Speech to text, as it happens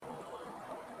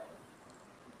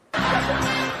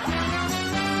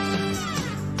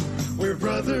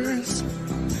brothers.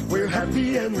 We're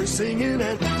happy and we're singing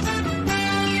and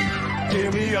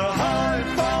give me a high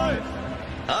five.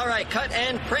 All right, cut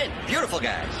and print. Beautiful,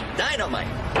 guys. Dynamite.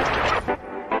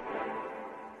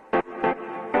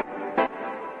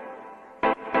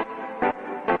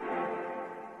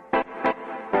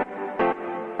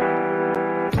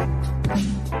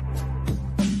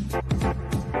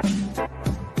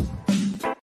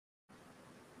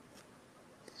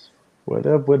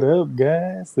 What up,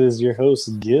 guys? This is your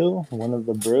host, Gil, one of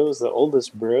the bros, the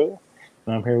oldest bro.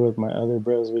 And I'm here with my other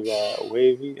bros. We got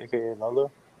Wavy, a.k.a. Lolo.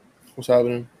 What's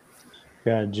happening?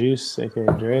 Got Juice,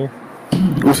 a.k.a. Dre.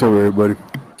 What's up, everybody?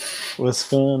 What's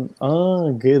going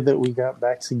on? Good that we got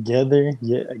back together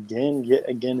yet again.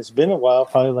 It's been a while,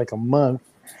 probably like a month.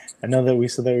 I know that we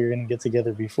said that we were going to get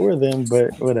together before then,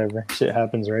 but whatever. Shit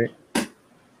happens, right?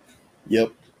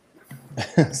 Yep.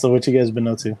 So what you guys been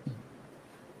up to?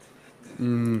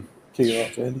 Kick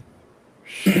it off, Andy.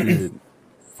 Shit.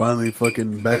 Finally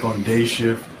fucking back on day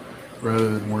shift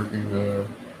rather than working,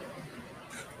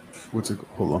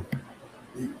 hold on.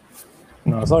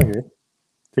 No, it's all good.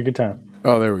 Take your time.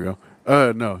 Oh, there we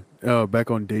go.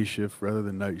 Back on day shift rather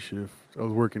than night shift. I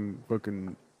was working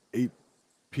fucking 8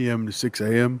 p.m. to 6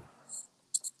 a.m.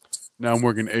 Now I'm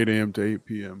working 8 a.m. to 8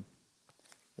 p.m.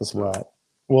 That's wild.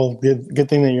 Well, good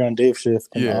thing that you're on day shift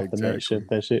and Yeah, off the night exactly. shift.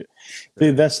 That shit,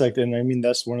 dude. That's like, and I mean,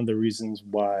 that's one of the reasons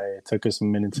why it took us a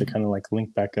minute to kind of like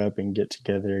link back up and get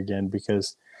together again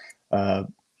because,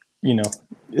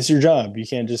 it's your job. You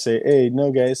can't just say, "Hey, no,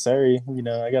 guys, sorry,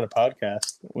 I got a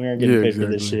podcast. We aren't getting paid for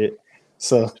this shit."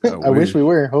 So I wish we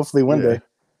were. Hopefully, one day.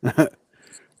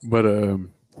 But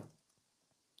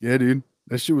yeah, dude,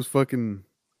 that shit was fucking.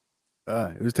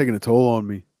 It was taking a toll on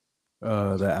me.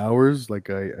 The hours, like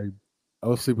I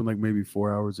was sleeping like maybe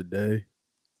 4 hours a day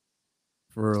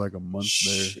for like a month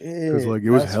there because like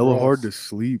it was hella hard to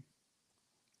sleep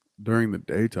during the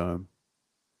daytime.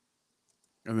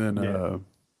 And then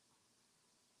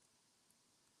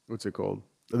what's it called?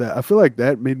 I feel like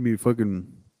that made me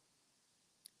fucking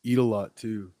eat a lot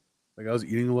too. Like I was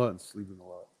eating a lot and sleeping a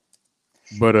lot.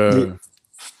 But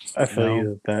I feel you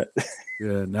with that.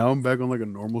 Yeah, now I'm back on like a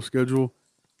normal schedule.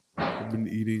 I've been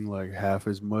eating like half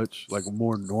as much, like a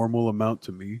more normal amount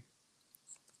to me.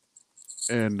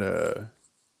 And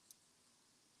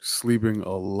sleeping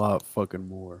a lot fucking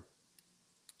more.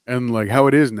 And like how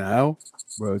it is now,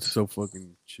 bro, it's so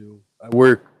fucking chill. I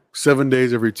work 7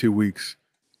 days every 2 weeks.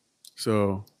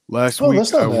 So last week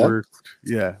I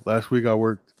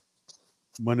worked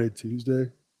Monday, Tuesday.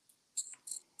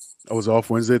 I was off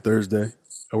Wednesday, Thursday.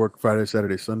 I worked Friday,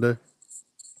 Saturday, Sunday.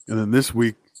 And then this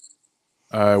week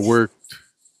I worked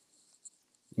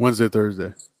Wednesday,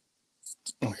 Thursday.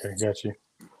 Okay, got you.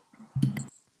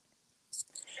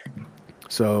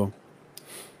 So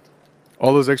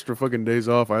all those extra fucking days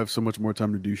off, I have so much more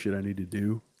time to do shit I need to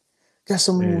do. Got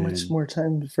so much more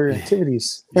time for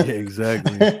activities. Yeah,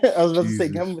 exactly. I was about to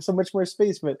say so much more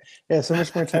space, but yeah, so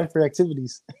much more time for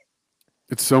activities.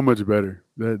 It's so much better.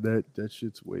 That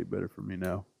shit's way better for me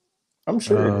now. I'm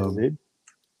sure it is, dude.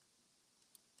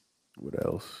 What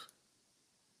else?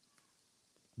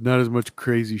 Not as much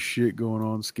crazy shit going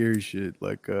on, scary shit.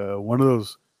 Like one of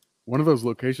those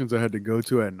locations I had to go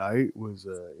to at night was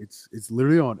it's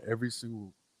literally on every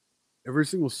single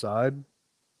side,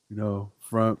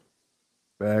 front,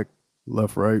 back,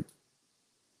 left, right.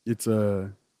 It's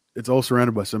all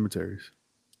surrounded by cemeteries.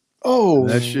 Oh, and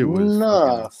that shit was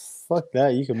fuck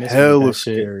that. You can miss hella that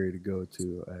shit. scary to go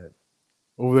to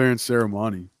over there in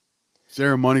Serramonte,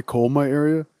 Colma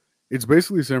area. It's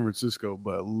basically San Francisco,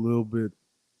 but a little bit,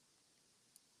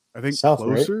 I think, south,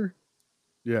 closer.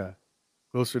 Right? Yeah,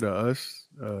 closer to us.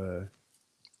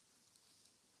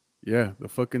 Yeah, the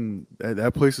fucking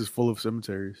that place is full of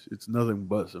cemeteries. It's nothing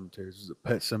but cemeteries. There's a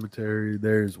pet cemetery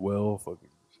there as well. Fucking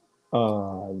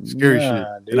scary shit.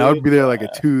 Dude. And I would be there like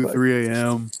at 2, 3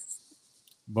 a.m.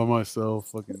 by myself,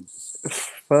 fucking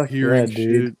fuck hearing that,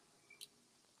 dude. shit.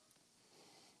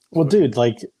 Well, dude,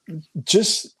 like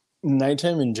just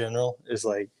nighttime in general is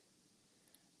like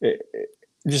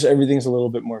just everything's a little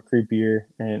bit more creepier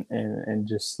and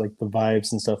just like the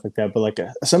vibes and stuff like that. But like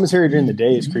a cemetery during the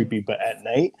day is creepy, but at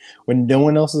night when no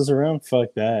one else is around,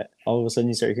 fuck that. All of a sudden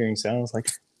you start hearing sounds like,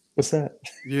 what's that?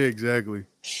 Yeah, exactly.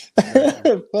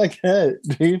 Fuck that,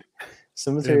 dude.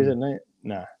 Cemeteries at night?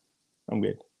 Nah, I'm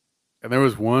good. And there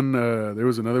was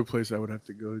another place I would have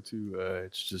to go to.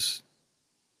 It's just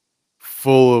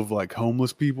full of like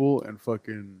homeless people and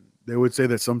fucking, they would say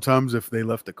that sometimes if they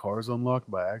left the cars unlocked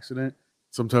by accident,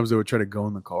 sometimes they would try to go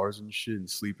in the cars and shit and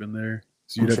sleep in there.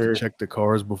 So you'd have to check the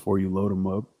cars before you load them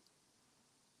up.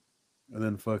 And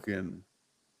then fucking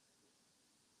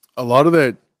a lot of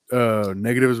that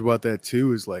negatives about that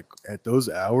too is like at those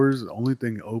hours, the only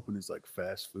thing open is like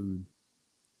fast food.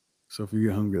 So if you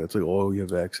get hungry, that's like all you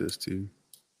have access to.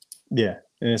 Yeah,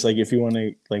 and it's like if you want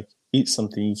to like eat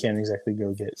something, you can't exactly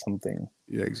go get something.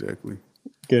 Yeah, exactly.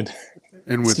 Good.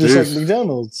 And with It's just this, like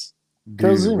McDonald's, dude,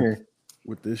 Carl Jr.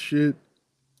 with this shit.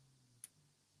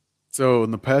 So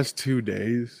in the past 2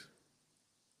 days,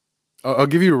 I'll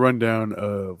give you a rundown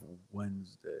of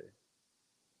Wednesday.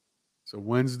 So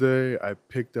Wednesday, I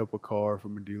picked up a car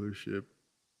from a dealership.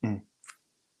 Mm.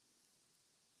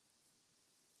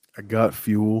 I got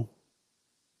fuel.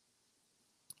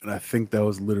 And I think that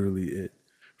was literally it.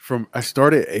 I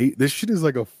started at 8. This shit is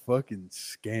like a fucking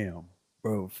scam,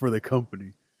 bro, for the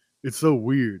company. It's so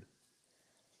weird.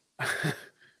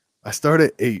 I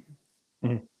started at 8.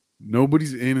 Mhm.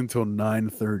 Nobody's in until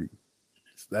 9:30.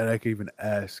 So that I can even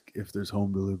ask if there's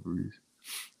home deliveries.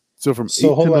 So from 8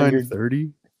 to hold on,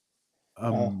 9:30,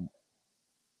 I'm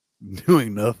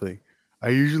doing nothing. I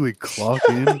usually clock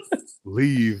in,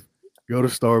 leave, go to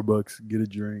Starbucks, get a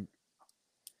drink,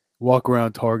 walk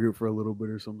around Target for a little bit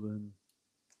or something.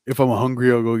 If I'm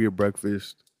hungry, I'll go get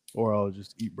breakfast, or I'll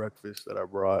just eat breakfast that I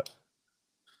brought.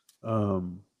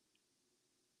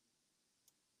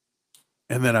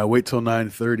 And then I wait till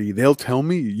 9:30. They'll tell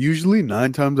me, usually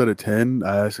 9 times out of 10,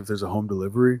 I ask if there's a home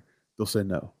delivery. They'll say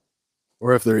no.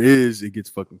 Or if there is, it gets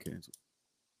fucking canceled.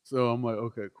 So I'm like,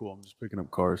 okay, cool. I'm just picking up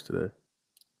cars today.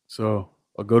 So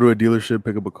I'll go to a dealership,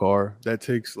 pick up a car. That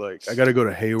takes like, I got to go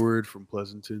to Hayward from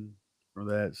Pleasanton for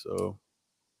that. So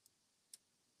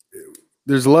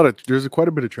there's quite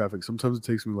a bit of traffic. Sometimes it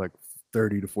takes me like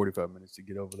 30 to 45 minutes to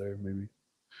get over there, maybe.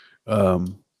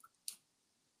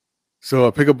 So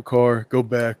I pick up a car, go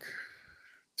back,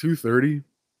 2:30,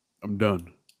 I'm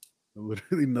done.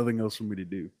 Literally nothing else for me to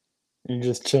do. You're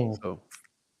just chilling. So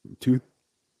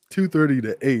 2:30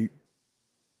 to 8.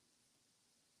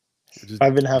 I just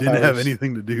 5.5 didn't have hours.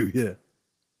 anything to do. Yeah.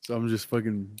 So I'm just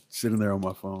fucking sitting there on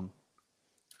my phone.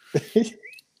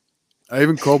 I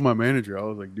even called my manager. I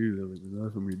was like, dude, there's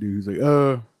nothing for me to do. He's like,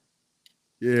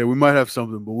 yeah, we might have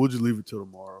something, but we'll just leave it till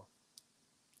tomorrow.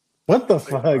 What the Like,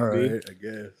 fuck, all dude? right, I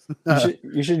guess.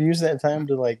 You should use that time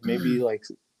to like maybe like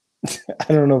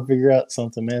I don't know, figure out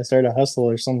something, man. Start a hustle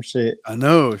or some shit. I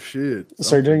know, shit.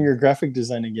 Start doing your graphic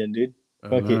design again, dude.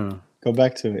 Fuck it. Go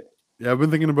back to it. Yeah, I've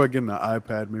been thinking about getting an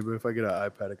iPad. Maybe if I get an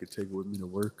iPad, I could take it with me to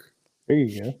work. There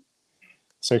you go.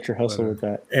 Start your hustle with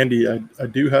that. Andy, I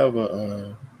do have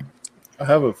I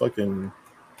have a fucking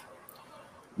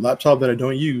laptop that I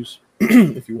don't use.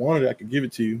 If you wanted it, I could give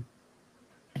it to you.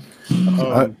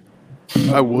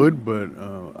 I would, but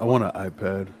I want an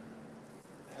iPad.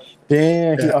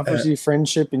 Damn, he Yeah, offers you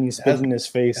friendship and you spit in his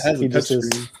face. it has a He just says,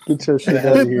 touchscreen. "Get your shit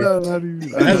out of here."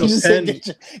 It has He a just said, pen.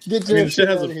 Get I mean, your the shit shit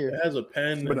out of here. it has a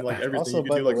pen and like everything. Also, You can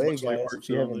by do the like way, much like guys, art if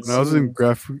you shit on haven't When I was in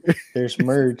graphic, There's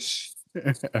merch.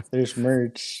 There's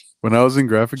merch. when I was in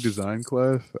graphic design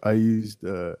class, I used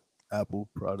Apple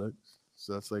products,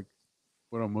 so that's like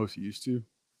what I'm most used to.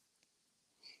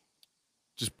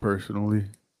 Just personally,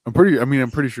 I'm pretty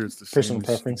sure it's the Personal same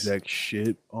preference. exact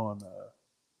shit on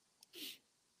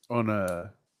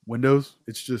Windows.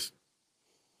 It's just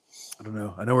I don't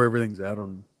know. I know where everything's at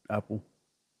on Apple.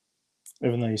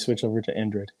 Even though you switch over to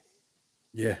Android.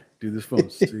 Yeah, dude, this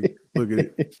phone's sick. Look at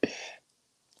it.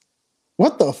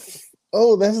 What the?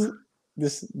 Oh,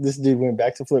 this dude went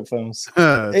back to flip phones. It's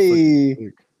fucking Hey,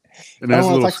 sick. And I it has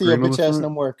don't a want to little talk to your screen on the bitch ass front. no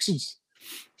more.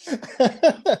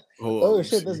 Hold on, let Oh me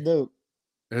shit, see. that's dope.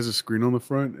 It has a screen on the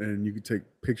front, and you can take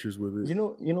pictures with it. You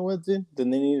know what, dude? Then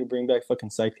they need to bring back fucking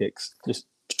sidekicks. Just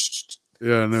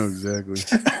Yeah, I know exactly.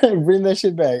 bring that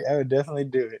shit back. I would definitely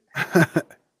do it.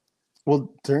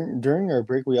 Well, during our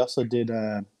break, we also did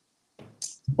what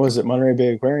was it, Monterey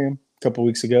Bay Aquarium a couple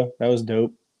weeks ago. That was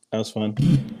dope. That was fun.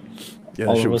 Yeah,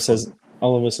 all that shit of was us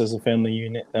fun. as a family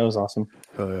unit. That was awesome.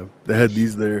 Oh yeah, they had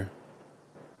these there.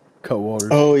 Cut waters.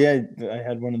 Oh yeah, I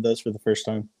had one of those for the first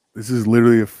time. This is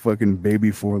literally a fucking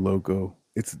baby Four Loko.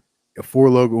 It's a Four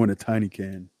Loko in a tiny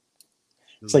can.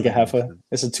 It's like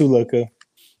it's a 2 Loco.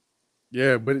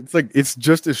 Yeah, but it's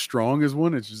just as strong as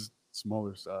one. It's just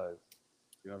smaller size.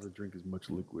 You don't have to drink as much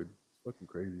liquid. It's fucking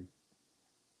crazy.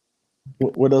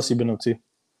 What else you been up to?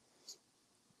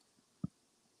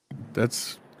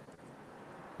 That's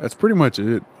pretty much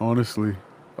it, honestly.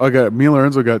 Me and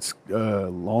Lorenzo got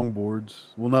longboards.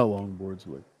 Well, not longboards,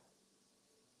 like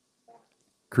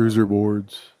cruiser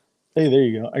boards. Hey, there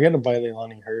you go. I gotta buy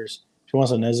Leilani hers. She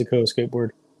wants a Nezuko skateboard.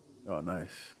 Oh, nice.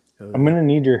 Hell I'm yeah. gonna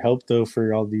need your help though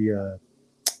for all the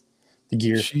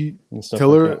gear She and stuff. tell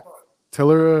like her that. tell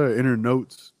her in her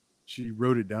notes. She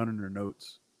wrote it down in her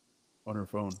notes on her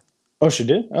phone. Oh, she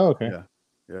did. Oh, okay. Yeah.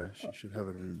 Yeah, she should have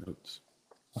it in her notes.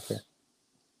 Okay.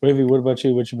 Wavy, what about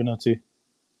you? What you been up to?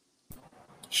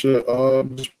 Shit,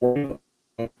 just working.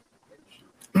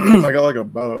 I got like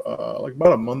about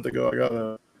a month ago. I got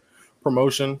a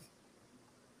promotion.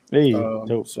 Hey,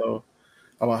 dope. So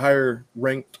I'm a higher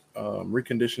ranked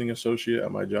reconditioning associate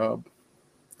at my job.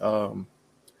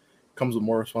 Comes with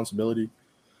more responsibility,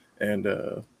 and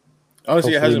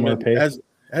honestly, Hopefully more pay. hasn't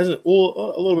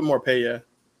well, a little bit more pay, yeah,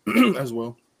 as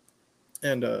well.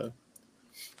 And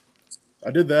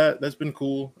I did that. That's been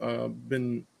cool.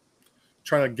 Been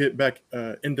trying to get back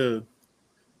into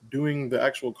doing the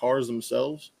actual cars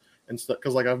themselves and stuff,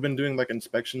 because like I've been doing like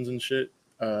inspections and shit,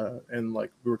 and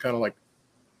like we were kind of like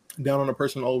down on a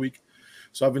person all week,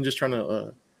 so I've been just trying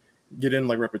to get in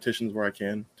like repetitions where I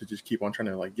can to just keep on trying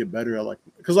to like get better at like,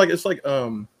 because like it's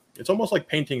almost like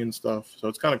painting and stuff, so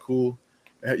it's kind of cool.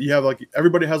 You have like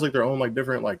everybody has like their own like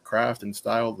different like craft and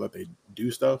style that they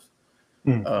do stuff.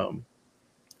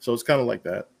 So it's kind of like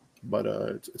that, but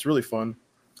it's really fun.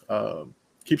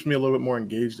 Keeps me a little bit more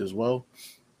engaged as well.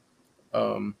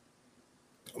 I'm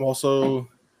also,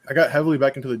 I got heavily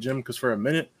back into the gym because for a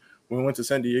minute when we went to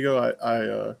San Diego,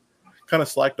 I kind of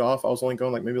slacked off. I was only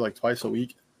going like maybe like twice a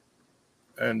week,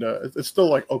 and it's still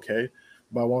like okay,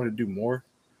 but I wanted to do more,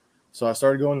 so I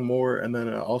started going more, and then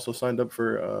I also signed up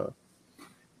for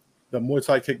the Muay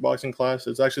Thai kickboxing class.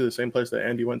 It's actually the same place that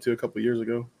Andy went to a couple years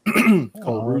ago,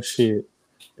 called Roots shit.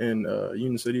 in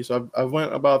Union City. So I've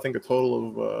went about, I think, a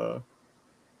total of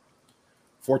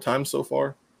 4 times so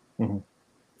far. Mm-hmm.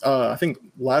 I think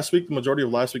last week, the majority of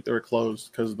last week, they were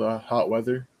closed because of the hot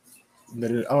weather. I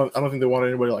don't think they wanted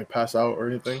anybody to like pass out or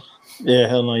anything. Yeah,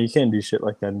 hell no, you can't do shit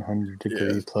like that in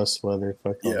 100-degree plus weather.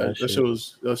 Fuck all that shit.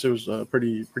 That shit was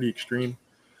pretty extreme.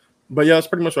 But yeah, that's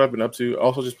pretty much what I've been up to.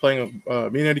 Also, just playing. Me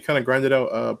and Eddie kind of grinded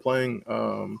out playing.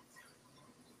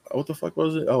 What the fuck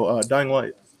was it? Oh, Dying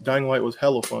Light. Dying Light was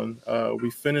hella fun. We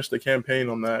finished the campaign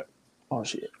on that. Oh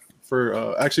shit.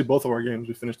 For actually both of our games,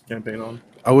 we finished the campaign on.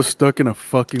 I was stuck in a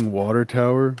fucking water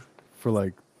tower for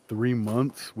like 3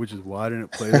 months, which is why I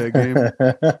didn't play that game.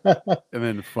 And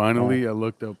then finally, I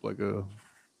looked up like a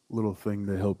little thing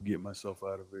to help get myself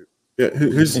out of it. Yeah,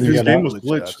 his game was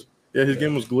glitched. Yeah, his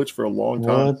game was glitched for a long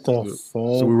time. What the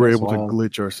fuck? So we were able to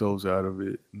glitch ourselves out of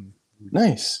it.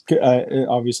 Nice. It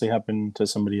obviously happened to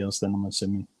somebody else then, I'm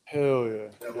assuming. Hell yeah.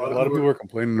 A lot of people were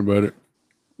complaining about it.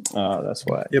 That's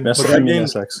why. Yeah, but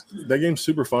that game's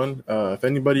super fun. If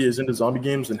anybody is into zombie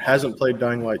games and hasn't played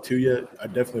Dying Light 2 yet, I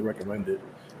definitely recommend it.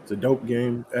 It's a dope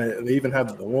game. They even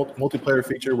have the multiplayer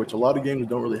feature, which a lot of games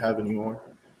don't really have anymore.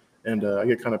 And I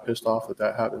get kind of pissed off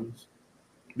that happens.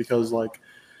 Because, like,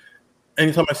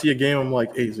 anytime I see a game, I'm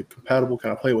like, hey, is it compatible?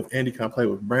 Can I play it with Andy? Can I play it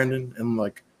with Brandon? And,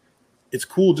 like, it's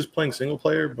cool just playing single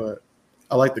player, but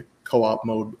I like the co-op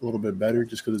mode a little bit better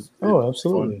just because it's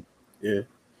absolutely fun. Yeah.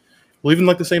 Well, even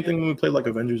like the same thing when we played like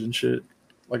Avengers and shit.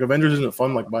 Like Avengers isn't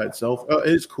fun like by itself.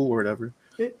 It's cool or whatever.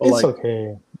 It's like,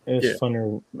 okay. It's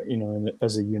funner,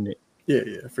 as a unit.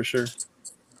 Yeah, for sure.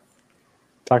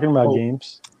 Talking about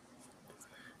games.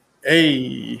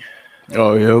 Hey.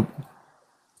 Oh, yep.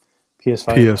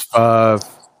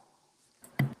 PS5.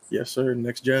 Yes, sir.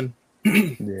 Next gen.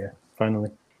 Yeah,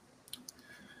 finally.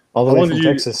 All the way from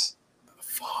Texas.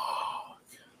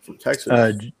 From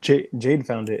Texas. Jade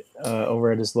found it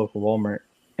over at his local Walmart,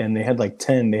 and they had like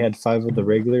 10. They had 5 of the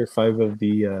regular, 5 of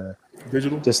the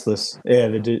digital discless. Yeah,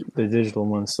 the digital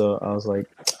one. So I was like,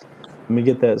 let me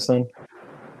get that, son.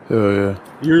 Oh yeah.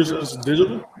 Yours is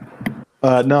digital?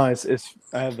 No, it's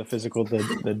I have the physical,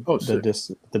 the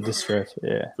disc drive.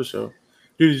 Yeah, for sure.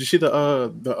 Dude, did you see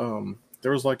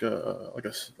there was like a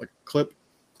clip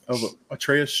of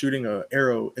Atreus shooting an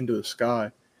arrow into the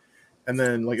sky, and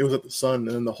then like it was at the sun,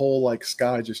 and then the whole like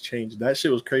sky just changed. That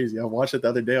shit was crazy. I watched it the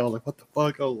other day. I was like, what the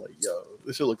fuck? I was like, yo,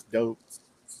 this shit looks dope.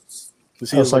 To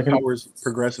see his powers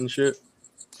progress and shit.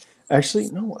 Actually,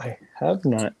 no, I have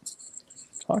not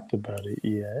talked about it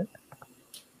yet.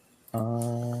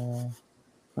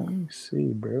 Let me see,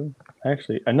 bro.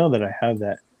 Actually, I know that I have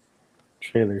that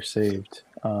trailer saved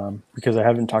because I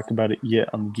haven't talked about it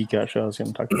yet on the Geek Out Show. I was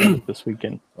going to talk about it this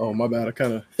weekend. Oh, my bad. I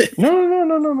kind of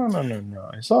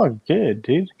no. It's all good,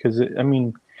 dude. Because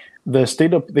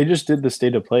they just did the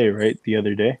state of play right the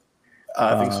other day.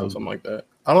 I think so, something like that.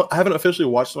 I haven't officially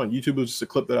watched it on YouTube. It was just a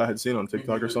clip that I had seen on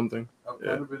TikTok or something. I've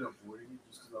kind of been avoiding it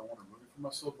just because I want to ruin it for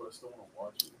myself, but I still want to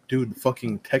watch it. Dude,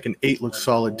 fucking Tekken 8 looks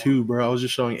solid too, bro. I was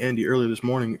just showing Andy earlier this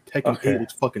morning. Tekken 8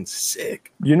 looks fucking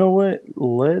sick. You know what?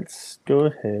 Let's go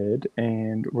ahead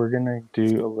and we're gonna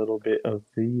do a little bit of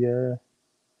the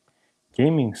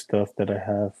gaming stuff that I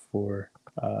have for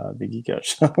the Geek Out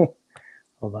Show.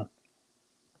 Hold on.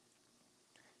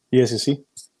 You guys can see?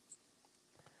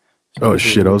 Oh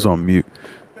shit, I was on mute.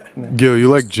 Gil, you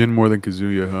like Jin more than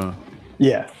Kazuya, huh?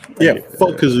 Yeah. Yeah,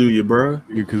 fuck Kazuya, bro.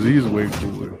 Yeah, Kazuya's way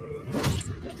cooler.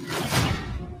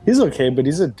 He's okay, but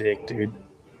he's a dick, dude.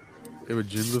 Yeah, but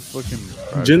Jin's a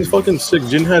fucking. Jin's fucking sick.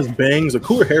 Jin has bangs, a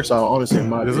cooler hairstyle, honestly, in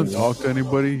my He doesn't opinion. talk to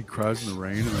anybody. He cries in the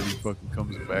rain, and then he fucking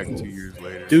comes back 2 years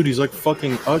later. Dude, he's like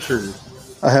fucking Usher.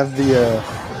 I have the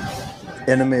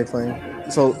anime playing.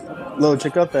 So, Lo,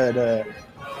 check out that,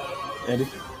 Andy.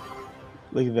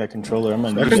 Look at that controller. I'm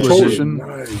on That Special controller is edition?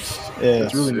 nice. Yeah.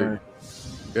 It's really Sick. nice.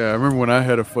 Yeah, I remember when I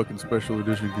had a fucking special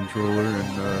edition controller,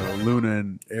 and Luna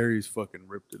and Aries fucking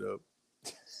ripped it up.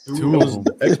 It Two was of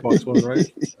the them. Xbox one,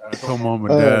 right? I told mom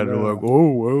and Oh, dad, they're no. like,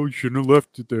 "Oh well, you shouldn't have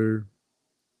left it there.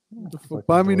 What the fuck? Fucking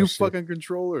Buy me a new bullshit. fucking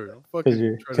controller. Don't Because fucking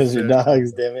you're, try to you're say-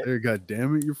 dogs, damn it. There, god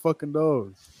damn it, you're fucking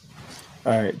dogs."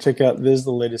 All right, check out. This is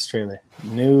the latest trailer.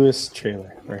 Newest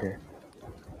trailer right here.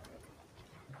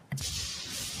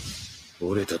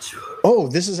 俺たちは Oh,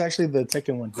 this is actually the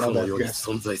Tekken one. こ Now の that 世に guys.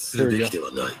 存在するべきでは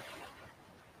ない。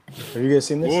 Have you guys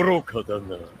seen this? 愚かだ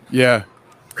な。 Yeah,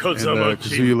 風 and 間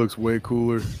陣 Kazuya looks way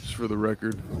cooler, just for the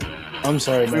record. I'm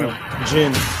sorry, no.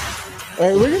 Jin. All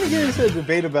right, we're gonna get into a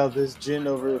debate about this Jin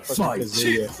over fucking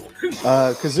Kazuya.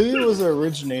 Kazuya was the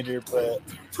originator, but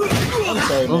I'm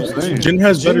sorry, I'm man. saying. Jin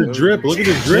has better Jin- drip. Look at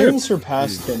his drip. Jin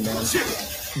surpassed him, man. Jin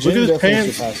Look at his definitely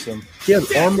pants. surpassed him. He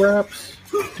has arm wraps.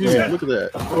 Dude, Yeah. look at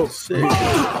that. Oh, sick.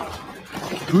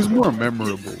 Who's more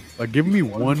memorable? Like, give me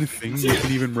one thing you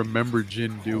can even remember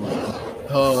Jin doing.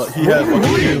 He had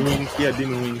fucking demon wings. He had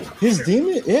demon wings. His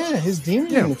demon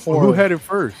Yeah, form. who had it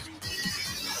first?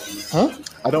 Huh?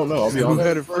 I don't know. I'll be Who honest.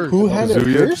 had it first? Who had it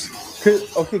Kazuya?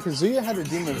 first? Okay, Kazuya had a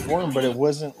demon form, but it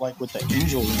wasn't like with the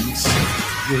angel wings.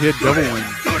 Yeah, he had double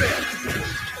wings.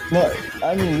 No,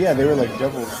 I mean, yeah, they were like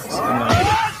devil wings. And,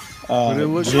 But it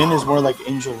looked- Jin is more like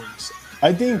angel wings.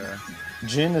 I think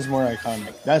Jin is more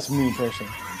iconic. That's me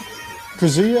personally.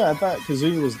 Kazuya, I thought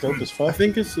Kazuya was dope as I fuck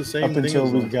think it's the same up thing. until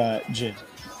As we like, got Jin.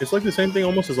 it's like the same thing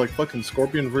almost as like fucking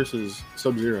Scorpion versus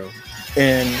Sub-Zero.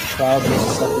 And Cloud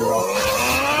versus Sephiroth.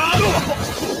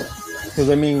 Because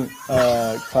I mean,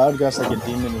 Cloud got like a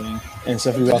demon wing, and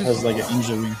Sephiroth has like an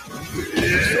angel wing.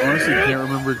 I honestly can't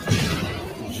remember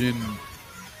Jin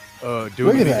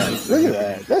doing Look at anything. that! Look at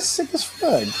that! That's sick as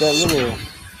fuck. That little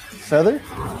feather,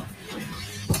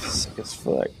 sick as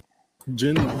fuck.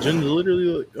 Jin's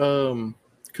literally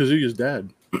Kazuya's dad.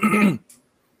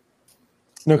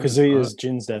 No, Kazuya is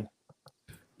Jin's dad.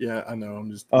 Yeah, I know. I'm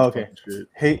just. Oh, okay. Shit.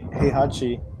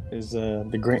 Heihachi is the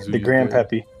Kazuya's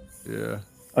grandpappy. Yeah.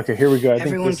 Okay, here we go. I think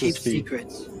Everyone this keeps is the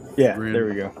secrets. yeah. Grand- There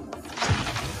we go.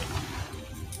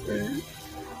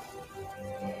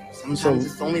 Sometimes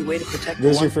it's the only way to protect the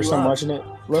This is your ones first you time love. watching it,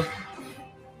 Lo?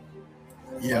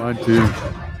 Yeah. Mine too.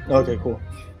 Okay, cool.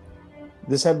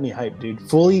 This had me hyped, dude.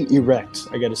 Fully erect.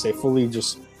 I gotta say, fully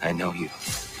just I know you,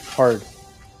 hard.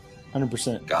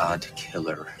 100%. God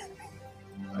Killer.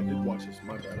 I did watch this.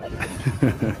 My bad.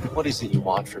 What is it you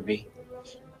want from me?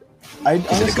 I Is it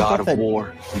honestly a god thought of that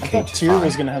war? You I came thought to Tyr was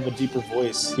find? gonna have a deeper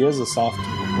voice. He has a soft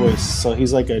voice, so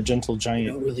he's like a gentle You giant.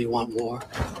 don't really want more.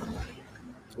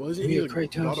 Wasn't Maybe he a a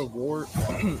Kratos. God of War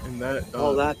in that?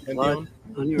 All that Pantheon?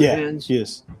 blood on your Yeah, hands, he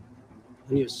is.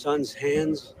 on your son's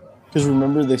hands. Because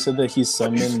remember, they said that he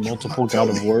summoned multiple God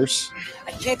of Wars.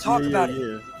 I can't talk Yeah, about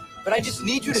yeah, it, but I just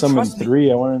need He you to summoned trust me.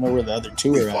 3. I want to know where the other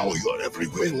 2 are Follow at. you on every I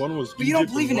think way. one was. But you don't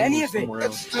Egypt believe and in one any was of it. somewhere And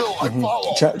else. still, I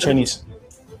follow. Chinese.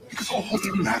 Because all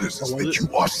that matters is Was that it?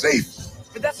 you are safe.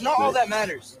 But that's not all that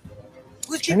matters.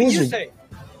 Who's keeping Chinese you are- safe?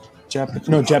 Japanese.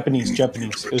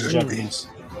 It was Japanese.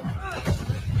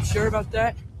 You sure about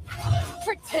that?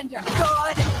 Pretender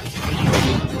God!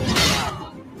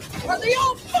 Are they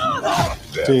all father?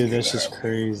 Dude, that's just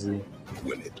crazy.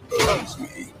 When it earns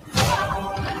me.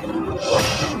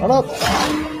 Shut up!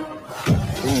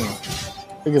 Damn.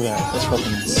 Look at that. That's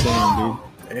fucking insane,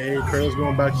 Hey, Kratos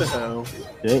going back to hell.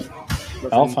 dude.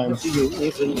 Yep. Alfheim. Do you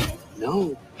even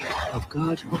know of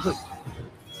God's word?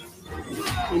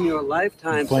 In your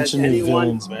lifetime, Bunch has of new anyone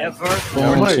villains, man. ever Yeah, I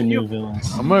Bunch of might- new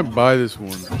villains. I might buy this one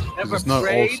because ever it's not all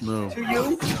prayed snow. to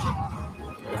you?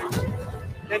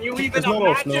 Can you even It's not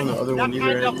all snow in the other one that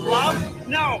either. kind of love?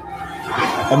 No.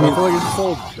 I I mean, feel like it's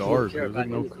all dark. care There's like about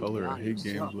no anything color. I beyond hate games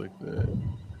yourself. like that.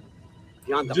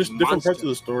 Beyond the Just different parts monster of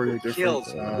the story, who different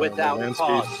kills without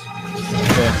landscapes. cause.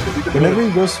 yeah. Whenever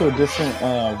he goes to a different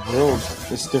world,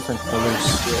 it's different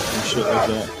colors and shit like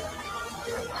that.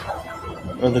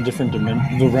 Or the different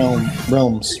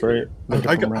realms, right? The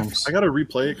different realms. I gotta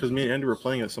replay it because me and Andy were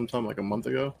playing it sometime like a month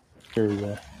ago. Here we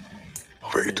go.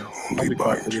 Fate I'll only be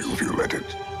quiet binds for you this. if you let it.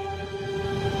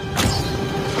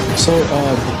 So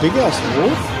the big ass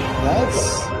wolf,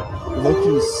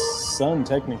 Loki's son,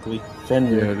 technically.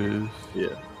 Fenrir. Yeah, it is. Yeah.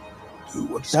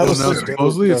 That was No, so dope,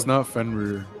 supposedly bro. it's not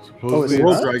Fenrir. Oh, Supposedly it's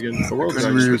World not? Dragon. The World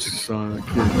Dragon. Fenrir's son. I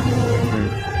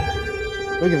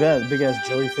Look at that big ass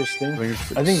jellyfish thing.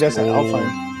 think I think that's an Skull.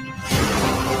 Alpine.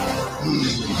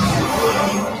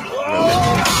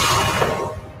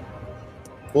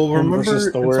 Well, Him remember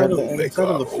versus Thor inside at of, the end. inside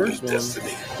of the first one,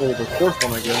 or the fourth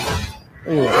one, I guess.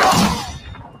 Look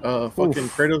at that. Fucking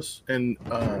Kratos and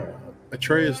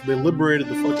Atreus, they liberated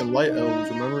the fucking light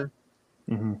elves. Remember?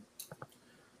 Mm-hmm.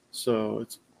 So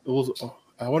it was. Oh,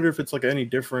 I wonder if it's like any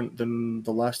different than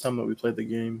the last time that we played the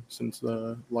game since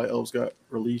the light elves got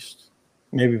released.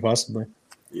 Maybe possibly.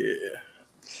 Yeah.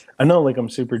 I know, like, I'm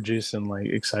super juiced and like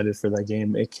excited for that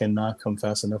game. It cannot come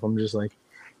fast enough. I'm just like,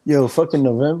 yo, fucking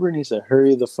November needs to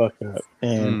hurry the fuck up.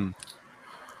 And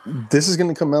this is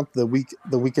gonna come out the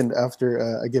weekend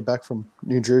after I get back from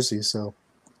New Jersey. So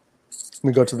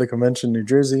we go to the convention in New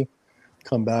Jersey,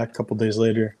 come back a couple days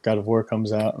later. God of War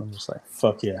comes out. I'm just like,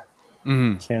 fuck yeah,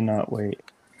 cannot wait.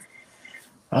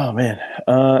 Oh man,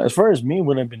 as far as me,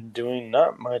 what I've been doing,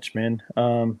 not much, man.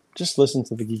 Just listen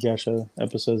to the Geek Out Show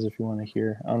episodes if you want to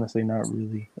hear. Honestly, not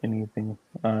really anything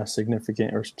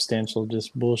significant or substantial.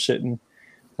 Just bullshitting.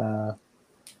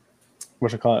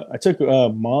 What I call it? I took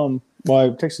mom. Well, I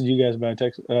texted you guys, but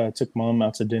I took mom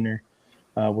out to dinner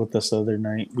with us the other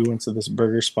night. We went to this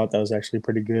burger spot that was actually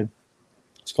pretty good.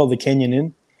 It's called the Canyon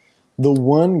Inn. The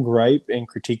one gripe and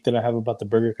critique that I have about the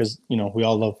burger, because we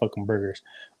all love fucking burgers.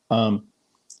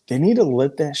 They need to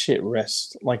let that shit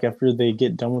rest. Like after they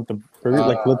get done with the burger,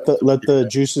 like let the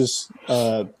juices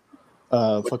fucking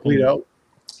Bleed out.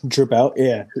 drip out.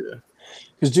 Yeah.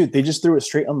 Because dude, they just threw it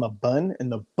straight on the bun,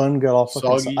 and the bun got all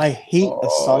fucking Soggy. I hate a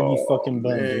soggy fucking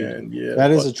bun, Man, dude. yeah,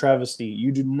 That is a fuck travesty.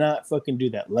 You do not fucking do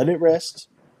that. Let it rest.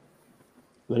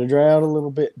 Let it dry out a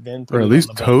little bit, then put Or it at on least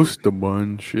the bun. toast the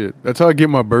bun. Shit. That's how I get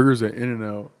my burgers at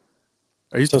In-N-Out.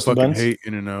 I used Toast the to fucking buns? hate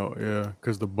In-N-Out, yeah,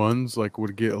 because the buns like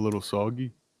would get a little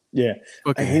soggy. Yeah.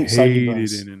 Fucking hate soggy hated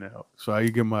buns. In-N-Out. So I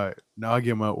get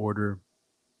my order: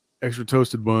 extra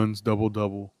toasted buns,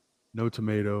 double, no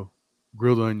tomato,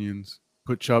 grilled onions,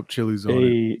 put chopped chilies on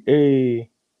it, Hey.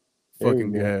 There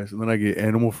fucking we go. gas, and then I get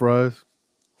animal fries.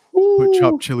 Put Woo.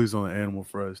 chopped chilies on the animal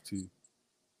fries too.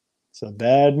 It's a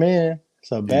bad man.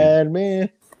 It's a bad man.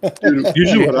 Dude,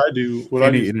 usually what I do,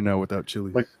 Can't eat In-N-Out without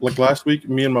chili. like last week,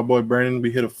 me and my boy Brandon,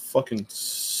 we hit a fucking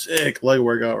sick leg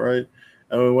workout, right?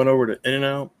 And we went over to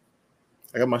In-N-Out.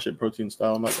 I got my shit protein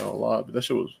style. I'm not gonna lie, but that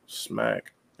shit was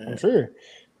smack. I'm Man, sure.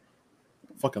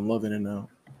 fucking love In-N-Out.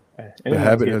 The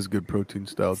Habit has good protein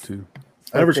style too.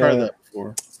 I never Fuck, tried that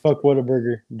before. Fuck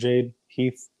Whataburger. Jade,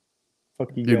 Heath.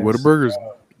 Fuck you Dude, guys. Whataburger's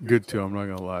good too. I'm not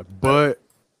gonna lie, but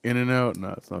In-N-Out,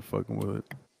 nah, it's not fucking with it.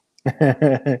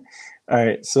 All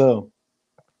right, so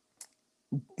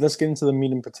let's get into the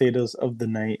meat and potatoes of the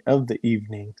night, of the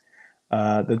evening.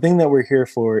 The thing that we're here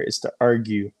for is to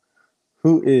argue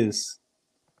who is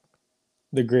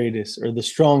the greatest, or the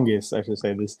strongest, I should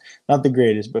say this, not the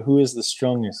greatest, but who is the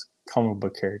strongest comic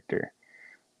book character.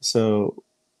 So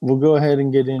we'll go ahead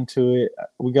and get into it.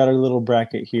 We got our little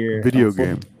bracket here. Video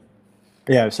game,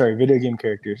 Yeah, sorry, video game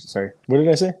characters. Sorry. What did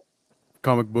I say?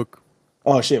 comic book.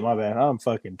 Oh shit, my bad. I'm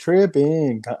fucking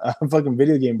tripping. I'm fucking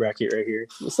video game bracket right here.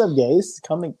 What's up, guys?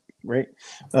 Comic, right?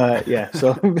 Yeah.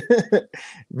 So,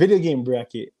 video game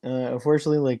bracket.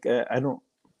 Unfortunately, like I don't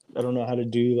know how to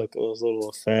do like those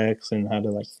little effects and how to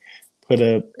like put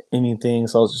up anything.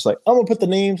 So I was just like, I'm gonna put the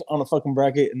names on a fucking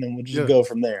bracket and then we'll just go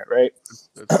from there, right?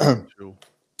 That's chill.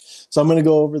 So I'm gonna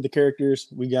go over the characters.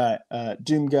 We got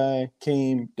Doom Guy,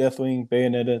 Kane, Deathwing,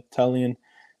 Bayonetta, Talion,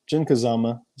 Jin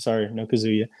Kazama. Sorry, no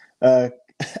Kazuya.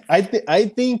 I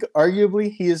think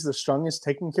arguably he is the strongest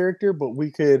Tekken character, but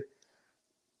we could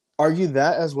argue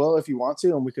that as well if you want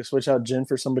to, and we could switch out Jin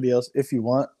for somebody else if you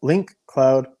want. Link,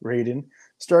 Cloud, Raiden,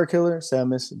 Starkiller,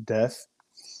 Samus, Death,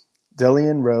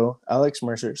 Delian, Ro, Alex,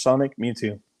 Mercer, Sonic,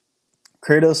 Mewtwo,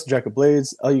 Kratos, Jack of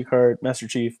Blades, Alucard, Master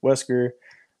Chief, Wesker,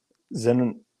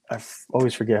 I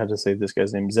always forget how to say this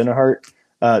guy's name. Xenoheart,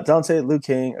 Dante, Liu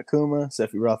Kang, Akuma,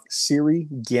 Sephiroth, Siri,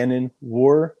 Ganon,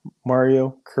 War,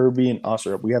 Mario, Kirby, and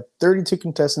Oseram. We have 32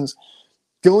 contestants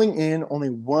going in. Only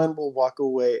one will walk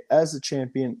away as the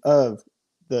champion of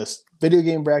the video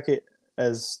game bracket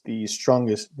as the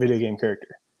strongest video game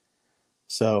character.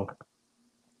 So,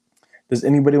 does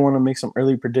anybody want to make some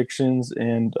early predictions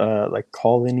and like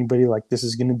call anybody like this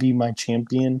is going to be my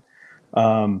champion?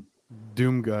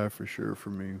 Doom Guy for sure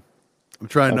for me. I'm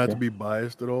trying not to be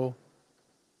biased at all.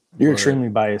 You're extremely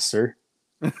biased, sir.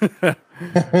 No,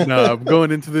 I'm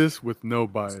going into this with no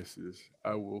biases.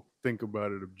 I will think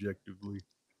about it objectively.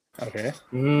 Okay.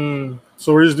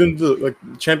 So we're just doing the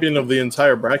champion of the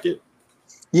entire bracket.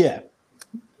 Yeah.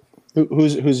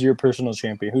 Who's your personal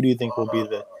champion? Who do you think will be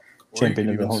the champion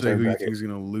of the whole say entire who you bracket? think is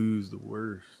gonna lose the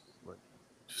worst. Like,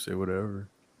 just say whatever.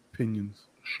 Opinions.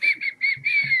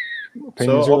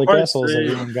 Opinions So are I'll like probably assholes. say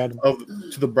Everyone got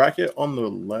them. to the bracket on the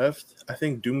left, I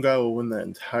think Doom Guy will win that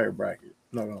entire bracket.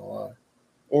 Not gonna lie.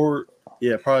 Or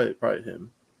yeah, probably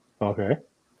him. Okay.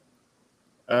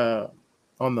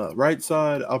 On the right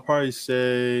side, I'll probably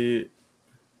say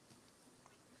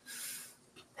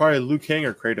Liu Kang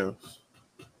or Kratos.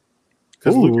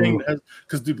 Because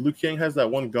Liu Kang has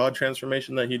that one god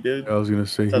transformation that he did. I was gonna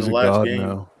say That's he's a the last god game.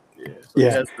 now. Yeah, so he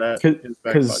has that in his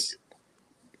back pocket.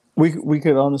 We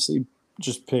could honestly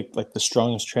just pick like the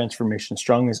strongest transformation,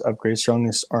 strongest upgrade,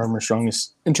 strongest armor,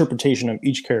 strongest interpretation of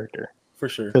each character. For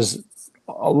sure. Because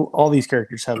all these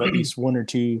characters have at least one or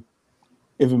two,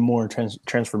 even more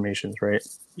transformations, right?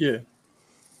 Yeah.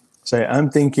 So I'm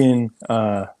thinking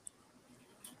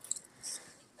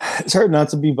it's hard not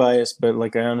to be biased, but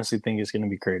like I honestly think it's going to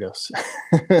be Kratos.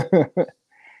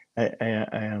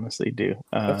 I honestly do.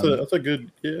 That's a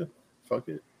good Fuck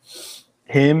it.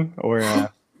 Him or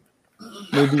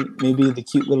maybe the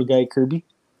cute little guy Kirby.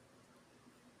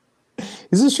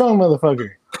 He's a strong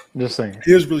motherfucker. Just saying.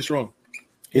 He is really strong.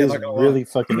 He is really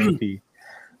fucking OP.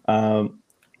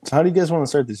 So how do you guys want to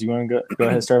start this? You want to go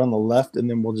ahead and start on the left, and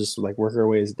then we'll just like work our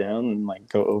ways down and like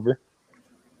go over.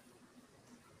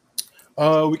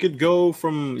 We could go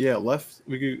from left.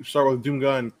 We could start with Doom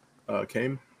Guy and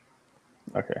Kame.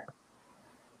 Okay.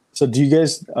 So do you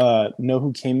guys know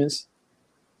who Kame is?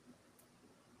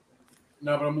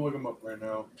 No, but I'm gonna look him up right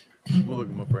now. We'll look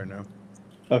him up right now.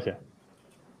 Okay.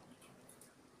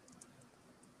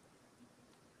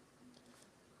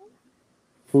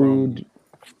 From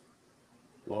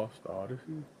Lost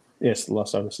Odyssey? Yes,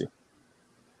 Lost Odyssey.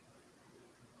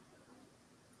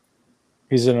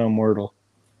 He's an immortal.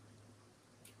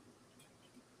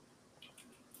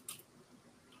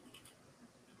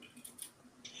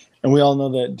 And we all know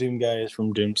that Doom Guy is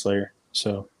from Doomslayer,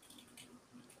 so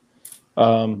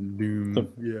Doom, Doom.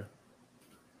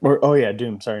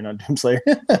 Sorry, not Doomslayer.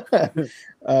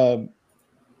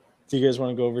 Do you guys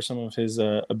want to go over some of his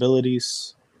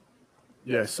abilities?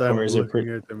 Yes, I'm Or is it looking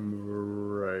at them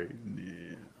right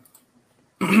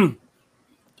now.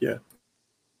 Yeah.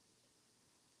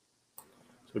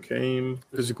 So Kame,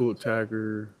 Physical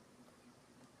attacker.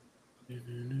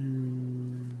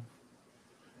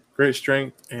 great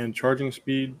strength and charging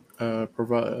speed.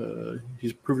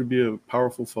 He's proved to be a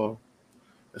powerful foe,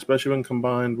 especially when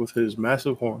combined with his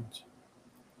massive horns.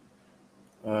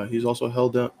 He's also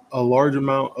held a large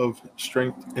amount of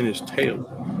strength in his tail.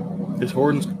 His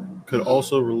horns could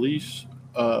also release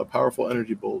powerful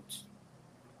energy bolts.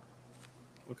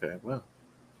 Okay, wow.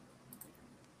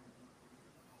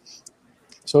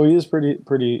 So he is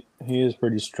pretty. He is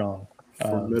pretty strong.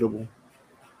 Formidable.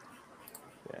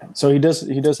 Yeah. So he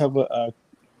does have a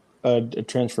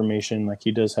transformation. Like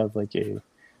he does have like a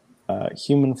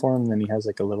human form. Then he has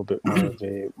like a little bit more of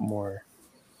a more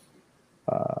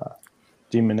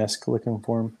demon-esque looking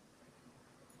form.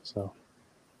 So,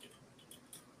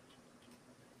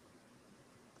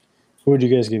 who would you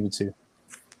guys give it to?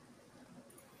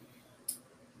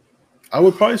 I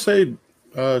would probably say,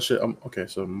 okay,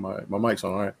 so my mic's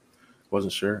on, all right.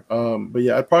 Wasn't sure. But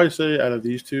yeah, I'd probably say out of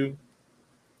these two,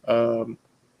 well,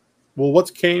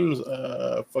 what's Kame's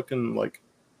fucking like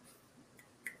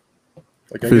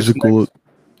I physical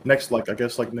guess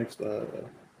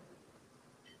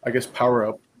next power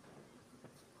up.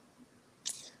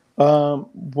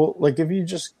 Well, like if you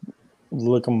just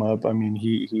look him up, I mean,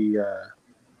 he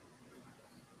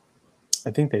I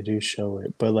think they do show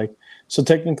it, but like, so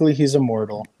technically he's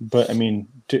immortal, but I mean,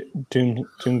 Doom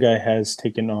Guy has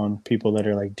taken on people that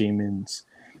are like demons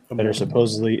that are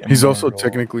supposedly immortal. He's also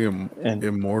technically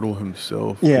immortal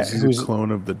himself. Yeah, he's a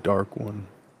clone of the Dark One.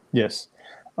 Yes.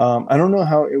 I don't know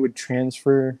how it would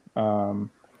transfer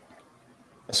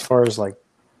as far as like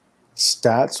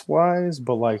stats wise,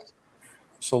 but like,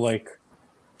 so like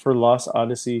for Lost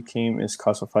Odyssey, Kame is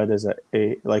classified as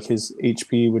a like his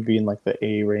HP would be in like the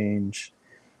A range,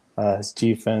 his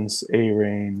defense A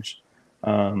range.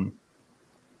 I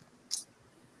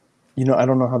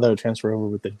don't know how that would transfer over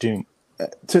with the Doom.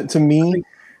 To me,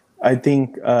 I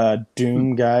think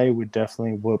Doom Guy would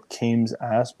definitely whoop Kame's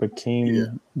ass, but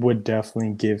Kame would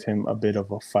definitely give him a bit of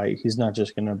a fight. He's not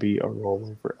just going to be a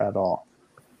rollover at all.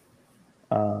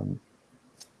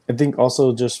 I think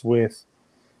also just with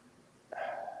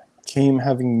Kame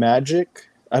having magic,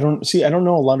 I don't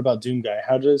know a lot about Doom Guy.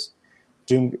 How does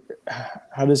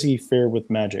he fare with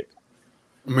magic?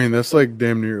 I mean, that's like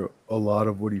damn near a lot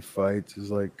of what he fights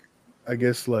is like, I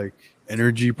guess like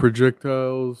energy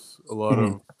projectiles. A lot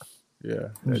Mhm. of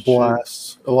that shit.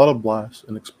 Blasts, a lot of blasts and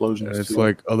And explosions it's too.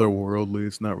 like otherworldly.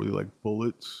 It's not really like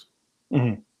bullets.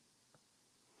 Because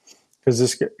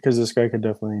this guy could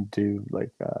definitely do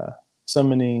like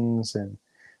summonings and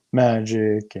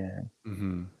magic and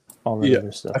Mm-hmm. all that Yeah,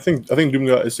 other stuff. I think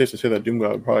Doomguy. It's safe to say that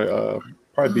Doomguy would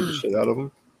probably beat the shit out of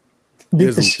him. He Beat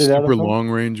has the shit out super of him. long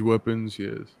range weapons. He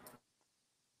has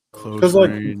close Because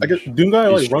like range. I guess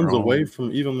Doomguy He's like runs strong. away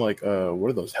from even like what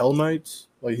are those Hell Knights?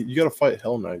 Like you got to fight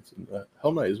Hell Knights, and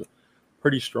Hell Knight is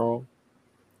pretty strong.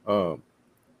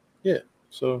 Yeah.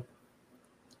 So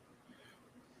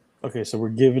Okay, so we're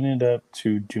giving it up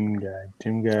to Doom Guy.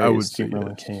 Doom I Guy would is say Team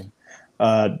Merlin yes. Kane.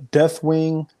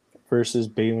 Deathwing versus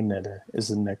Bayonetta is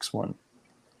the next one.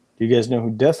 Do you guys know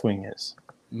who Deathwing is?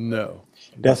 No.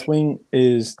 Deathwing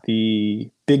is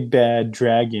the big bad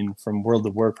dragon from World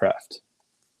of Warcraft.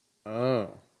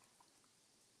 Oh.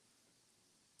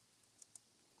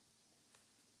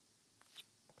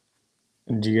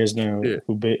 And do you guys know Yeah.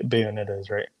 who Bayonetta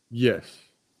is, right? Yes.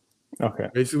 Okay.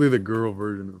 Basically the girl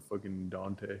version of fucking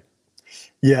Dante.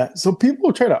 Yeah, so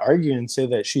people try to argue and say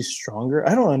that she's stronger.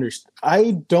 I don't understand.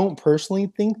 I don't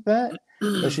personally think that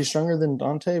she's stronger than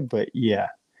Dante, but yeah.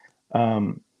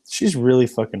 She's really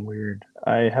fucking weird.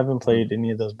 I haven't played any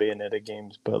of those Bayonetta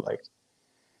games, but like,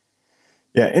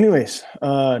 yeah. Anyways,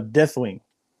 Deathwing,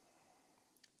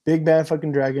 big bad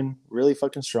fucking dragon, really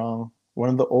fucking strong. One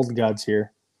of the old gods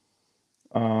here.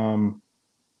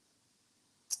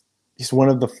 He's one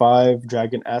of the 5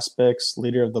 dragon aspects,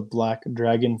 leader of the Black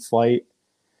Dragon Flight.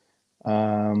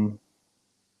 He's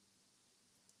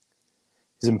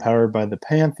empowered by the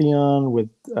Pantheon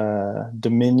with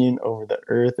dominion over the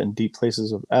earth and deep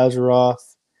places of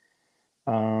Azeroth.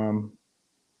 Again,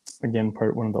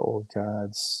 one of the old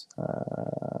gods.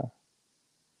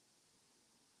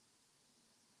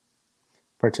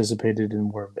 Participated in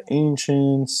War of the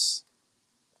Ancients.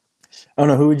 I don't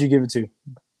know, who would you give it to?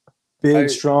 Big,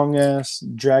 strong ass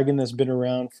dragon that's been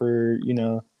around for,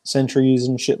 centuries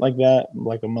and shit like that,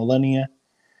 like a millennia,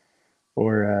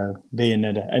 or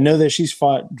Bayonetta. I know that she's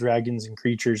fought dragons and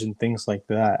creatures and things like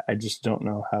that. I just don't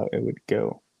know how it would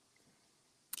go.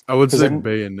 I would say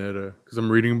Bayonetta because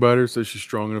I'm reading about her. Says she's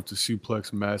strong enough to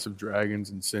suplex massive dragons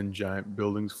and send giant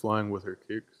buildings flying with her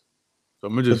kicks. So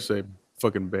I'm gonna just say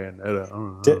fucking Bayonetta. I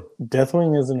don't know.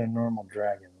 Deathwing isn't a normal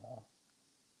dragon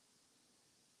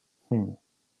though.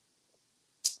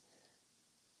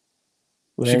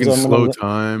 She can slow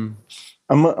time.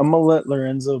 I'm gonna let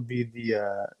Lorenzo be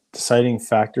the deciding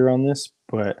factor on this,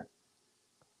 but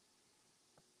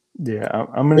yeah,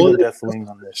 I'm gonna go Deathwing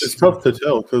on this. It's tough to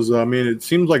tell because I mean, it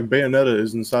seems like Bayonetta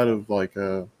is inside of like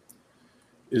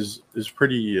is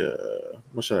pretty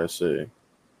what should I say?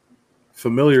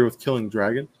 Familiar with killing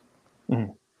dragons.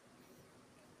 Mm-hmm.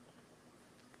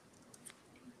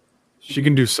 She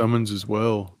can do summons as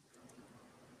well.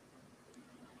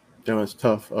 Damn, it's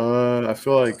tough. I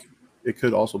feel like it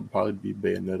could also probably be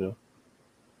Bayonetta.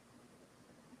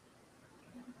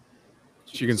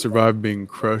 She can survive being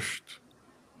crushed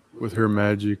with her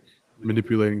magic,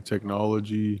 manipulating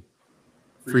technology,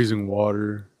 freezing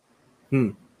water.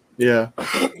 Yeah.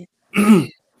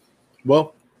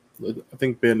 Well, I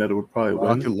think Bayonetta would probably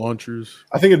rocket win. launchers.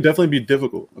 I think it'd definitely be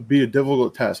difficult. It'd be a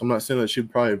difficult task. I'm not saying that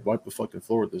she'd probably wipe the fucking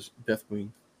floor with this Deathwing,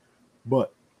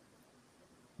 but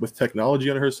with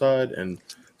technology on her side and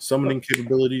summoning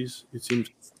capabilities, it seems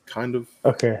kind of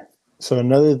okay. So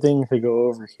another thing to go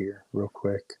over here real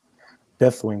quick.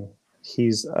 Deathwing.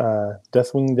 He's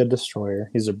Deathwing the Destroyer.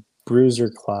 He's a bruiser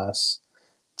class.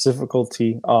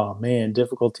 Difficulty. Oh man,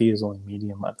 difficulty is only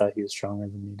medium. I thought he was stronger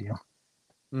than medium.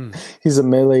 He's a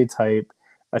melee type.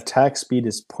 Attack speed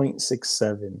is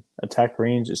 0.67. Attack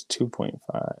range is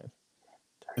 2.5.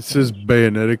 It says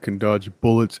Bayonetta can dodge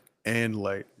bullets and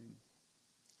lightning.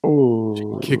 Oh, she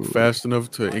can kick fast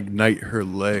enough to ignite her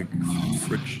leg from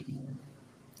friction.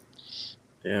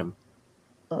 Damn.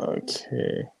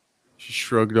 Okay. She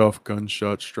shrugged off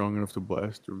gunshots strong enough to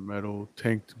blast through metal,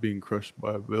 tanked being crushed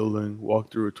by a building,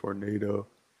 walked through a tornado,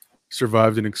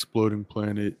 survived an exploding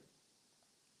planet.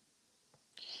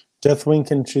 Deathwing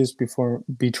can choose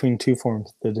between 2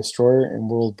 forms, the Destroyer and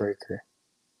World Breaker,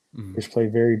 which play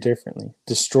very differently.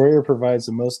 Destroyer provides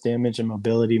the most damage and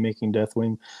mobility, making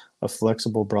Deathwing a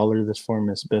flexible brawler. This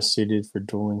form is best suited for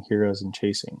dueling heroes and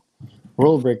chasing.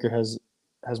 World Breaker has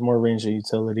more range and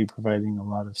utility, providing a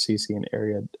lot of CC and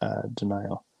area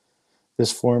denial.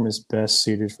 This form is best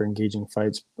suited for engaging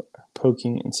fights,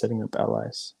 poking, and setting up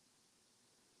allies.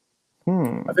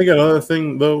 I think another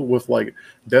thing though with like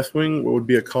Deathwing, what would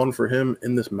be a con for him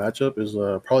in this matchup is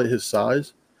probably his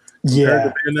size compared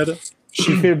to Bayonetta.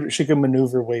 She could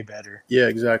maneuver way better. Yeah,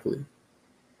 exactly.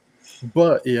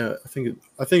 But yeah, I think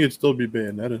it'd still be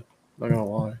Bayonetta. Not gonna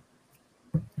lie.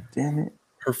 Damn it!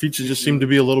 Her features just seem to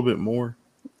be a little bit more.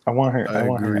 I want her. I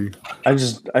want her. I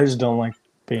just don't like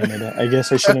Bayonetta. I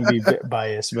guess I shouldn't be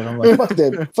biased, but I'm like, fuck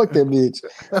that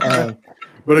bitch.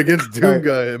 But against Doom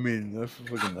Guy, I mean, that's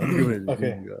fucking. I'm giving it to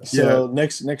Okay. Doom Guy. So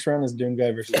next round is Doom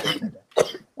Guy versus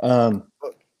Bayonetta.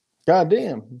 God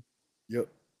damn. Yep.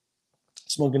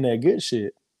 Smoking that good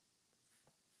shit.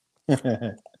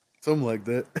 Something like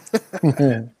that.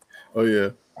 Oh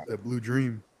yeah. That Blue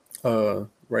Dream.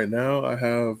 Right now I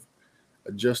have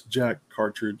a Just Jack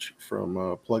cartridge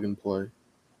from Plug and Play.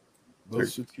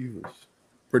 Those sativas.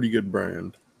 Pretty good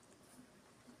brand.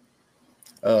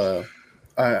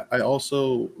 I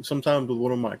also sometimes with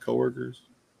one of my coworkers,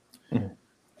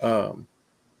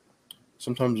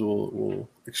 sometimes we'll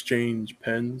exchange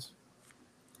pens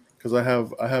because I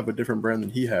have a different brand than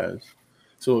he has,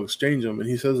 so we'll exchange them, and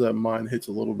he says that mine hits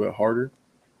a little bit harder.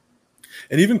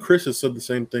 And even Chris has said the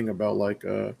same thing about like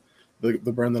the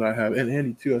brand that I have, and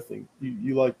Andy too. I think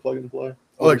you like Plug and Play.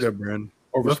 I like that brand.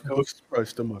 Left Coast is probably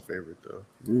still my favorite though.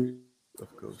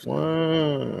 Left Coast.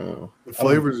 Wow. The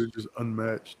flavors are just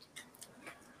unmatched.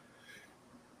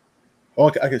 Oh,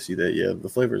 I can see that. Yeah, the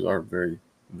flavors are very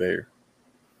there.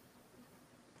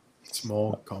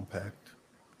 Small, compact.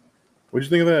 What'd you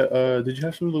think of that? Did you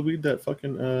have some of the weed that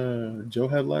fucking Joe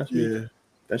had last week? Yeah.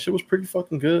 That shit was pretty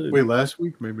fucking good. Wait, last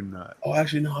week? Maybe not. Oh,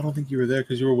 actually, no, I don't think you were there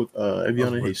because you were with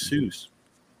Eviana Jesus.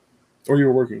 Or you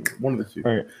were working. One of the two.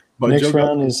 All right. But Next Joe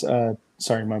round is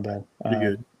sorry, my bad. You're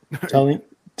good.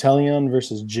 Talion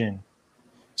versus Jin.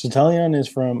 So Talion is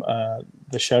from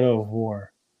the Shadow of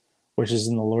War, which is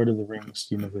in the Lord of the Rings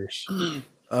universe.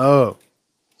 Oh.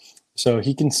 So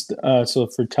he can. So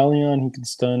for Talion, he can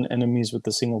stun enemies with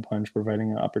a single punch,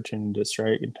 providing an opportunity to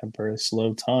strike and temporarily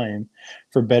slow time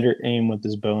for better aim with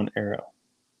his bow and arrow.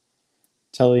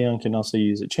 Talion can also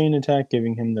use a chain attack,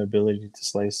 giving him the ability to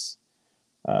slice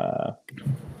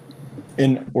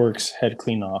an orc's head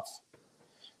clean off.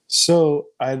 So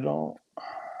I don't.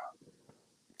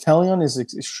 Talion is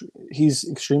he's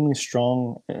extremely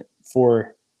strong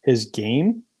for his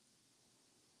game.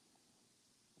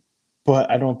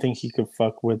 But I don't think he could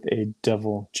fuck with a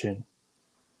Devil Jin.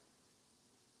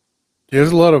 He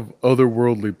has a lot of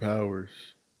otherworldly powers.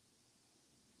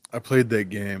 I played that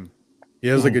game. He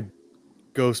has like a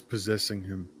ghost possessing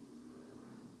him.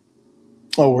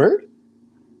 Oh, word?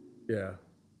 Yeah.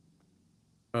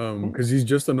 Because he's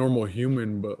just a normal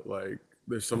human, but like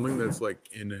there's something that's like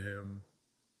in him.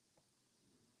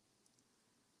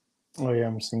 Oh yeah,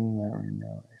 I'm seeing that right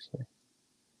now. Actually,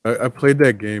 I played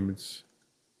that game. It's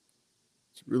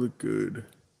really good.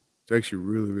 It's actually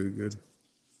really, really good.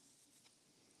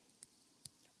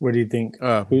 What do you think?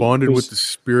 Bonded with the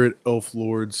spirit elf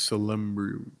lord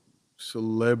Celebrimbor.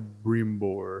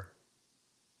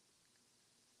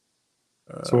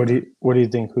 So what do you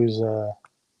think? Who's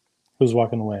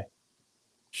walking away?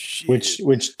 Shit.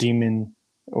 Which demon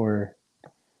or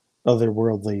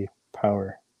otherworldly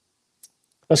power?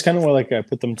 That's kind of why like I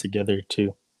put them together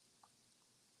too.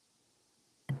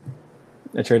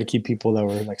 I try to keep people that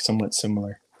were like somewhat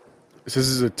similar. It says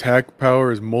his attack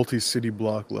power is multi-city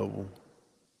block level.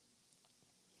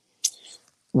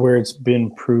 Where it's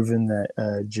been proven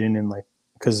that Jin and like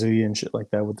Kazuya and shit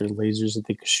like that with their lasers that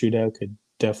they could shoot out could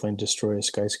definitely destroy a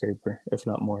skyscraper, if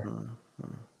not more.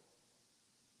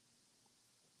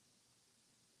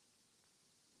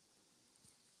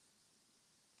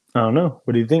 I don't know.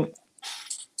 What do you think?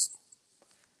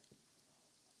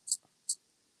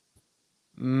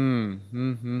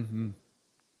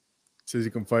 Says he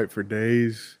can fight for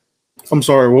days. I'm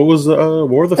sorry. What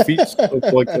were the feats of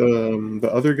like the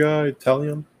other guy,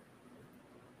 Talion?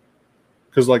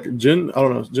 Because like Jin, I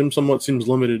don't know. Jin somewhat seems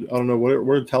limited. I don't know what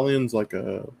are Talion's like.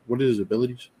 What are his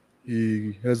abilities?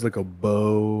 He has like a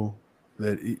bow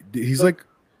that he's like.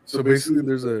 So basically,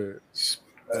 there's a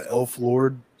elf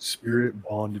lord spirit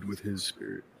bonded with his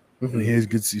spirit, and he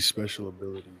gets these special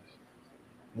abilities.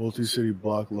 Multi-city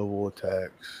block level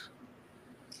attacks.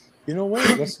 You know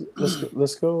what? Let's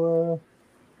go.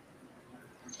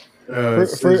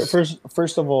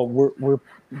 First of all, we're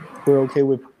okay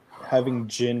with having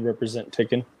Jin represent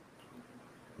Tekken.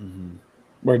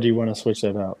 Or do you want to switch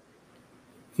that out?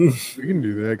 We can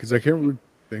do that because I can't really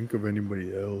think of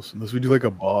anybody else unless we do like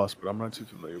a boss. But I'm not too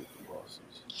familiar with the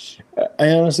bosses. I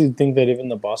honestly think that even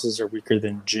the bosses are weaker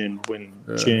than Jin.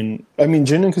 Jin and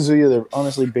Kazuya, they're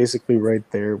honestly basically right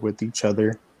there with each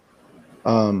other.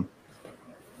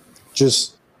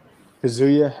 Just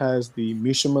Kazuya has the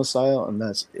Mishima style, and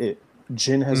that's it.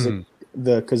 Jin has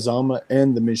the Kazama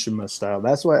and the Mishima style.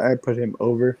 That's why I put him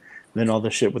over than all the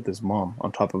shit with his mom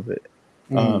on top of it.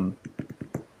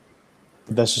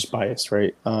 That's just bias,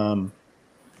 right? But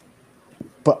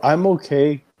I'm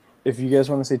okay. If you guys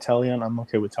want to say Talion, I'm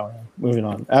okay with Talion. Moving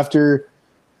on. After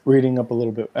reading up a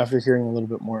little bit, after hearing a little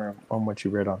bit more on what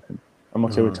you read on him, I'm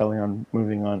okay with Talion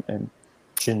moving on and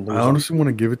Jin losing. I honestly want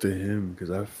to give it to him because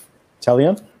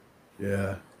Talion?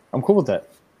 Yeah. I'm cool with that.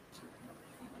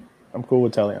 I'm cool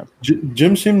with Talion.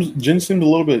 Jin seems a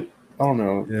little bit, I don't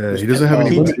know. Yeah, he doesn't have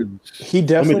any weapons. He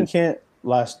definitely can't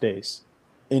last days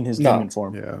in his demon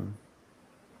form. Yeah.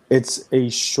 It's a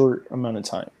short amount of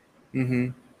time. Mm-hmm.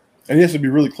 And he has to be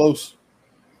really close.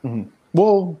 Mm-hmm.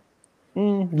 Well,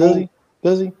 does he?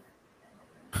 Does he?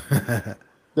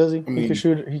 Does he? I mean, He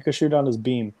could shoot on his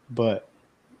beam, but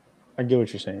I get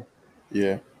what you're saying.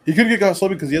 Yeah. He could get got slow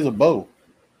because he has a bow.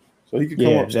 So he could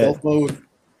come up stealth mode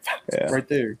right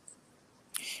there.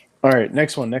 All right,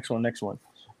 next one.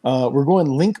 We're going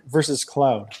Link versus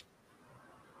Cloud.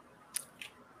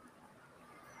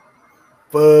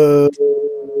 But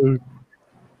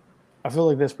I feel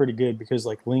like that's pretty good because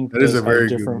like Link that is does a very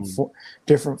have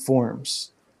different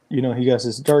forms. You know, he has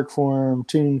his dark form,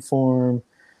 toon form.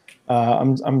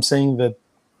 I'm saying that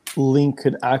Link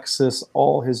could access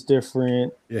all his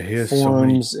different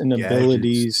forms and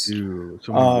abilities. So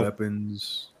many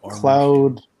weapons.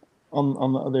 Cloud,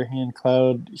 on the other hand,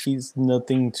 Cloud, he's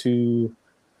nothing to,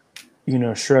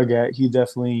 shrug at. He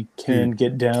definitely can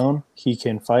get down. He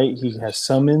can fight. He has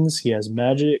summons. He has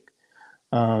magic.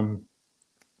 I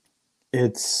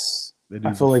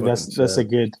feel like that's a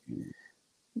good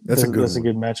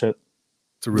matchup.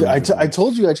 I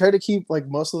told you I try to keep like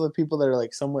most of the people that are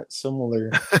like somewhat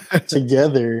similar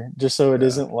together, just so it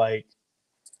isn't like,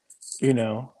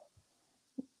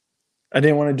 I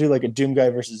didn't want to do like a Doom guy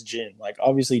versus Jin. Like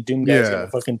obviously Doom guy's gonna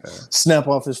fucking snap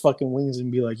off his fucking wings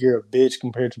and be like, "You're a bitch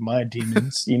compared to my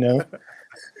demons," I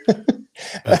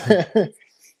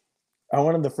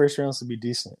wanted the first rounds to be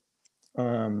decent.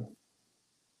 Man,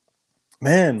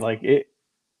 like it.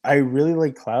 I really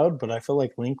like Cloud, but I feel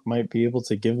like Link might be able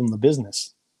to give him the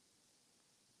business.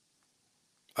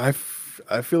 I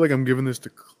feel like I'm giving this to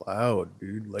Cloud,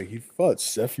 dude. Like he fought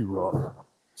Sephiroth.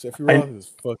 Sephiroth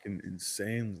is fucking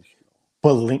insanely strong.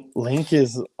 But Link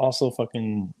is also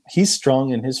fucking. He's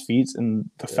strong in his feats, and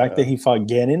the fact that he fought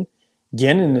Ganon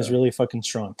is really fucking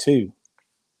strong too.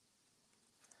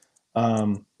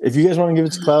 If you guys want to give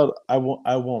it to Cloud, I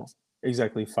won't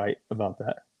exactly fight about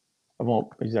that. I won't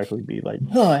exactly be like,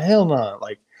 no, hell no.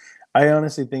 Like, I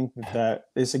honestly think that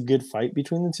it's a good fight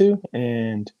between the two,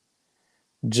 and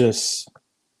just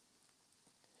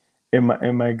it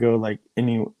might go like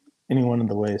any one of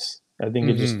the ways. I think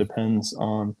it just depends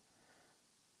on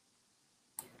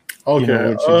which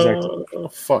exact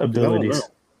abilities.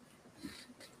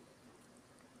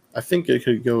 I think it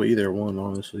could go either one.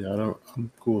 Honestly, I'm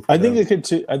cool with. I think it could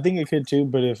too.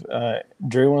 But if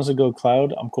Dre wants to go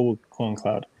Cloud, I'm cool with going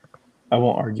Cloud. I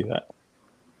won't argue that.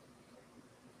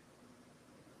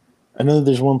 I know that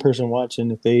there's one person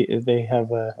watching. If they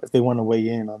want to weigh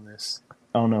in on this,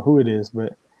 I don't know who it is,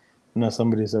 but I know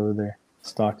somebody's over there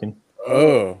stalking.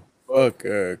 Oh fuck!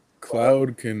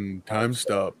 Cloud can time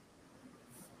stop.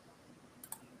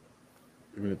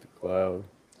 Giving it to Cloud.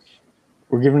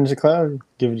 We're giving it to Cloud.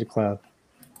 Give it to Cloud.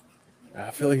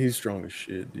 I feel like he's strong as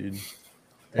shit, dude.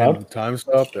 Cloud? And time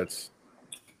stop.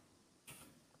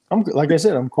 Like I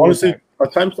said, I'm cool. Honestly, a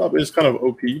time stop is kind of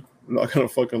OP. I'm not gonna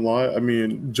fucking lie. I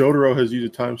mean, Jotaro has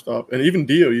used a time stop, and even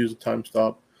Dio used a time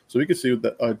stop. So we can see what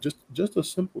that just a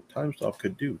simple time stop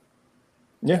could do.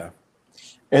 Yeah.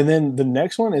 And then the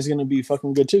next one is gonna be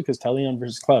fucking good too, because Talion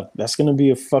versus Cloud. That's gonna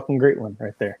be a fucking great one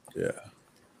right there.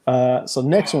 Yeah. So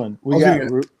next one we got.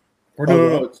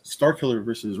 No, Starkiller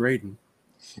versus Raiden.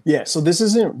 Yeah, so this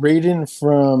isn't Raiden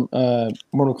from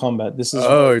Mortal Kombat. This is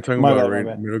you're talking about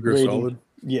Metal Gear Solid?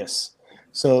 Yes.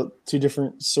 So two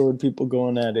different sword people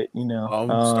going at it, I'm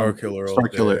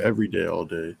Starkiller every day, all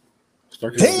day.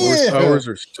 His powers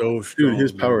are so strong. Dude,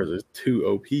 his powers are too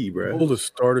OP, bro. Pulled a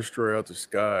Star Destroyer out the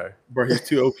sky. Bro, he's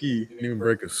too OP. Didn't even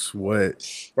break a sweat.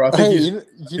 Bro, I think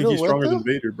he's stronger than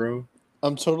Vader, bro.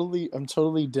 I'm totally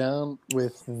down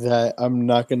with that. I'm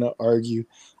not gonna argue.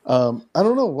 I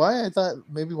don't know why I thought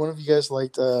maybe one of you guys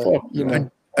liked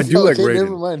I do like Raiden.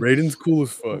 Never mind. Raiden's cool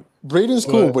as fuck. Raiden's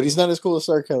cool, but he's not as cool as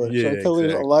Starkiller. Yeah, Starkiller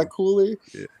is a lot cooler,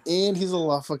 and he's a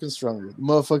lot fucking stronger. The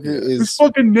motherfucker is. His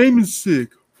fucking name is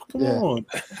sick. Come on,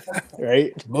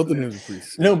 right? Both of them are pretty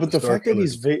sick. No, but the fact that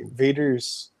he's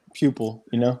Vader's pupil,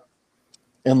 and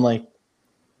like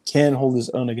can hold his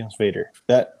own against Vader.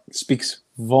 That speaks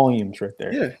volumes right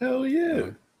there. Yeah, hell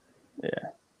yeah. Yeah.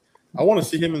 I want to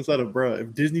see him inside of bruh.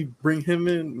 If Disney bring him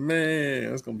in, man,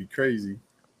 that's gonna be crazy.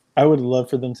 I would love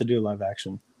for them to do live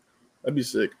action That'd be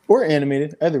sick. or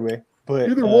animated, either way. But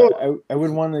Either one. I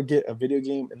would want to get a video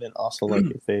game, and then also like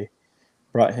if they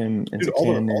brought him into Dude, all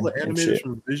canon the and animators shit.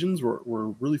 from Visions were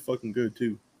really fucking good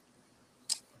too.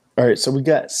 All right, so we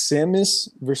got Samus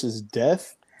versus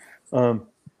Death.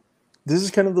 This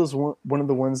is kind of one of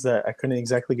the ones that I couldn't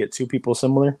exactly get two people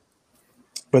similar,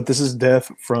 but this is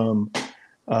Death from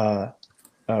what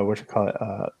you call it?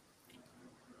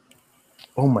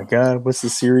 Oh my god, what's the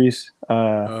series?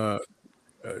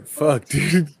 Fuck,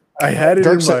 dude. I had it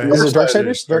Was in my it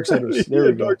Darksiders? Darksiders. There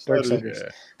we go. Darksiders. Darksiders. Yeah.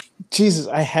 Jesus,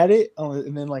 I had it,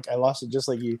 and then like I lost it just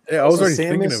like you. Yeah, I was So already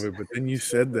thinking Samus- of it, but then you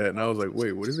said that, and I was like,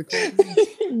 "Wait, what is it called?"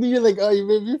 You're like, oh, you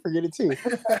made me forget it too.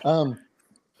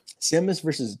 Samus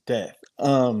versus Death.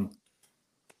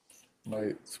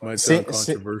 Might Sa- sound Sa-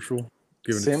 controversial.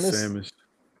 Giving it Samus? to Samus.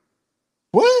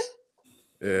 What?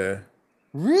 Yeah,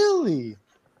 Really?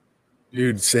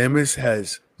 dude, Samus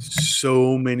has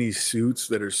so many suits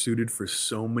that are suited for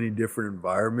so many different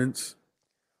environments.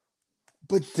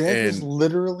 But Death is And-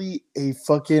 literally a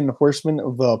fucking horseman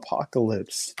of the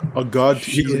apocalypse. A god,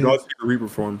 She he's a is. god tier Reaper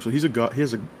form. So he's a god. He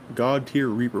has a god tier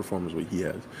Reaper form is what he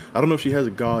has. I don't know if she has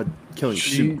a god killing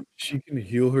suit. She can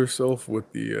heal herself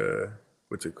with the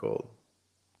what's it called?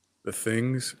 The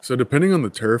things. So depending on the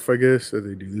turf, I guess that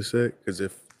they do this at, because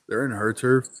if they're in her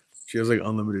turf, she has like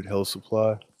unlimited health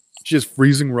supply. She has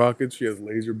freezing rockets. She has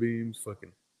laser beams.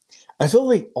 Fucking I feel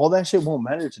like all that shit won't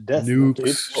matter to Death. though, dude.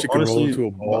 nukes. She can roll Honestly, into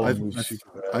a ball. I, and move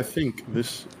super I fast. think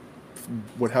this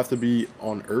would have to be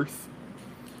on Earth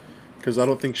because I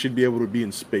don't think she'd be able to be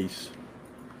in space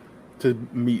to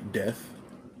meet Death.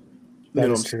 That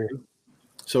what is I'm true. saying?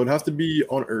 So it'd have to be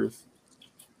on Earth.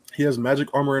 He has magic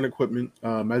armor and equipment,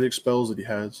 magic spells that he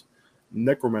has,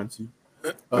 necromancy.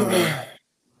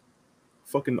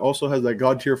 Fucking also has that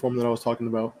god tier form that I was talking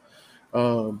about.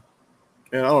 And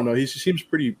I don't know, he seems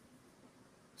pretty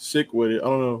sick with it. I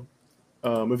don't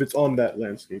know if it's on that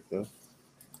landscape though.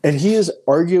 And he is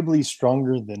arguably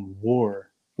stronger than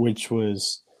War, which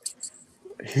was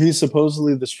he's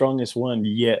supposedly the strongest one,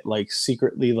 yet like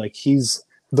secretly like he's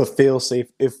the failsafe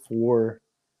if War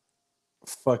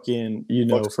fucking, you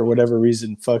know, Fucks for whatever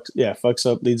reason fucks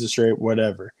up, leads astray,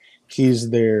 whatever. He's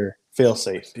their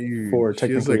failsafe Dude, for she has,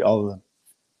 technically like, all of them.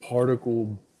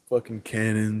 particle fucking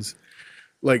cannons.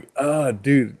 Like,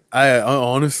 dude, I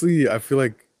honestly I feel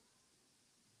like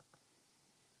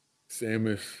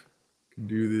Samus can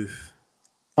do this.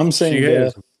 I'm saying She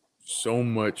has Death. so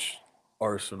much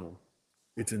arsenal.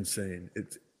 It's insane.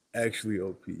 It's actually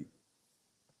OP.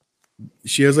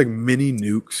 She has like mini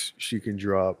nukes she can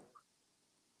drop.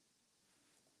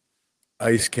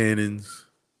 Ice cannons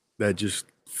that just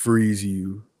freeze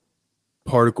you.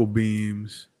 Particle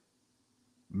beams,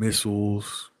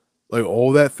 missiles, like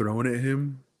all that thrown at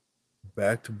him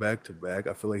back to back to back.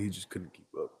 I feel like he just couldn't keep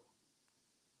up.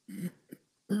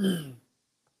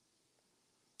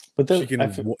 But then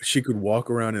She could walk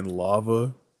around in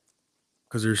lava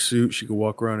because her suit. She could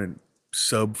walk around in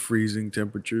sub freezing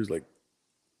temperatures, like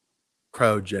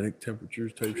cryogenic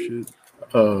temperatures type shit.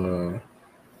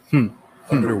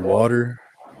 Underwater.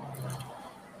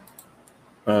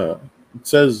 It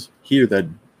says here that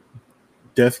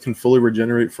Death can fully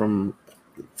regenerate from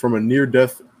a near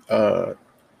death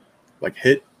like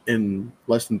hit in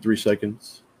less than 3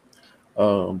 seconds.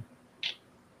 I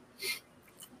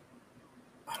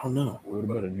don't know. What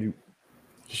about a nuke?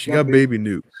 She got baby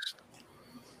nukes.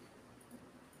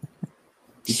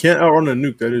 You can't outrun a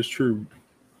nuke. That is true.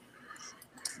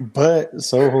 But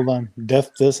so hold on.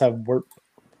 Death does have warp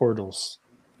portals.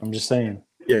 I'm just saying.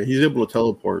 Yeah, he's able to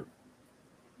teleport.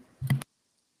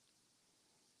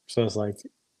 So it's like you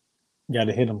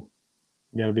gotta hit him.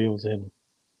 You gotta be able to hit him.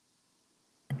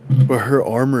 But her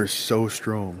armor is so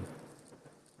strong.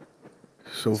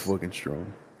 So fucking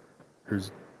strong.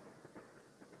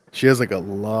 She has like a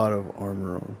lot of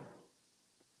armor on.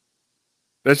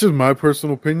 That's just my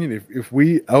personal opinion. If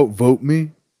we outvote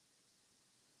me,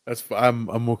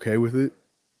 I'm okay with it.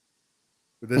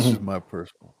 But that's just my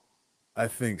personal. I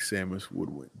think Samus would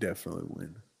win, definitely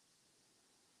win.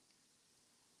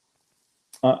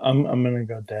 I'm gonna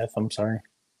go Death. I'm sorry.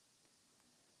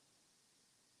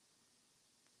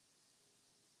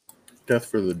 Death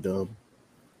for the dub.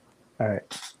 All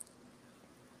right.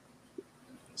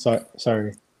 Sorry,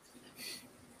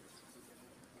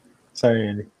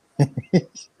 Andy.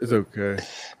 It's okay.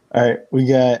 All right, we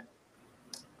got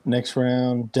next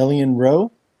round Delian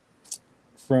Rowe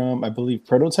from, I believe,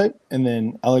 Prototype, and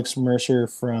then Alex Mercer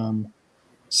from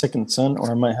Second Son,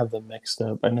 or I might have them mixed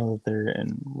up. I know that they're in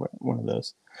one of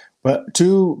those. But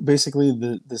two, basically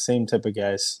the same type of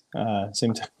guys.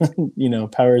 Same type,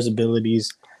 powers,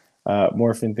 abilities,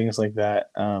 morphing, things like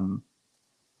that. Who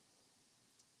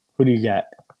do you got?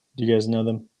 Do you guys know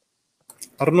them?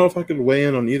 I don't know if I could weigh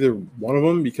in on either one of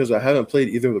them because I haven't played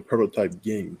either of the Prototype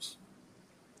games.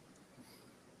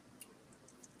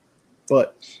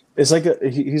 But It's like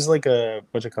he's like a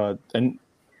what you call it, and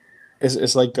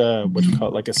it's like what you call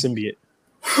it, like a symbiote.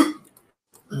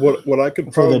 What I could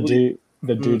For probably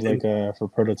the dude like for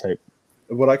Prototype.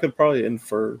 what I could probably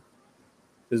infer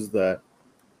is that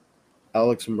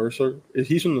Alex Mercer,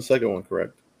 he's from the second one,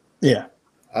 correct? Yeah.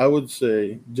 I would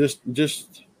say just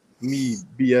me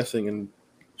BSing and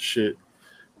shit.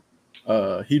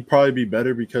 He'd probably be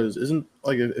better because isn't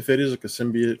like if it is like a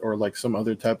symbiote or like some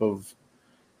other type of,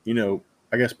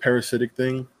 I guess parasitic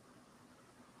thing.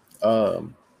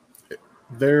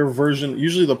 Their version,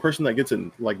 usually the person that gets it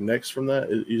like next from that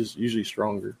is usually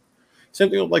stronger. Same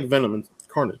thing with like Venom and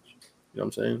Carnage. You know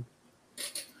what I'm saying?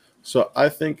 So I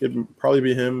think it'd probably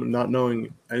be him not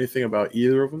knowing anything about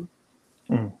either of them.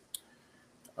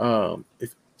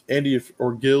 If Andy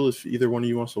or Gil, if either one of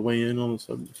you wants to weigh in on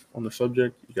the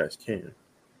subject, you guys can.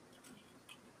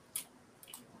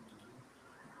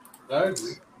 I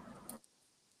agree.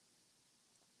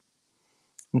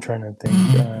 I'm trying to think.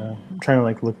 I'm trying to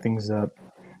like look things up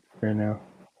right now.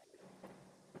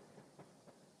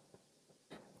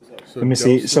 So Let me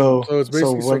see. Delson- So it's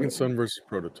basically what- Second Son versus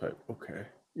Prototype. Okay.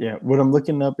 Yeah, what I'm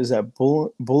looking up is that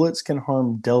bullets can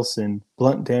harm Delsin.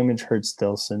 Blunt damage hurts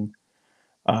Delsin.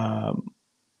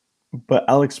 But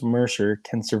Alex Mercer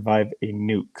can survive a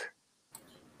nuke.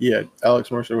 Yeah,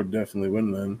 Alex Mercer would definitely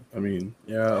win then. I mean,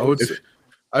 Yeah, I would say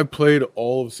I played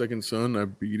all of Second Son. I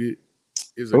beat it.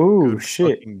 It's a Oh, good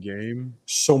shit. fucking game.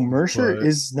 So Mercer But-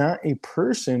 is not a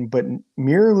person, but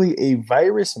merely a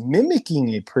virus mimicking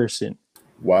a person.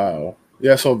 wow.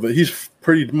 Yeah, so he's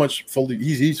pretty much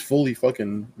he's fully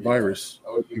fucking virus.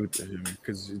 I would give it to him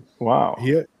because Wow. he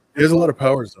has a lot of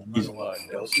powers. Though. He's a lot.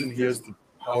 Nelson, he has the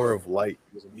power of light.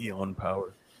 He has a neon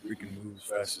power. He can move as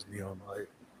fast as neon light.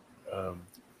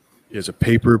 He has a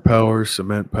paper power,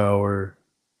 cement power,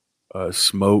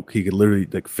 smoke. He could literally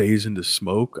like phase into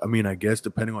smoke. I mean, I guess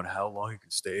depending on how long he can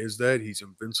stay as that, he's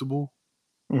invincible.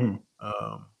 Mhm.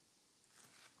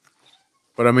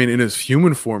 But I mean, in his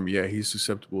human form, yeah, he's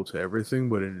susceptible to everything.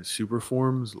 But in his super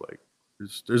forms, like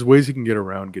there's ways he can get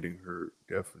around getting hurt.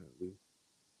 Definitely.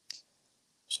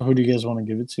 So who do you guys want to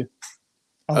give it to?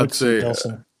 I'd say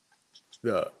Delson.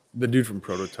 the dude from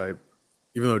Prototype.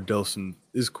 Even though Delson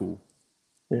is cool,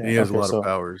 Yeah, and he has a okay, lot so, of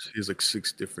powers. He has like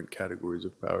 6 different categories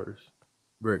of powers.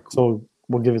 Very cool. So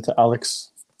we'll give it to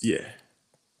Alex. Yeah.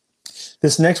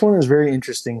 This next one is very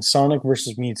interesting. Sonic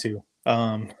versus Mewtwo.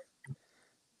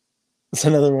 It's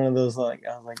another one of those like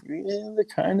I was like, yeah, they're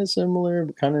kind of similar,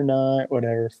 but kind of not.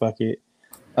 Whatever, fuck it.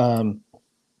 Man,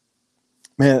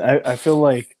 I feel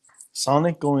like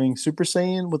Sonic going Super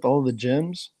Saiyan with all the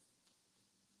gems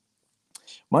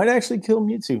might actually kill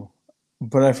Mewtwo,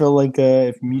 but I feel like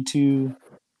if Mewtwo,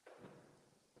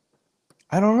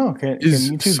 I don't know, can Mewtwo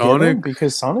get him? Sonic-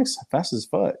 Because Sonic's fast as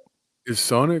fuck. Is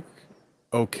Sonic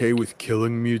okay with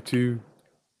killing Mewtwo?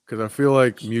 Because I feel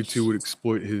like Mewtwo would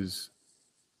exploit his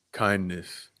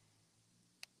kindness,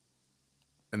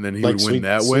 and then he would win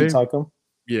that way. Talk him.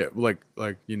 Yeah, like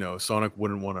Sonic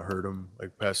wouldn't want to hurt him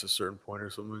like past a certain point or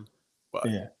something. But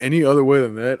Yeah. any other way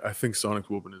than that, I think Sonic's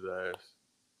whooping his ass.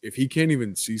 If he can't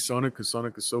even see Sonic because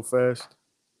Sonic is so fast,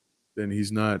 then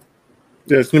he's not.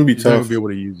 Yeah, it's gonna be He's not gonna tough. be able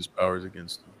to use his powers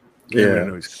against him. Yeah. I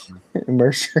know he's coming.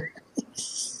 Mercer.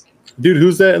 Dude,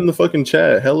 who's that in the fucking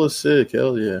chat? Hella sick.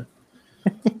 Hell yeah.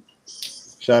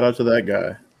 Shout out to that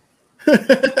guy.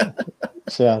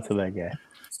 Shout out to that guy.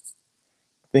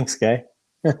 Thanks, guy.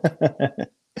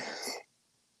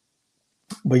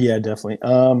 But yeah, definitely.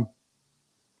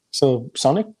 So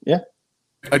Sonic, yeah.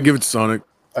 I'd give it to Sonic.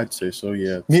 I'd say so,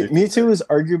 yeah. Mewtwo is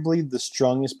arguably the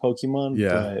strongest Pokemon,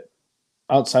 Yeah. but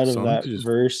outside of Sonic that is-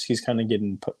 verse, he's kind of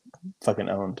getting fucking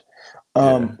owned.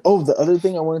 Yeah. Oh, the other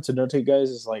thing I wanted to notate, guys,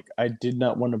 is like I did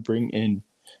not want to bring in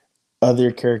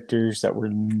other characters that were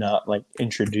not like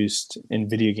introduced in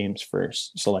video games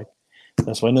first. So like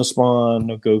that's why no Spawn,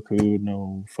 no Goku,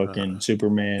 no fucking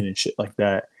Superman and shit like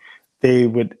that. They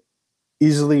would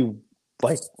easily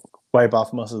like wipe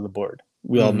off most of the board.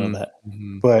 We all know Mhm. that,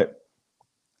 Mhm. but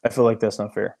I feel like that's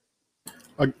not fair.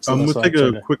 So I'm that's gonna why take I tried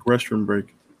a to- quick restroom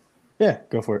break. Yeah,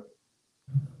 go for it.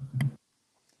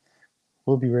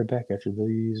 We'll be right back after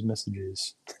these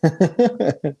messages.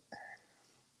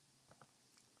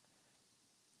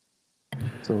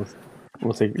 So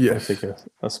we'll take Yes.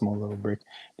 a small little break.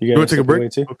 Do you You want guys to take a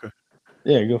break? too? Okay.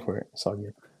 Yeah, go for it. It's all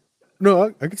good. No,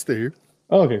 I can stay here.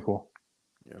 Oh, okay, cool.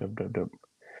 Yeah. Dope.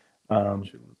 Let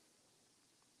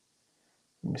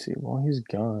me see. While he's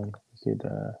gone, we could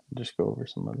just go over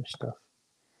some other stuff.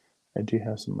 I do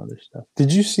have some other stuff.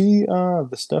 Did you see the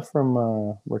stuff from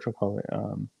what you call it?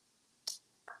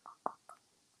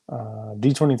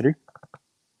 D23?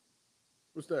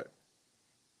 What's that?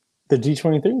 The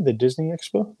D23, the Disney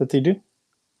Expo that they do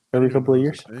every couple of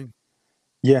years.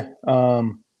 Yeah.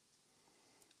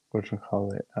 What you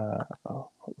call it? Hold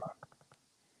on.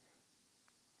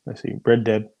 Let's see. Red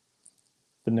Dead.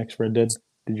 The next Red Dead.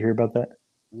 Did you hear about that?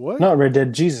 What? Not Red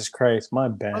Dead. Jesus Christ. My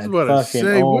bad. I was about to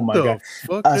say, oh what my the God.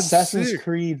 fuck? That's Assassin's sick.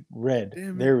 Creed Red. Damn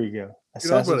it. There we go. Dude, I was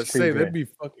Assassin's about to say, Creed that'd Red. be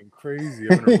fucking crazy.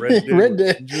 Having a Red Dead. Red with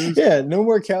Dead. ninjas. Yeah, no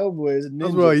more cowboys. I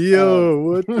was Ninjas. like, yo,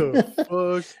 what the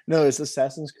fuck? No, it's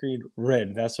Assassin's Creed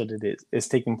Red. That's what it is. It's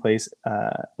taking place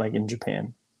like in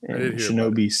Japan. I In did hear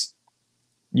about Shinobi's.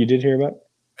 You did hear about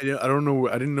it? I don't know.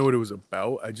 I didn't know what it was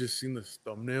about. I just seen this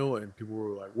thumbnail and people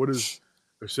were like, what is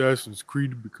Assassin's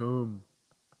Creed become?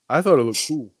 I thought it looked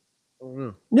cool. I don't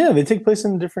know. Yeah, they take place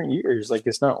in different years. Like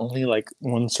it's not only like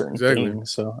one certain Exactly. thing.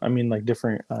 So I mean, like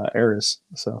different eras.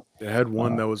 So, They had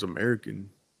one that was American.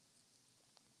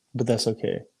 but that's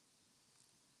okay.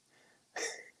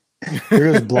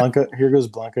 Here goes Blanca. Here goes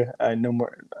Blanca. I know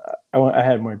more. I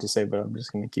had more to say, but I'm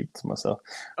just gonna keep it to myself.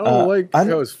 I don't like I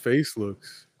how his face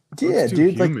looks. It Yeah, looks too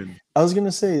dude. Like human. I was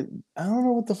gonna say, I don't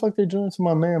know what the fuck they're doing to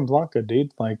my man Blanca,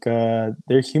 dude. Like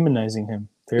they're humanizing him.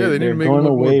 Yeah, they need They're to make him going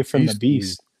look more away from the beastly.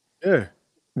 beast. Yeah.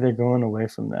 They're going away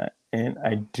from that, and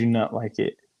I do not like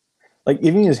it. Like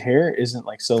even his hair isn't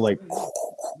like so like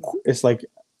it's like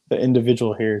the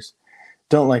individual hairs.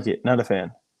 Don't like it. Not a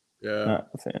fan. Yeah. Not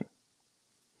a fan.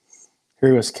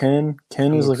 Here was Ken.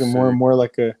 Ken is looks looking more and sick. more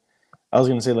like a. I was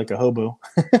gonna say like a hobo,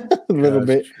 a little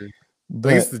bit. True. I But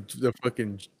think it's the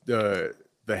fucking the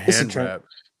It's a hand trend. wraps.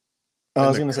 I and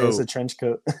was the gonna say it's a coat. trench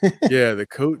coat. Yeah, the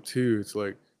coat too. It's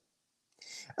like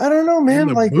I don't know, man. and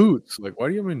the Like boots. Like, why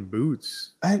do you have him in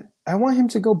boots? I want him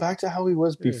to go back to how he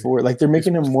was Yeah. before. Like they're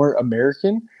making him more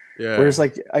American. Yeah. Whereas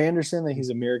like I understand that he's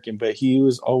American, but he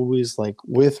was always like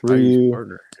with Like his Ryu,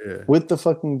 partner. Yeah. with the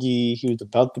fucking gi. He was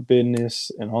about the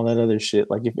business and all that other shit.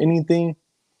 Like if anything,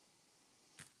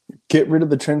 get rid of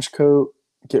the trench coat,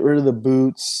 get rid of the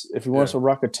boots. If he wants Yeah. to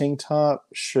rock a tank top,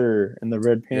 sure, and the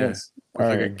red Yeah. pants. With all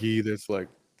like a right. gi that's like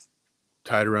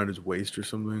tied around his waist or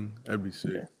something. That'd be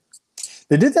sick. Yeah.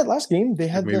 They did that last game. They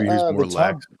had Maybe the he's more the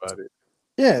top. lax about it.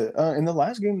 Yeah, in the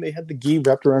last game they had the gi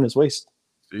wrapped around his waist.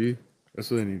 See? That's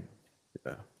what they need.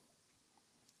 Yeah.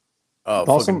 Oh,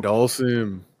 Dawson- fucking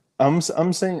Dawson.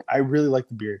 I'm saying I really like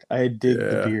the beard. I dig the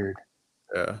Yeah. beard.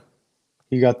 Yeah.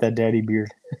 He got that daddy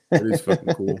beard. That is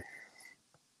fucking cool.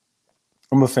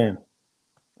 I'm a fan.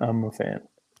 I'm a fan.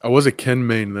 I was a Ken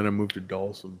main, and then I moved to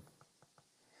Dawson.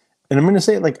 And I'm gonna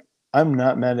say like I'm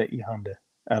not mad at E Honda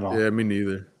at all. Yeah, me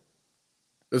neither.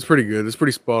 That's pretty good. That's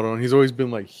pretty spot on. He's always been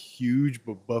like huge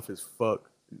but buff as fuck.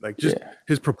 Like just Yeah.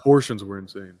 his proportions were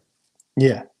insane.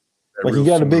 Yeah. That Like he real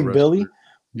got a sumo big wrestler. belly,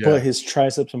 Yeah. but his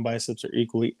triceps and biceps are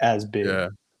equally as big. Yeah.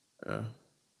 Yeah.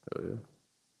 Hell yeah.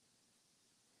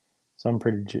 So I'm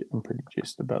pretty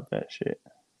juiced about that shit.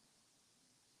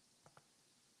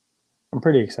 I'm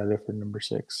pretty excited for number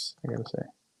 6, I gotta say.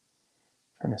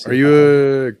 Trying to see Are if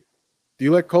you I- do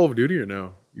you like Call of Duty or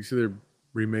no? You see they're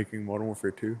remaking Modern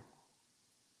Warfare 2?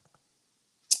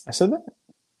 I said that?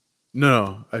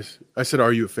 No, I said,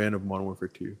 are you a fan of Modern Warfare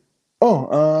 2? Oh,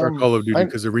 Or Call of Duty I-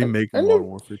 because they're remaking I Modern never-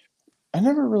 Warfare 2. I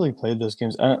never really played those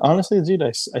games. Honestly, dude,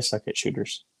 I suck at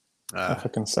shooters. I Ah,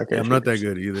 fucking suck yeah, at I'm not that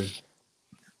shooters. good either.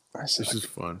 I It's suck. just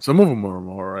fun. Some of them are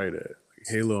all right at. Like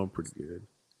Halo, I'm pretty good.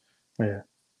 Yeah.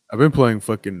 I've been playing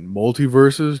fucking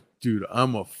multiverses. Dude,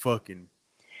 I'm a fucking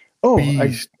Oh,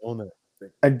 beast on that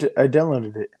thing. I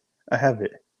downloaded it. I have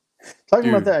it. Talking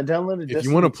about Dude, that, I downloaded if you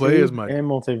Destiny wanna play 2 as my- and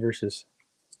Multiverses.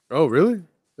 Oh, really?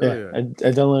 Hell Yeah, I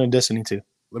downloaded Destiny 2.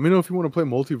 Let me know if you want to play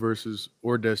multiverses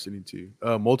or Destiny 2.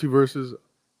 Multiverses,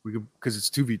 we could because it's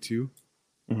 2v2.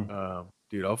 Mhm.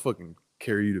 Dude, I'll fucking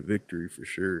carry you to victory for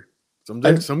sure.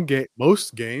 I-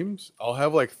 Most games, I'll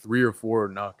have like 3 or 4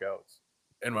 knockouts,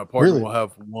 and my partner Really? will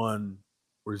have 1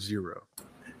 or 0.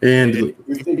 And And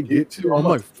if they get to, I'm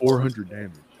like 400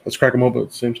 damage. let's crack them up at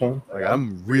the same time. Like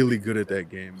I'm really good at that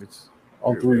game. It's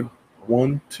On here we 3. go.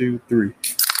 1, 2, 3.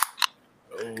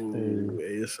 Oh,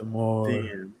 ASMR.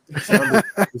 Damn.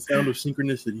 The sound of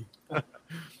synchronicity.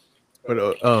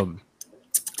 But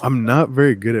I'm not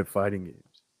very good at fighting games.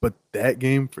 But that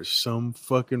game, for some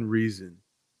fucking reason,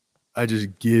 I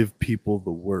just give people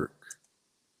the work,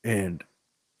 and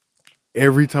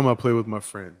every time I play with my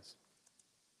friends,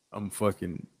 I'm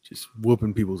fucking just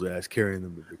whooping people's ass, carrying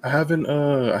them. I haven't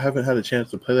had a chance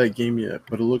to play that game yet,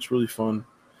 but it looks really fun.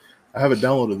 I have it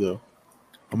downloaded though.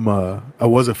 I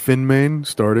was a Finn main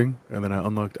starting, and then I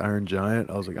unlocked Iron Giant.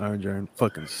 I was like, Iron Giant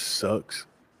fucking sucks,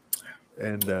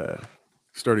 and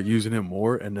started using him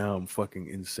more, and now I'm fucking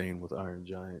insane with Iron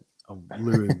Giant. I'm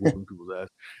literally whooping people's ass,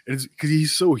 and it's because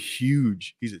he's so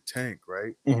huge. He's a tank,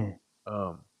 right? Mhm.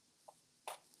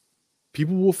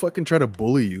 People will fucking try to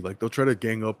bully you. Like, they'll try to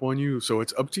gang up on you. So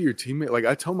it's up to your teammate. Like,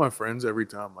 I tell my friends every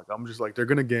time, like, I'm just like, they're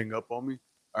gonna gang up on me.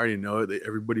 I already know it.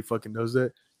 Everybody fucking knows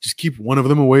that. Just keep one of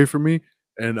them away from me,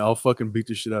 and I'll fucking beat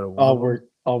the shit out of one.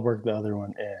 I'll work the other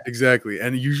one. Yeah. Exactly.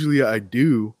 And usually I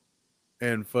do,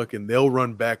 and fucking they'll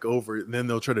run back over, and then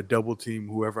they'll try to double team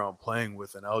whoever I'm playing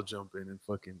with, and I'll jump in and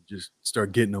fucking just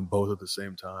start getting them both at the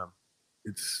same time.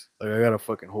 It's like I got a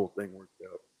fucking whole thing worked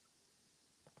out.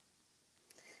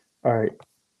 All right.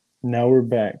 Now we're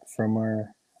back from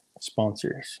our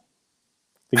sponsors.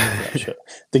 The Geek Out Show.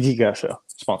 The Geek Out Show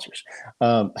sponsors.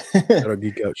 Got a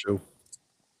Geek Out Show.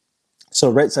 So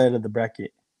right side of the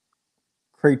bracket,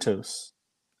 Kratos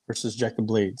versus Jack of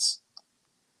Blades.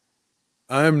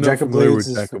 I am not Jack of familiar Blades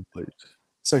with is Jack of Blades.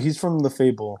 So he's from the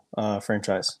Fable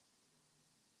franchise.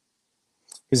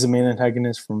 He's the main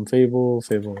antagonist from Fable,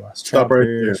 Fable Last Stop right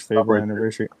Chapter, there. Stop Fable right there.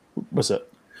 Anniversary. What's up?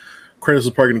 Kratos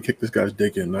is probably gonna kick this guy's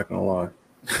dick in. Not gonna lie.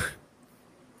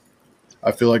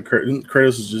 I feel like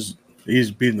Kratos is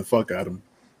he's beating the fuck out of him.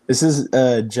 This is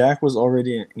Jack was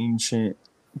already an ancient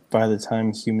by the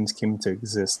time humans came into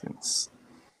existence.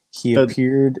 He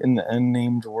appeared in the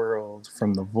unnamed world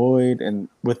from the void and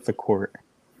with the court.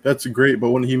 That's great, but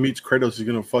when he meets Kratos, he's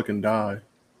gonna fucking die.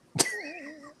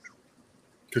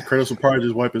 Because Kratos will probably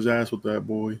just wipe his ass with that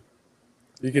boy.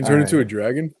 You can turn into a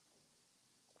dragon?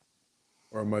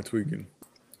 Or am I tweaking?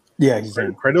 Yeah, he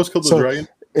can. Kratos killed the dragon?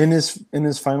 In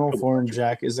his final form,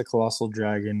 Jack is a colossal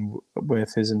dragon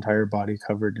with his entire body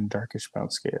covered in darkish brown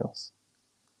scales.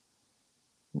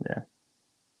 Yeah.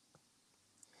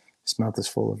 His mouth is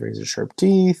full of razor sharp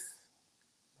teeth.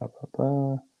 Blah, blah,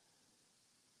 blah.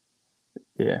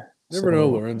 Yeah. Never know,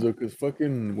 Lorenzo, because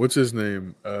fucking, what's his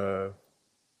name? What's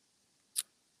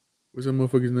that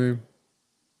motherfucker's name?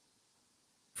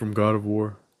 From God of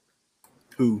War.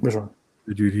 Who? Which one?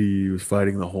 The dude he was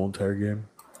fighting the whole entire game.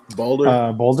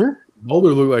 Baldur? Baldur?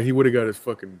 Baldur looked like he would have got his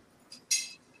fucking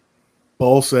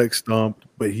ball sack stomped,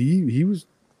 but he was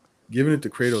giving it to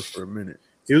Kratos for a minute.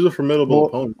 He was a formidable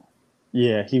opponent.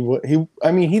 Yeah, he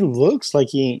looks like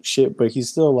he ain't shit, but he's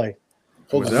still like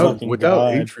without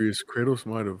Atreus, Kratos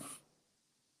might have,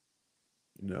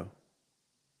 I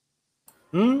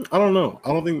don't know.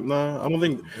 I don't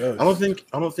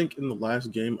think in the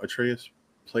last game Atreus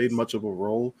played much of a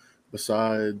role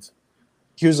besides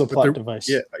he was a plot device.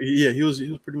 Yeah, he was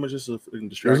pretty much just a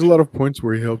distraction. There's a lot of points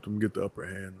where he helped him get the upper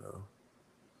hand though,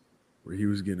 where he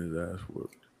was getting his ass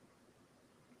whooped.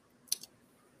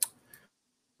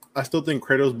 I still think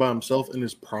Kratos by himself in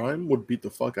his prime would beat the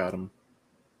fuck out of him.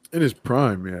 In his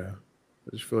prime, yeah. I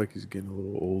just feel like he's getting a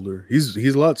little older. He's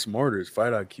a lot smarter. His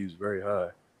fight IQ is very high.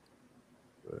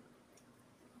 But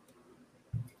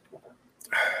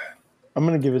I'm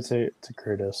gonna give it to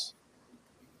Kratos.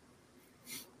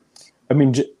 I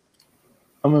mean,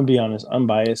 I'm gonna be honest. I'm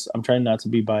biased. I'm trying not to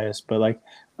be biased, but like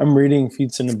I'm reading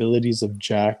feats and abilities of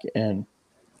Jack, and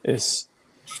it's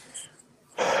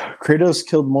Kratos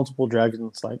killed multiple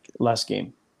dragons like last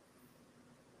game.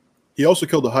 He also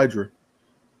killed the Hydra.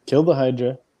 Killed the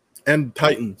Hydra. And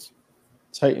Titans.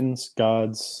 Titans,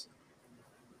 gods.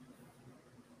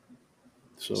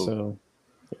 So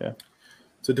yeah.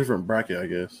 It's a different bracket, I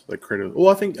guess. Like Kratos. Well,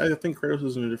 I think Kratos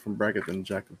is in a different bracket than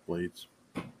Jack of Blades.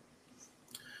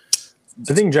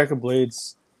 I think Jack of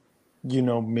Blades,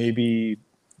 maybe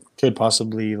could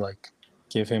possibly like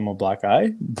give him a black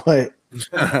eye, but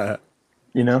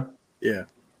Yeah.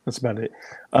 That's about it.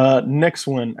 Next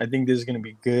one, I think this is going to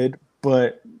be good,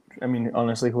 but I mean,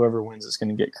 honestly, whoever wins is going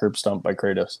to get curb stomped by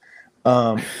Kratos.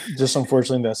 Just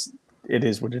unfortunately, it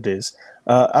is what it is.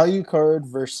 Alucard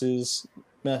versus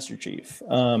Master Chief.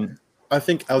 I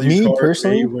think Alucard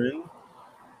personally may win.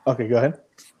 Okay, go ahead.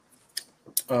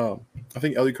 I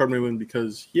think Alucard may win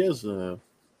because he has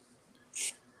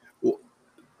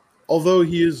although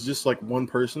he is just like one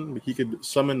person, he could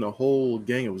summon a whole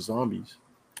gang of zombies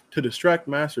to distract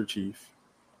Master Chief.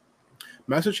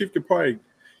 Master Chief could probably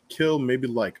kill maybe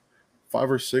like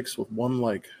 5 or 6 with one,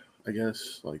 like, I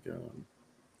guess, like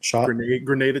shot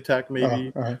grenade attack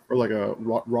maybe, uh-huh. or like a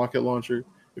rocket launcher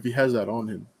if he has that on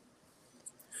him.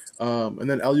 And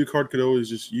then Alucard could always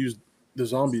just use the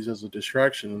zombies as a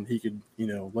distraction, and he could,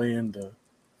 lay in the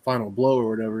final blow or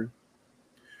whatever.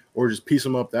 or just piece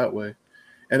him up that way.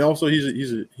 And also,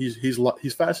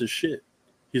 he's fast as shit.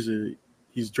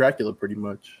 He's Dracula pretty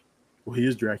much. Well, he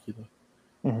is Dracula.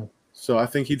 Mhm. So I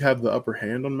think he'd have the upper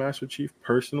hand on Master Chief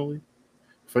personally.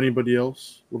 If anybody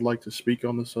else would like to speak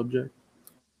on the subject.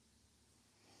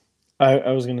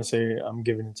 I was gonna say I'm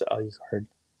giving it to Alucard.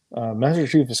 Master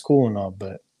Chief is cool and all,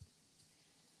 but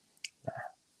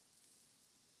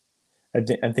I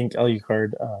think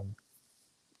Alucard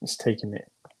is taking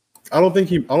it. I don't think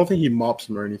he mops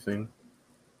him or anything.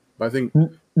 But I think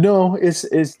No, it's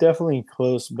definitely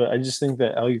close, but I just think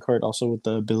that Alucard also with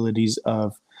the abilities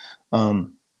of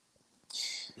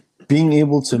being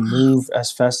able to move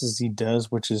as fast as he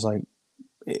does, which is like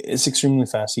it's extremely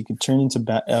fast. He could turn into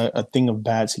a thing of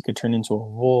bats. He could turn into a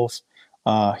wolf.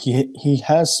 He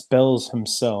has spells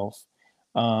himself.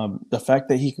 The fact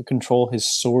that he could control his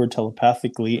sword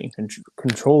telepathically and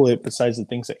control it, besides the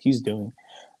things that he's doing,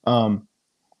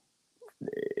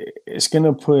 it's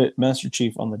gonna put Master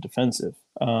Chief on the defensive.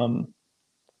 I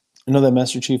know that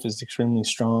Master Chief is extremely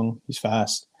strong. He's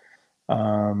fast.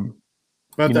 but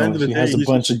at the end of the he day, has a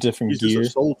bunch of different he's just gears.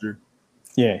 a soldier.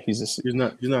 Yeah, he's He's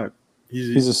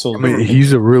a I soldier. mean,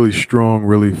 he's a really strong,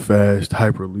 really fast,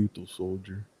 hyper lethal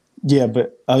soldier. Yeah,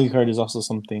 but Alucard is also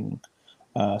something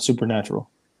supernatural.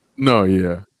 No,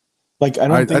 yeah. Like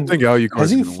I think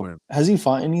Alucard's gonna win. has he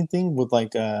fought anything with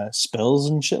like spells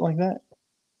and shit like that?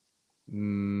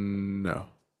 No.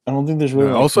 I don't think there's really.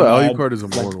 No, like, also, mad, Alucard is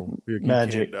like, immortal. He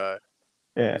magic. can't die.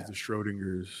 Yeah, It's the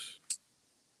Schrodinger's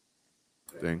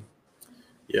thing.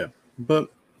 Yeah, but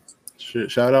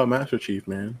shout out Master Chief,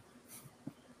 man.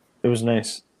 it was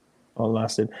nice. All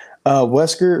lasted.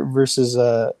 Wesker versus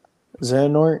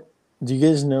Xehanort. Do you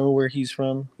guys know where he's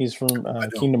from? He's from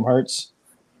Kingdom Hearts.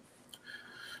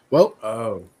 Well,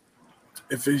 Oh.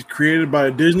 if he's created by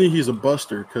Disney, he's a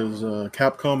buster because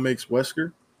Capcom makes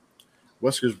Wesker.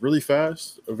 Wesker's really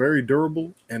fast, very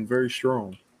durable, and very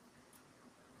strong.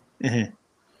 Mhm.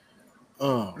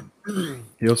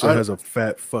 He also has a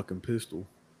fat fucking pistol.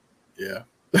 Yeah,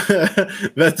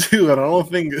 that too. And I don't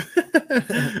think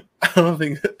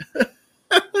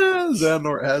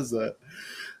Xehanort has that.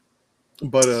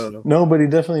 But No, but he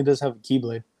definitely does have a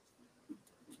Keyblade,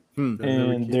 hmm.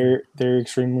 and they're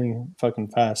extremely fucking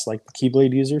fast. Like the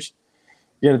Keyblade users,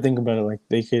 you got to think about it. Like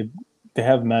they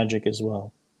have magic as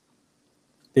well.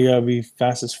 They gotta be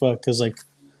fast as fuck because like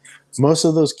most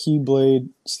of those Keyblade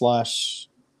 /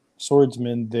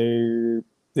 swordsmen,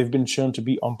 they've been shown to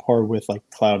be on par with like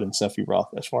Cloud and Sephiroth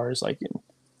as far as like in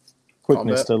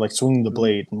quickness Combat? to like swing the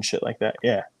blade and shit like that.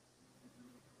 Yeah.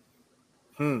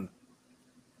 How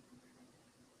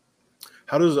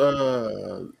does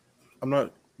I'm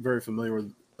not very familiar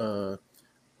with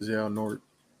Xehanort,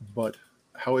 but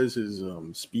how is his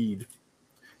speed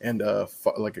and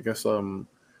like I guess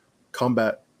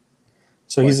combat?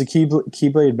 So he's a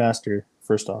Keyblade master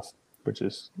first off, which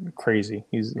is crazy.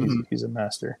 He's a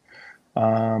master.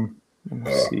 Let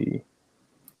me see.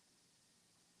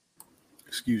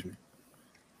 Excuse me.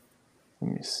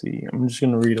 Let me see. I'm just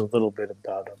gonna read a little bit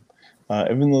about him.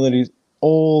 Even though that he's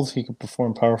old, he can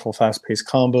perform powerful, fast-paced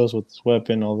combos with his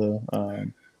weapon. Although, let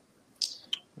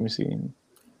me see.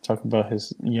 Talk about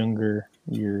his younger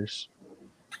years.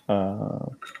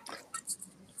 Let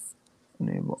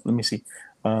me see.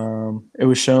 It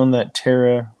was shown that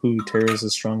Terra is a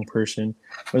strong person,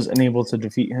 was unable to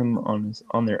defeat him on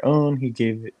their own. He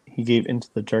gave into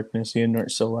the darkness. He hadn't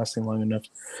still lasting long enough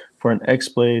for an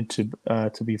X-blade to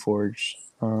be forged.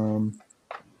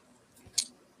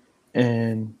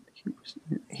 And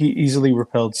he easily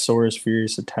repelled Sora's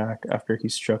furious attack after he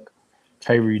struck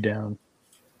Kyrie down.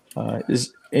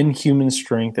 His inhuman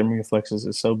strength and reflexes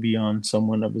is so beyond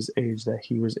someone of his age that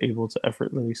he was able to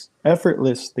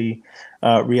effortlessly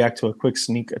react to a quick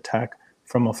sneak attack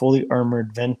from a fully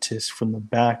armored Ventus from the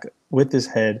back with his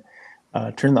head,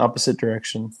 turn the opposite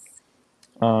direction.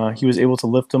 He was able to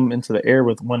lift him into the air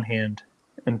with one hand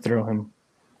and throw him.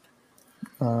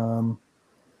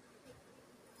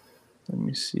 Let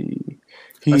me see.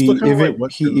 I still kind of like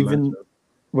Wesker in the matchup.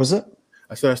 Was it?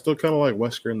 I said I still kind of like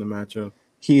Wesker in the matchup.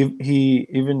 He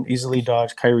even easily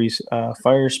dodged Kyrie's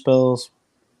fire spells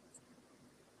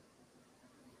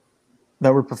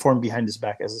that were performed behind his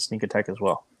back as a sneak attack as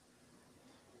well.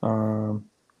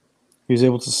 He was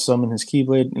able to summon his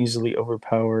Keyblade and easily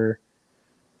overpower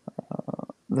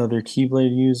the other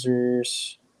Keyblade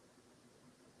users.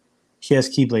 He has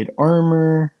Keyblade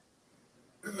armor.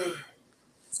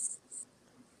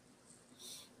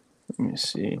 Let me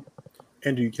see.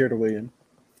 And do you care to weigh in?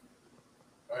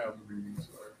 I am reading,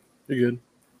 sorry. You're good.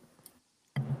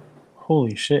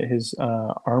 Holy shit, his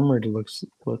armor looks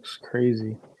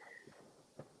crazy.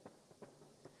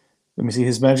 Let me see.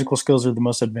 His magical skills are the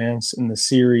most advanced in the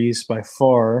series by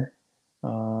far,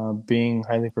 being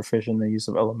highly proficient in the use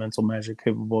of elemental magic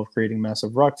capable of creating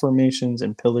massive rock formations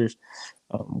and pillars,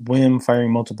 whim,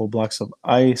 firing multiple blocks of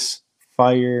ice,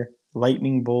 fire,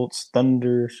 lightning bolts,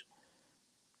 thunderbolts.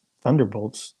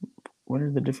 What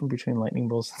are the difference between lightning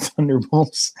bolts and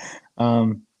thunderbolts?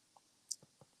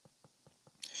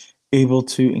 Able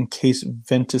to encase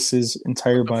Ventus's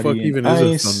entire The fuck body in even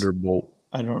ice. is a thunderbolt?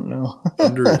 I don't know.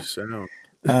 Thunder is sound.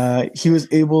 He was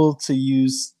able to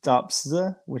use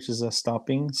Stopza, which is a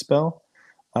stopping spell,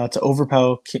 to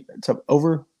overpower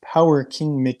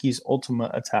King Mickey's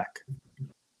ultimate attack.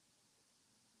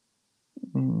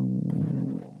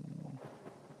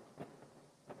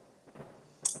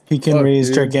 He can raise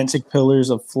gigantic pillars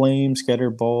of flame, scatter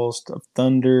balls of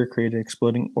thunder, create an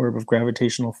exploding orb of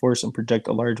gravitational force, and project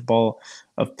a large ball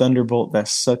of thunderbolt that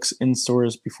sucks in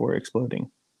swords before exploding.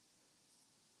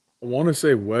 I want to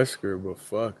say Wesker, but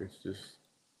fuck, it's just.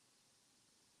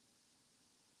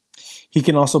 He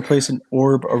can also place an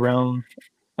orb around.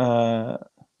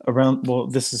 Well,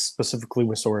 this is specifically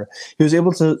with Sora. He was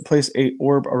able to place a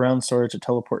orb around Sora to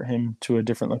teleport him to a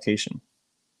different location.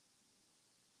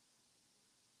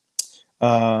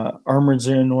 Armored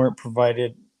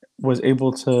Xehanort was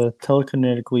able to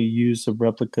telekinetically use the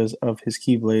replicas of his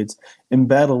Keyblades in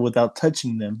battle without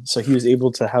touching them. So he was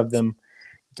able to have them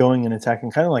going and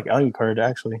attacking, kind of like Alucard,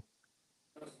 actually.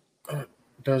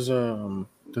 Does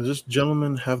this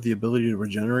gentleman have the ability to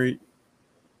regenerate?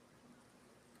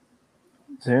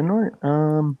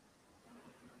 Xehanort?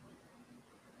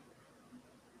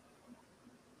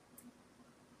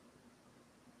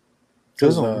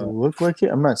 Doesn't look like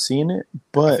it. I'm not seeing it,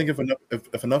 but I think if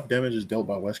enough damage is dealt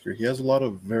by Wesker, he has a lot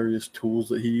of various tools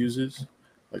that he uses,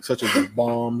 like such as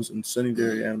bombs,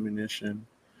 incendiary ammunition,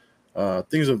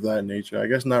 things of that nature. I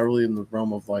guess not really in the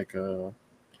realm of like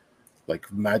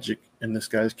magic in this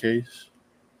guy's case.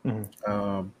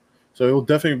 Mm-hmm. So it will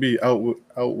definitely be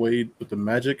outweighed with the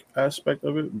magic aspect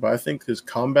of it, but I think his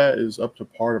combat is up to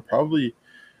par to probably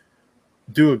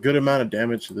do a good amount of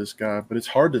damage to this guy, but it's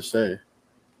hard to say.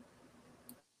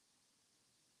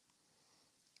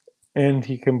 And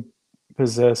he can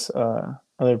possess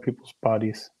other people's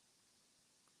bodies.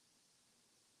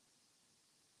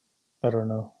 I don't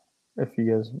know how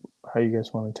you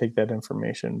guys want to take that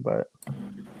information, but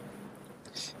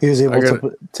he was able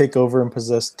to take over and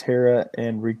possess Terra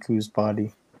and Riku's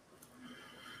body.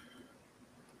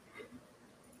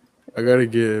 I gotta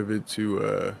give it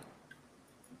to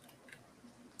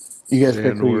you guys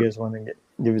pick who you guys want to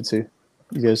give it to.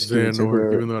 You guys give it to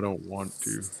whoever. Even though I don't want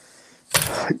to.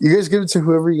 You guys give it to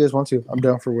whoever you guys want to. I'm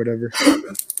down for whatever.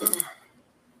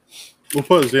 We'll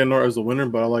put Xehanort as the winner,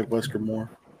 but I like Wesker more.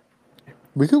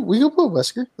 We could put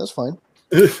Wesker. That's fine.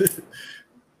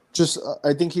 Just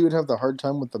I think he would have the hard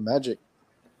time with the magic.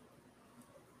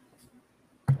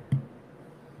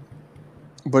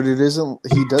 But it isn't.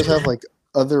 He does have like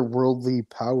otherworldly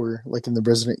power, like in the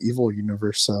Resident Evil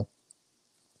universe. So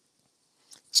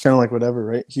it's kind of like whatever,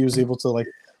 right? He was able to like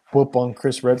whoop on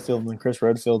Chris Redfield, and Chris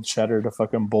Redfield shattered a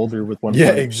fucking boulder with one. Yeah,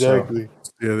 punch, exactly.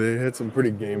 So. Yeah, they had some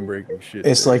pretty game breaking shit.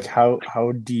 It's there. Like how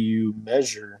do you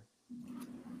measure?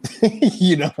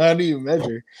 How do you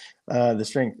measure the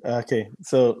strength? Okay,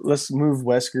 so let's move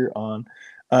Wesker on.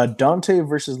 Dante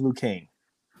versus Liu Kang.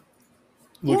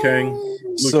 Liu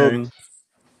Kang.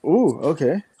 Ooh,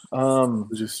 okay.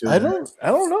 I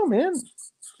don't know, man.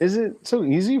 Is it so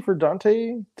easy for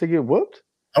Dante to get whooped?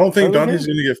 I don't think Dante's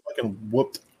gonna get fucking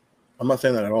whooped. I'm not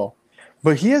saying that at all.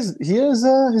 But he has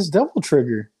his devil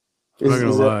trigger. I'm not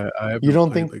gonna lie. You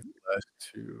don't think like the last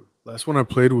two? Last one I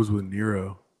played was with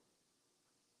Nero.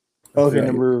 Okay,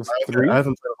 number 3. I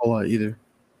haven't played a whole lot either.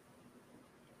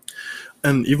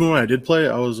 And even when I did play,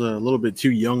 I was a little bit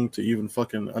too young to even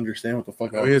fucking understand what the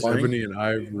fuck I was playing. He has playing. Ebony and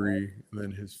Ivory, and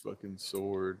then his fucking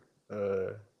sword.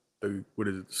 What is it?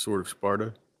 The Sword of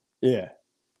Sparta. Yeah.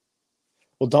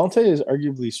 Well, Dante is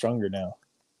arguably stronger now.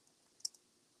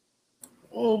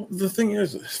 Well, the thing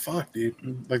is, fuck, dude.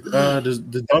 Like, does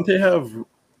Dante have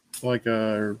like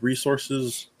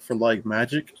resources for like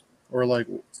magic or like?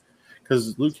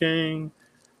 Because Liu Kang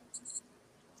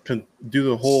can do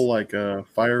the whole like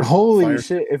fire. Holy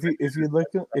shit! If you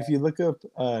look up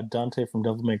Dante from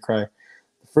Devil May Cry,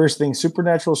 the first thing,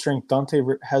 supernatural strength. Dante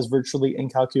has virtually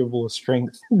incalculable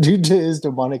strength due to his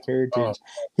demonic heritage.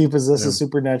 He possesses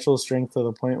supernatural strength to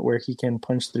the point where he can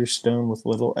punch through stone with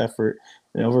little effort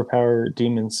and overpower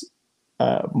demons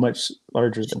much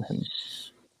larger than him.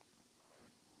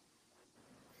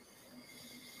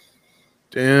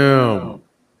 Damn.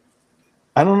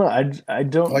 I don't know. I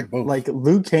don't like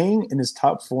Liu Kang in his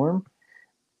top form.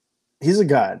 He's a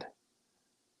god.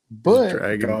 But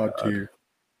Dragon God tier.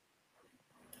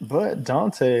 but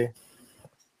Dante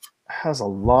has a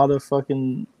lot of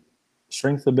fucking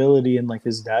strength ability, and like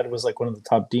his dad was like one of the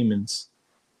top demons.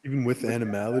 Even with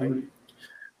animality.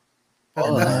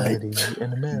 Animality.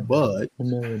 But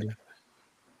Animality.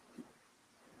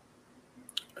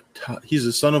 he's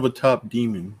the son of a top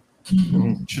demon.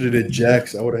 Should have did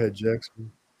Jax. I would have had Jax.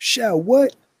 Shall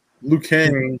what? Liu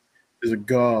Kang is a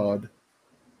god,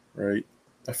 right?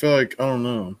 I feel like I don't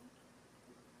know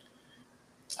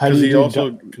How do because you he do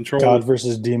also controls God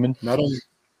versus demon? not only.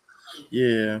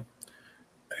 Yeah,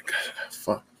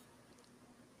 fuck.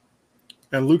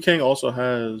 And Liu Kang also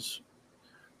has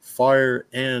fire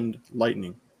and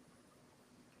lightning.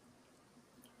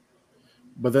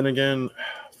 But then again,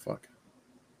 fuck.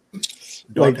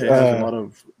 Dante has a lot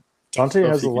of. Dante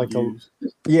stuff has he could like use.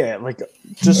 like I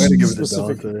just gotta give it to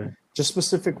specific Dante. just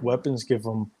specific weapons give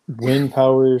him wind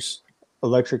powers,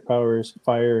 electric powers,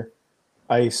 fire,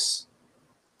 ice.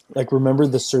 Like remember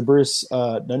the Cerberus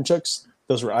nunchucks?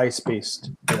 Those were ice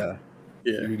based. Yeah.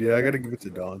 Yeah. Dude, yeah, I gotta give it to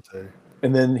Dante.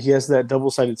 And then he has that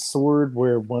double sided sword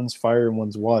where one's fire and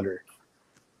one's water.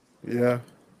 Yeah.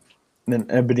 And then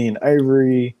ebony and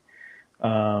ivory,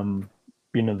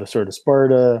 the sword of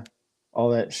Sparta, all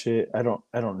that shit. I don't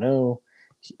know.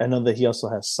 I know that he also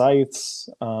has scythes.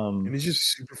 And he's just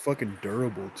super fucking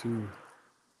durable too.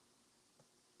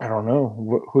 I don't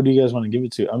know. Who do you guys want to give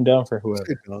it to? I'm down for Let's whoever.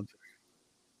 get Dante.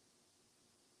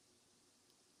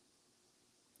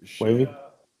 Wavy?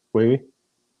 Wavy?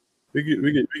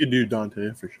 We could do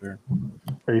Dante for sure.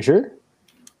 Are you sure?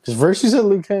 Because first you said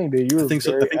Liu Kang, dude. You were I think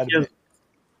so. very I think he has. adamant.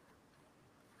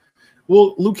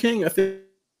 Well, Liu Kang, I think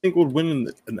would win in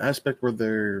an aspect where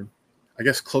they're, I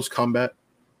guess, close combat.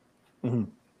 Mhm.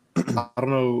 I don't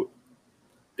know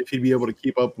if he'd be able to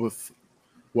keep up with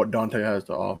what Dante has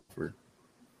to offer.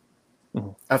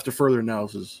 Mhm. After further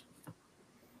analysis,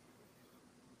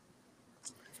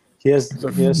 He has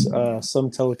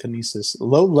some telekinesis,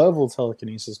 low level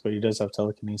telekinesis, but he does have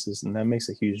telekinesis, and that makes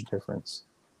a huge difference.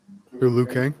 Or Liu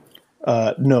Kang?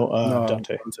 No, no,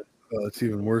 Dante. Oh, it's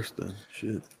even worse then.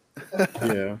 Shit.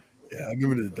 Yeah, Yeah, I'll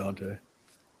give it to Dante.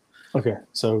 Okay,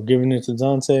 so giving it to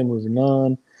Dante, moving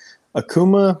on.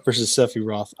 Akuma versus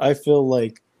Sephiroth. I feel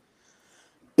like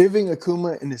giving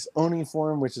Akuma in his Oni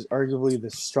form, which is arguably the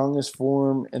strongest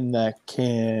form and that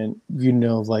can,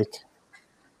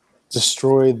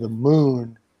 destroy the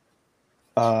moon.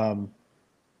 Sephiroth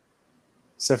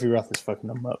is fucking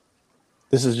them up.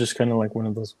 This is just kind of like one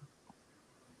of those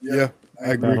Yeah,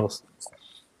 I agree. battles.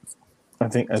 I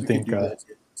think, do that.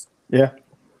 yeah.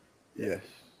 Yeah.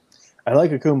 I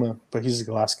like Akuma, but he's a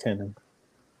glass cannon.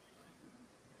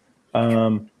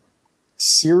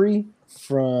 Ciri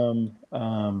from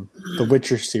the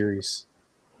Witcher series.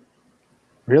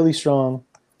 Really strong.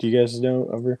 Do you guys know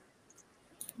of her?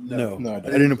 No, No, I I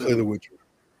don't. didn't play The Witcher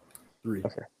 3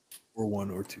 Okay. or 1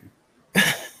 or 2.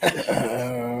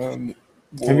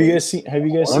 Have you guys seen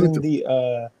Wanted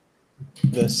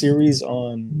the series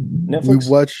on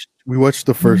Netflix? We watched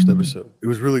the first episode. It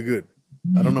was really good.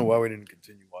 I don't know why we didn't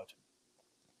continue watching.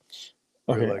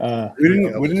 Okay.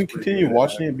 we didn't continue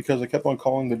watching it because I kept on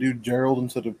calling the dude Gerald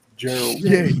instead of Gerald.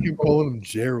 Yeah, you keep calling him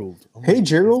Gerald. Oh my Hey, God,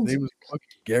 Gerald. His name was fucking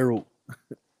Gerald.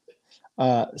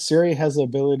 Ciri has the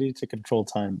ability to control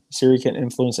time. Ciri can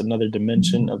influence another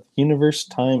dimension of the universe,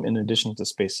 time, in addition to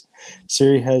space.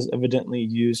 Ciri has evidently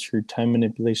used her time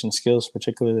manipulation skills,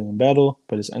 particularly in battle,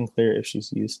 but it's unclear if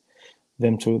she's used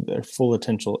them to their full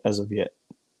potential as of yet.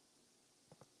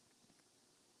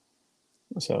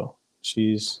 So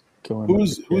she's going.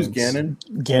 Who's against- Ganon?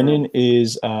 Ganon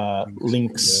is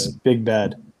Link's big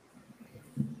bad,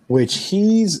 which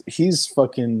he's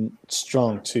fucking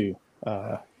strong too.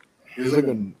 He's like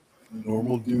a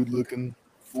normal dude looking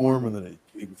form and then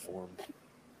a big form.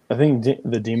 I think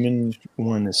the demon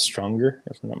one is stronger,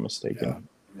 if I'm not mistaken.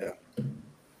 Yeah.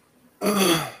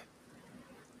 Let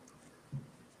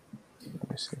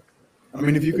me see. I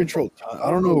mean, if you control time, I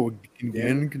don't know. Can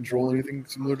Ganon control anything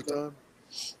similar to time?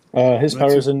 His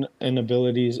powers and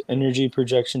abilities: energy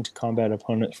projection to combat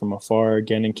opponents from afar.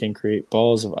 Ganon can create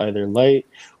balls of either light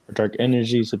or dark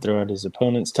energy to throw at his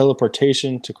opponents.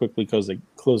 Teleportation to quickly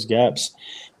close gaps.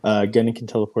 Ganon can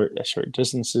teleport at short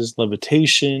distances.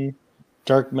 Levitation,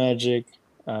 dark magic.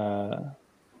 Let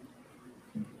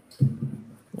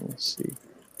me see.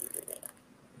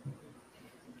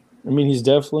 I mean, he's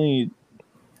definitely,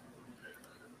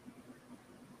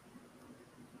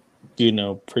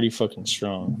 pretty fucking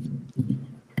strong.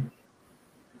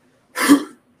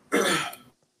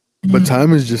 But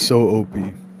time is just so OP.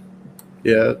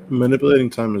 Yeah, manipulating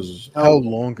time is. How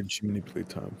long can she manipulate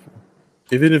time for?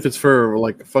 Even if it's for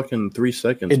like fucking 3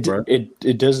 seconds, It bro.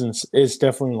 it doesn't. It's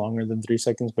definitely longer than 3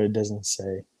 seconds, but it doesn't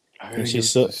say. And she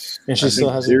still I think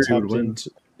hasn't Siri would tapped win. into.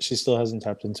 She still hasn't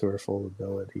tapped into her full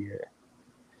ability yet.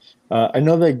 I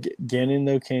know that Ganon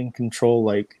though can control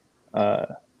like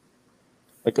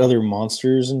other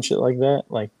monsters and shit like that.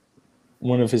 Like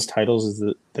one of his titles is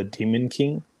the Demon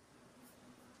King.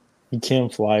 He can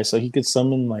fly, so he could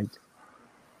summon like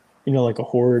like a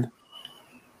horde.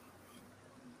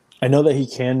 I know that he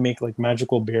can make like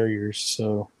magical barriers,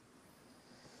 so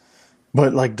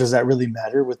but like does that really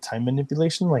matter with time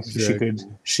manipulation? Like Exactly.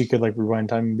 she could like rewind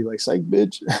time and be like, psych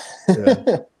bitch.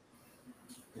 Yeah.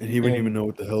 And he wouldn't And- even know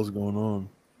what the hell's going on.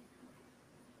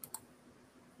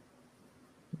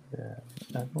 Yeah,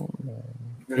 I don't know.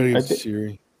 I'm gonna get thi-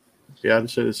 Siri. Yeah, I'd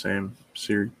say the same.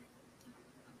 Siri.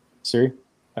 Siri?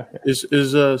 Okay. Is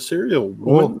Siri a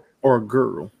woman or a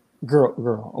girl? Girl.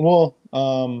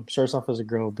 Well, starts off as a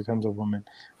girl, becomes a woman.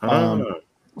 Ah,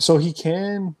 So he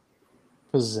can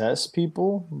possess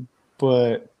people,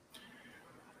 but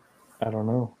I don't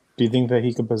know. Do you think that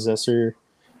he could possess her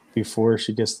before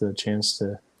she gets the chance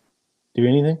to do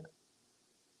anything?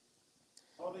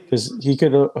 Because he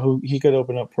could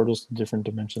open up portals to different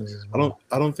dimensions as well.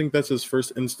 I don't think that's his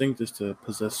first instinct is to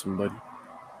possess somebody.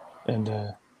 And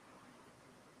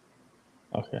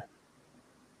okay,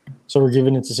 so we're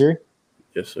giving it to Siri.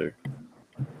 Yes, sir.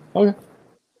 Okay,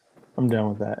 I'm down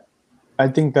with that. I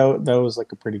think that was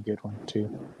like a pretty good one too.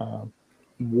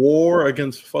 War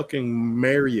against fucking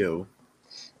Mario.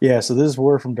 Yeah, so this is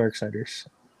War from Darksiders,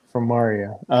 from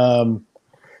Mario.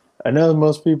 I know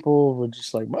most people would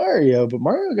just like Mario, but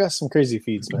Mario got some crazy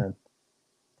feats, man.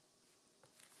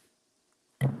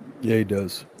 Yeah, he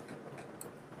does.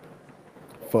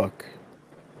 Fuck.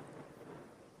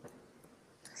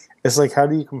 It's like, how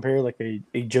do you compare like a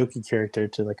jokey character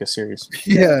to like a serious?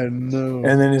 Yeah, no.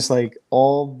 And then it's like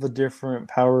all the different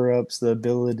power ups, the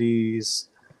abilities,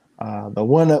 the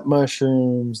 1-up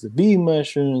mushrooms, the B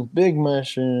mushrooms, big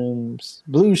mushrooms,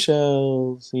 blue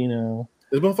shells.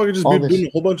 This motherfucker just All be this- doing a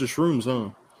whole bunch of shrooms, huh?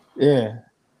 Yeah,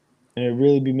 and it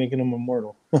really be making them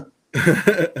immortal.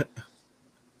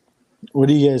 What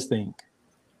do you guys think?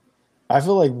 I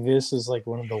feel like this is like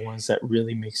one of the ones that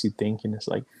really makes you think, and it's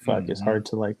like, fuck, it's hard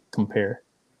to like compare.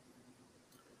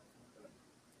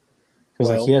 Because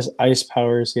like he has ice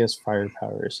powers, he has fire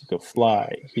powers. He could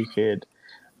fly. He could,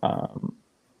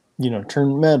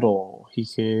 turn metal. He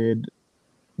could,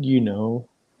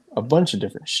 a bunch of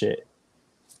different shit.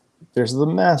 There's the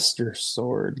Master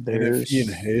Sword. And There's if he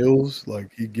inhales,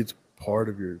 like he gets part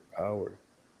of your power.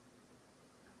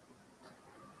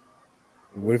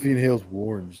 What if he inhales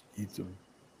war and just eats him?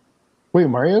 wait,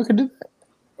 Mario could do that?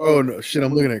 Oh no, shit!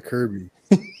 I'm looking at Kirby.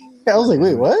 I was like,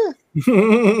 wait, what?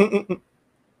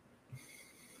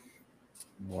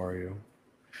 Mario.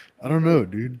 I don't know,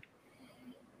 dude.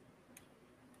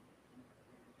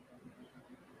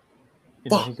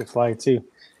 He could fly too.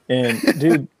 And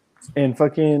dude, and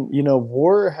fucking,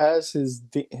 War has his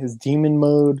demon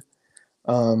mode.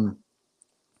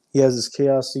 He has his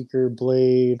Chaos Seeker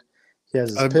blade. He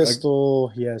has his pistol.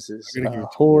 He has his I'm gonna give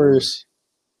it to horse.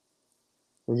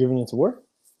 We're giving it to War?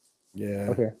 Yeah.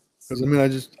 Okay. Because I mean,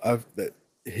 that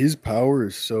his power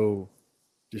is so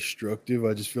destructive.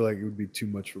 I just feel like it would be too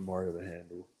much for Mario to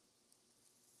handle.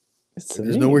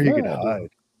 There's nowhere he could hide.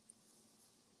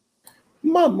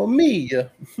 Mamma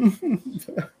mia.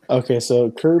 Okay,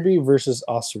 so Kirby versus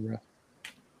Asura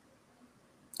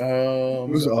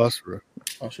Who's Asura?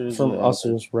 from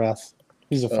Asura's Wrath.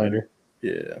 He's a fighter.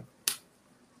 Yeah.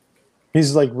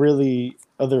 He's like really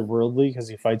otherworldly because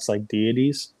he fights like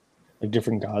deities, like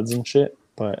different gods and shit.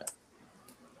 But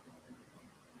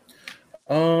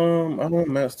I don't know,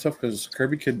 man. It's tough because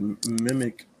Kirby could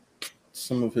mimic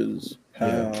some of his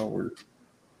power.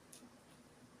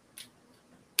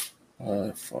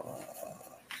 Fuck.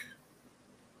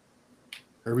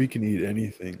 Kirby can eat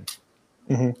anything.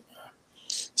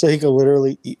 so he could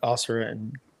literally eat Asura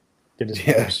and get his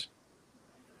powers.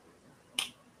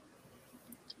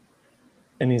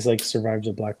 And he's like survived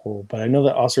a black hole. But I know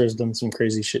that Asura has done some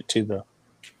crazy shit too, though.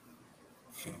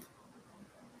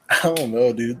 I don't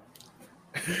know, dude.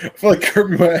 I feel like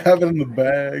Kirby might have it in the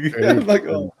bag. Like,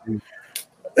 oh.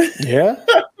 Yeah?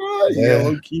 Yeah,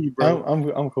 low key, bro.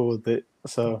 I'm cool with it.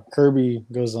 So Kirby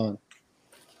goes on.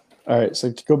 All right,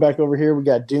 so to go back over here, we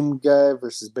got Doom Guy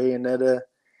versus Bayonetta.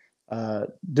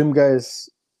 Doom Guy's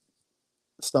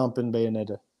stomping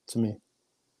Bayonetta to me.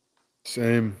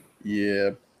 Same.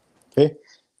 Yeah. Okay.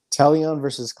 Talion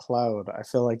versus Cloud. I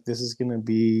feel like this is gonna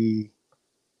be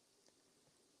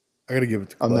I gotta give it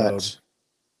to a Cloud. match.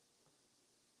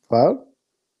 Cloud?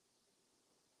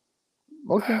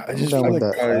 Okay, I I'm just down feel with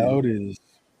like that. Cloud is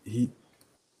he.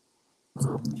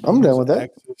 I'm down has with that.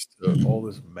 access to all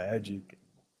this magic.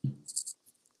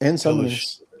 And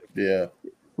Hellish. summonings. Yeah.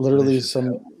 Literally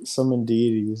Delicious summon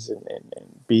deities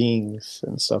and beings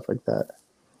and stuff like that.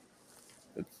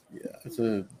 It's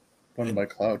a one by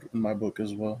Cloud in my book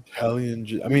as well.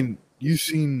 Hellion. I mean, you've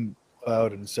seen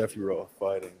Cloud and Sephiroth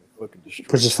fighting, fucking destroy.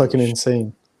 Which is fucking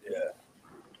insane. Yeah.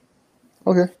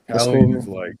 Okay. That's Hellion cool. is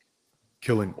like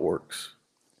killing orcs.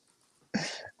 All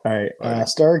right. Fighting.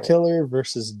 Star Killer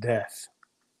versus Death.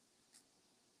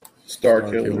 Star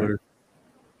Killer.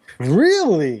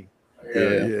 Really?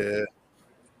 Yeah.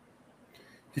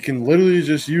 He can literally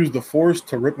just use the Force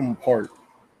to rip them apart.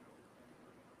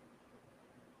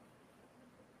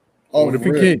 What if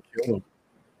he can't kill him?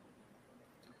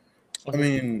 I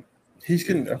mean, he's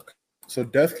can. So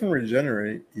Death can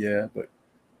regenerate, yeah, but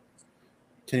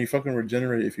can he fucking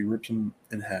regenerate if he rips him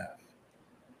in half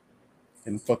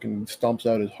and fucking stomps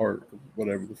out his heart or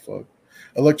whatever the fuck?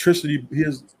 Electricity. He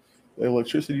has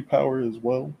electricity power as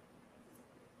well.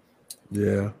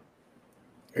 Yeah.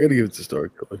 I gotta give it to Star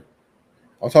Killer.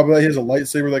 On top of that, he has a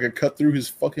lightsaber that can cut through his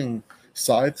fucking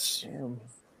scythes Damn.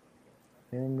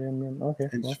 Okay.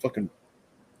 and Well, just fucking,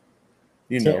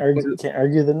 can't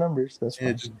argue the numbers. That's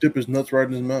fine. just dip his nuts right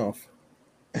in his mouth.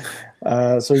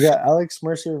 So we got Alex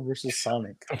Mercer versus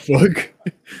Sonic. Fuck.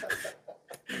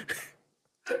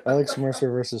 Alex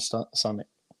Mercer versus Sonic.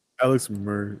 Alex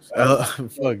Mercer.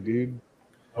 Fuck, dude.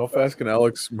 How fast can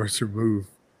Alex Mercer move?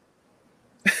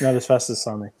 Not as fast as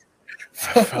Sonic.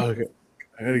 Fuck.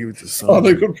 I gotta give it to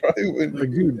Sonic Sonic. would probably win.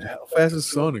 Like, dude, how fast is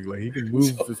Sonic? Like, he can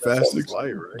move as fast as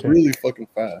light, right? Really fucking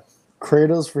fast.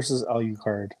 Kratos versus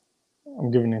Alucard. I'm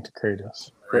giving it to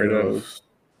Kratos. Kratos.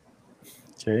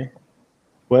 Okay.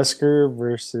 Wesker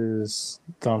versus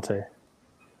Dante.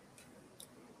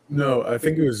 No, I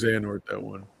think it was Xehanort, that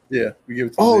one. Yeah, we give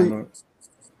it to Oh, Xehanort.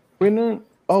 Wait, no.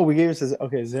 Oh, we gave it to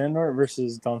Xehanort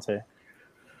versus Dante.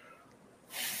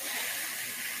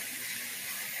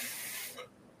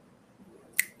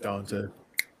 Dante.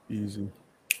 Easy.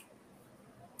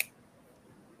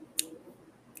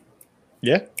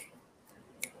 Yeah.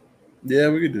 Yeah,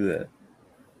 we could do that.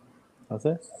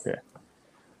 Dante. Okay.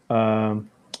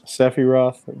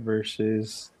 Sephiroth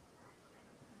versus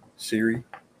Siri.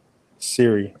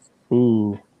 Siri.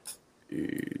 Ooh.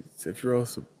 Dude,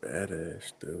 Sephiroth's a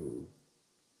badass, though.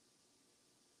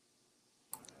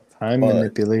 Time But-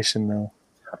 manipulation, though.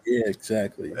 Yeah,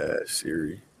 exactly.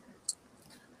 Siri.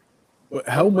 But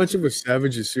how much of a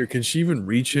savage is Siri? Can she even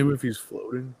reach him if he's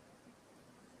floating?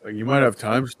 Like, you might have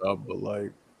time stop, but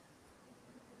like,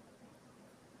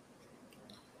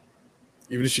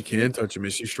 even if she can touch him,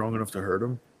 is she strong enough to hurt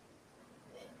him?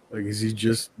 Like, is he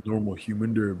just normal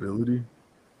human durability?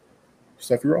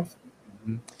 Sephiroth?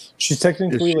 She's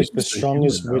technically If like she's the just a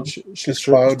strongest human now. witch. She's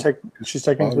Cloud. She's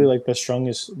technically like the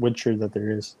strongest witcher that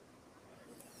there is.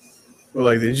 Well,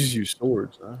 like, they just use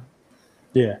swords, huh?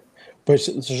 Yeah, but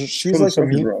she's So like a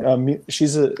Sephiroth. mute.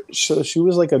 She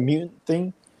was like a mutant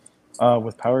thing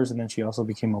with powers, and then she also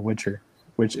became a witcher,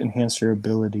 which enhanced her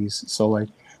abilities. So like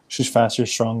she's faster,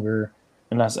 stronger,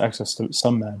 and has access to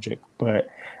some magic. But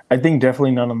I think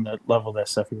definitely not on the level that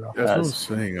Sephiroth That's what I'm has.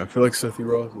 saying. I feel like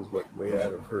Sephiroth is like way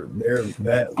out of her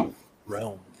that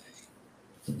realm.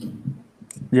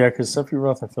 Yeah, because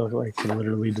Sephiroth, I feel like can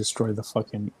literally destroy the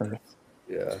fucking earth,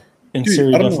 Yeah. and Dude, Siri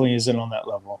I don't definitely isn't on that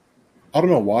level. I don't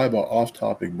know why, but off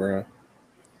topic, bruh.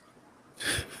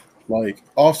 Like,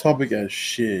 off topic as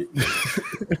shit.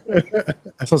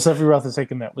 So Sephiroth is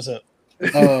taking that. What's up?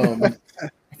 I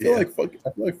feel like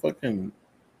fucking.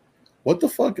 What the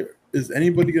fuck is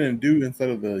anybody gonna do inside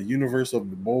of the universe of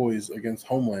the boys against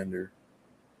Homelander?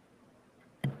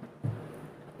 Like,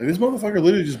 this motherfucker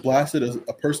literally just blasted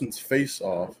a person's face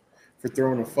off for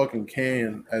throwing a fucking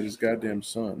can at his goddamn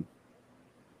son.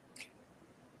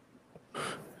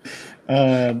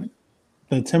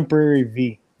 The temporary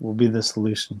V will be the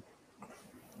solution.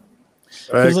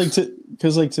 Because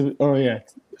oh yeah, It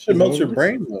should melt your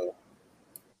brain though.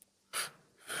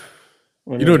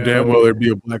 You know damn well there'd be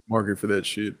a black market for that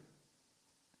shit.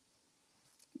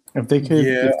 If they could,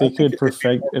 Yeah, if they I think could it'd be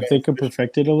perfect, more if they could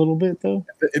perfect it a little bit though.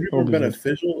 It'd be more Totally.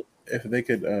 beneficial if they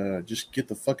could just get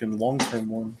the fucking long term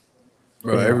one.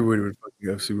 Bro, Yeah. everybody would fucking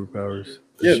have superpowers.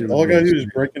 That Yeah, shit all I would gotta be do is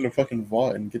break into fucking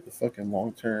vault and get the fucking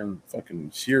long term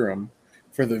fucking serum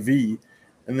for the V,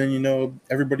 and then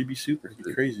everybody be super. It'd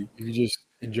be crazy. You can just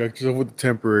inject yourself with the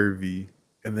temporary V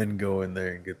and then go in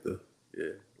there and get the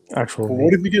Actual But V.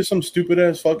 what if you get some stupid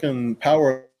ass fucking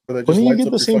power that just Wouldn't you lights get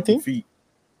up the your same fucking thing? feet?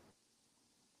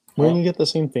 Wouldn't you get the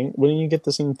same thing? Wouldn't you get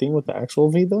the same thing with the actual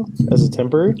V though, as a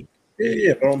temporary?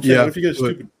 Yeah, but I'm saying, Yeah, what if you get a but-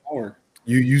 stupid power?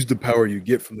 You use the power you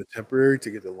get from the temporary to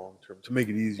get the long term to make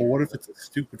it easier. But what if it's a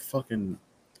stupid fucking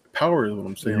power? Is what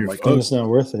I'm saying. You're Like, Then it's not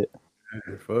worth it.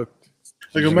 You're fucked.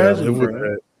 like You just gotta imagine, live with bro.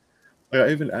 that. Like,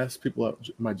 I even asked people at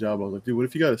my job. I was like, dude, what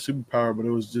if you got a superpower, but it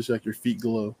was just like your feet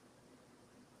glow?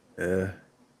 Yeah.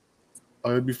 I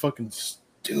would be fucking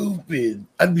stupid.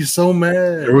 I'd be so mad.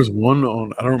 There was one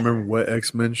on, I don't remember what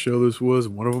X-Men show this was.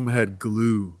 One of them had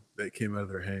glue that came out of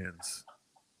their hands.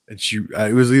 And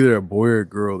it was either a boy or a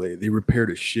girl. They repaired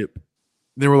a ship. And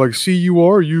they were like, see, you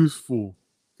are useful.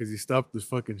 Because he stopped the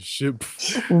fucking ship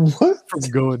What? from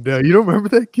going down. You don't remember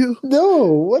that kill? No.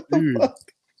 What the Dude. fuck?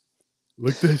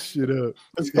 Look that shit up.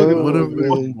 That's Oh, fucking one of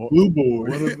man. Blue Boy.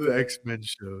 One of the X-Men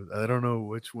shows. I don't know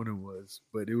which one it was,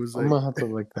 but it was I'm like gonna have to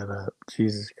look that up.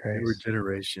 Jesus they were Christ.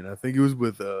 Generation. I think it was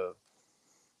with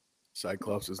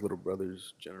Cyclops' little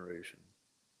brother's Generation.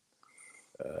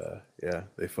 Yeah,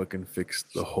 they fucking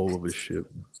fixed the whole of his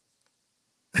ship.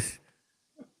 It's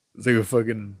like a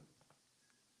fucking,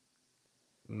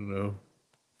 I don't know.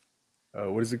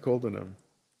 What is it called? An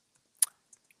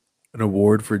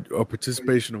award for a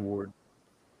participation award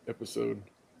episode.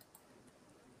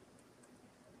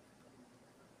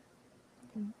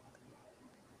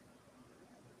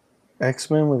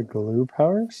 X-Men with glue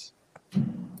powers? Yeah.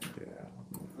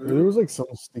 There was like some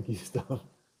sticky stuff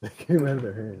that came out of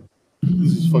their hand.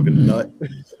 This is fucking nut.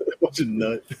 What's a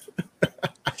nut?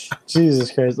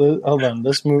 Jesus Christ. Hold on.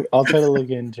 Let's move. I'll try to look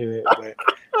into it.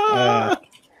 But,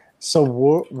 so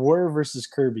War versus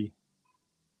Kirby.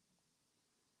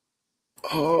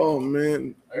 Oh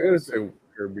man, I gotta say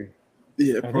Kirby.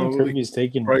 yeah, I think probably. Kirby's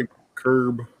taking Probably it.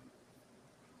 Curb.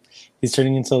 He's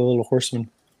turning into a little horseman.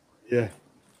 Yeah.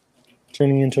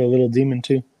 Turning into a little demon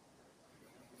too.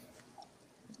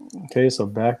 Okay, so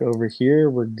back over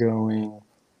here, we're going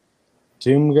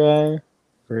Doom Guy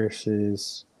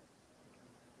versus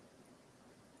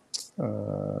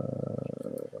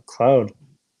Cloud.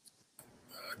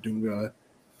 Doom Guy.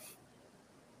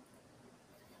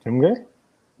 Doom Guy?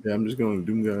 Yeah, I'm just going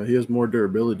Doom Guy. He has more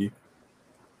durability.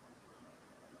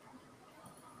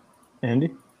 Andy?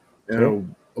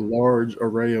 And a large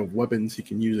array of weapons he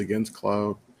can use against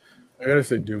Cloud. I gotta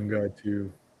say Doom Guy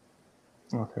too.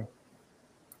 Okay.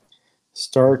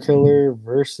 Star Killer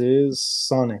versus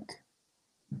Sonic.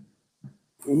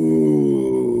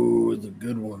 Ooh, it's a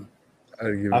good one. I'd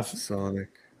give it I've- to Sonic.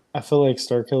 I feel like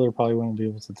Star Killer probably wouldn't be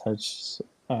able to touch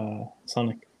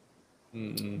Sonic.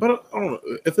 But I don't know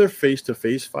if they're face to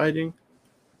face fighting.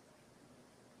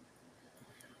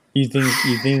 You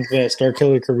think that Star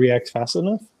Killer could react fast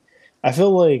enough? I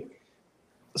feel like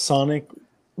Sonic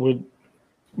would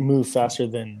move faster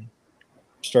than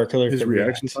Star Killer. His could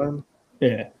reaction react. time.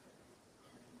 Yeah.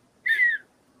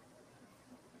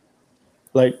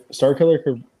 Like Star Killer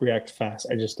could react fast.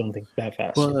 I just don't think that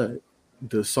fast. But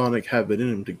does Sonic have it in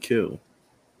him to kill?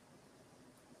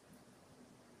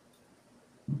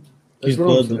 he's That's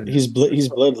what I'm blood. saying. He's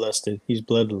bloodlusted. He's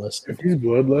bloodlusted. If he's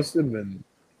bloodlusted, then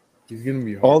he's gonna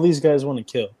be hard. All these guys want to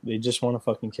kill. They just want to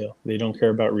fucking kill. They don't care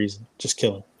about reason. Just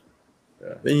kill him.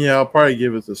 Then yeah, I'll probably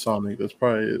give it to Sonic. That's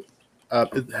probably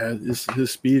it has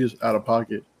his speed is out of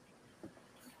pocket.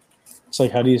 It's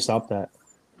like, how do you stop that?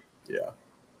 Yeah.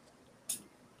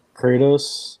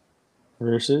 Kratos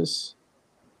versus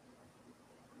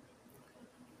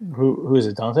who is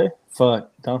it? Dante? Fuck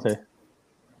Dante.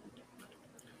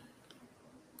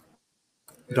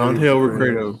 Dante over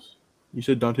Kratos. You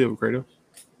said Dante over Kratos?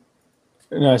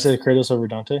 No, I said Kratos over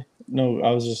Dante. No, I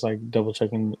was just like double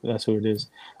checking. That's who it is.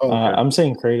 Oh, okay. I'm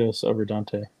saying Kratos over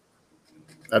Dante.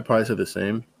 I'd probably say the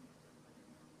same.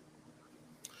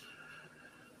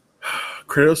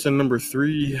 Kratos in number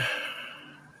 3,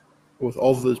 with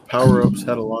all of his power ups,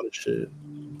 had a lot of shit.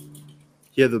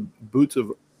 He had the boots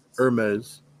of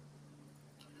Hermes.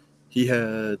 He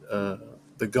had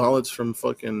the gauntlets from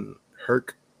fucking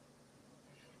Herc.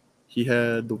 He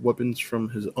had the weapons from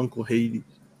his uncle Hades.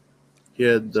 He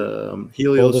had the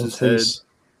Helios's head.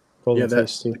 Golden Yeah, Fleece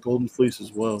that's too. the Golden Fleece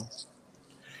as well.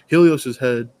 Helios's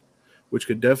head, which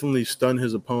could definitely stun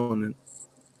his opponent.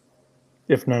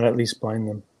 If not, at least blind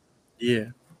them. Yeah.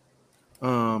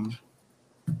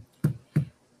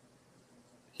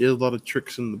 He has a lot of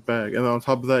tricks in the bag. And on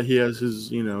top of that, he has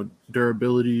his,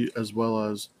 durability as well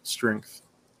as strength.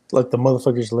 Like the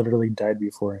motherfuckers literally died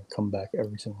before and come back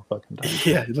every single fucking time.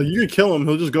 Yeah, like you can kill him,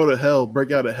 he'll just go to hell,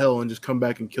 break out of hell, and just come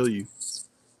back and kill you.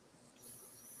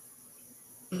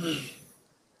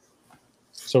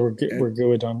 So we're good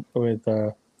with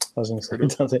I was gonna say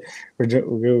Dante. We're good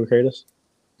with Kratos.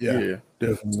 Yeah.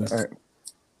 Definitely. All right.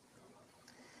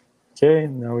 Okay,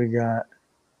 now we got.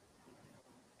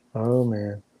 Oh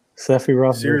man,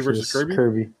 Sephiroth Siri versus versus Kirby?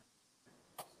 Kirby.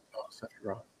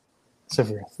 Sephiroth.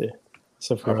 Sephiroth, yeah.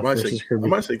 Sephiroth I might versus say Kirby. I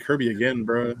might say Kirby again,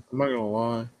 bro. I'm not gonna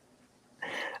lie.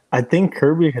 I think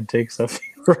Kirby could take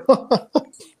Sephiroth.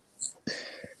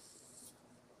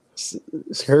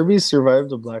 Kirby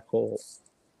survived a black hole,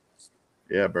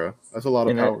 Yeah, bro. That's a lot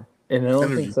of and power. I don't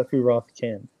Energy. think Sephiroth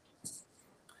can.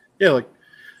 Yeah, like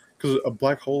because a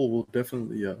black hole will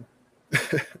definitely,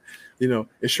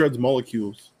 it shreds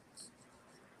molecules,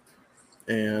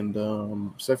 and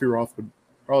Sephiroth would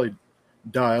probably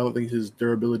die. I don't think his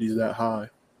durability is that high,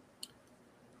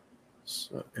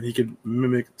 so, and he could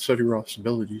mimic Sephiroth's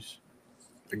abilities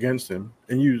against him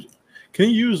and use. Can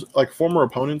he use like former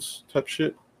opponents type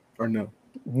shit or no?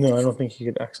 No, I don't think he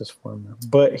could access form,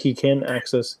 but he can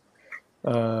access,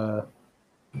 those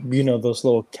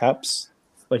little caps.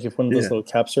 Like if one of those little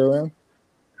caps are around.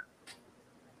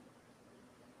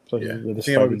 So Yeah, they're I just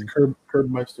think I would fighting.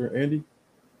 Curbmeister Andy.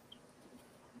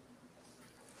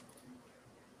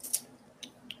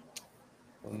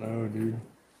 I don't know, dude.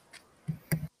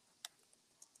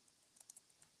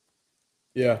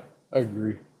 Yeah, I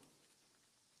agree.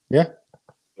 Yeah.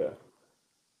 Yeah.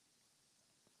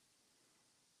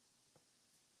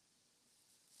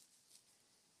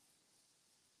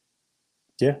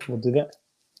 Yeah, we'll do that.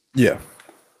 Yeah.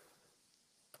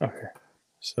 Okay.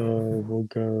 So we'll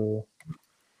go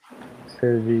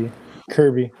Kirby.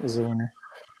 Kirby is the winner.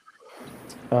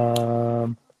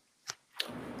 All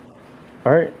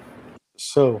right.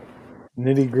 So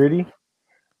nitty gritty.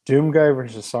 Doom Guy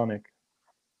versus Sonic.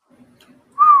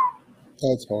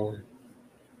 That's hard.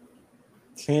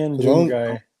 Can Cause Doom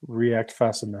Guy react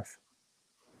fast enough?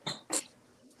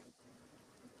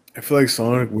 I feel like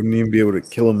Sonic wouldn't even be able to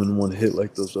kill him in one hit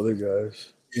like those other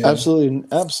guys. Yeah.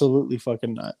 Absolutely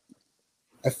fucking not.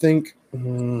 I think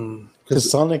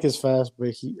Because Sonic is fast,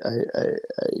 but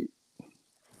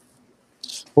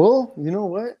well, you know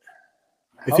what?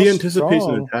 if he anticipates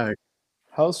an attack,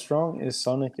 how strong is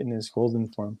Sonic in his golden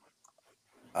form?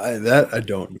 I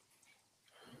don't.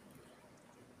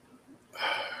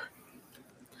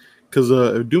 because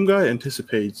if Doom Guy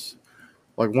anticipates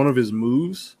like one of his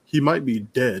moves, he might be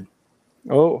dead.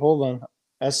 Oh, hold on.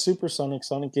 As Supersonic,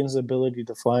 Sonic gains the ability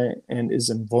to fly and is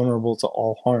invulnerable to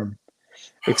all harm,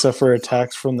 except for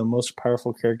attacks from the most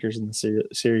powerful characters in the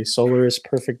series: Solaris,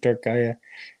 Perfect Dark Gaia,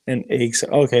 and Eggs.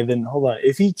 Okay, then hold on.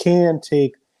 If he can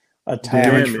take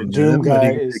attack, Damage, Doom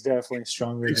Guy is definitely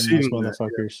stronger than most exceeding that,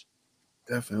 motherfuckers.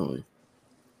 Definitely.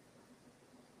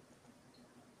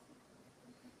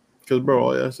 Because, bro,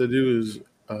 all he has to do is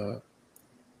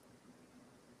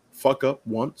fuck up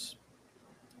once,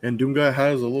 and Doom Guy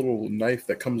has a little knife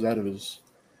that comes out of his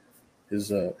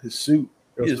suit.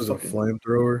 He He just a fucking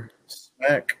flamethrower.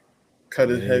 smack, cut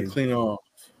his head Hey. clean off,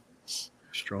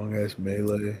 Strong ass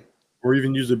melee. or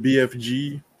even use a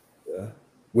BFG. Yeah.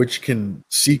 Which can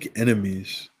seek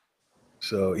enemies.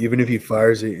 So even if he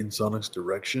fires it in Sonic's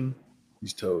direction,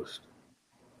 he's toast.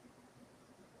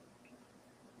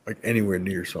 Like anywhere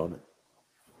near Sonic.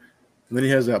 And then he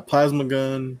has that plasma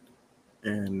gun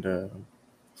and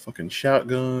fucking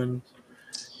shotgun,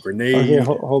 grenade, Okay,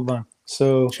 hold on.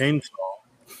 So chainsaw.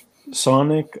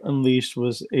 Sonic Unleashed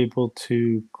was able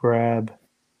to grab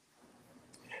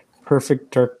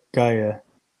Perfect Dark Gaia.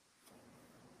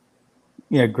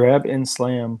 Yeah, grab and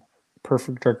slam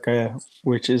Perfect Dark Gaia,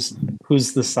 who's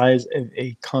the size of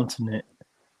a continent.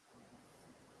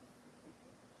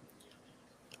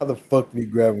 How the fuck did he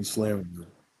grab and slam him?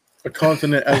 A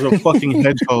continent as a fucking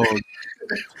hedgehog.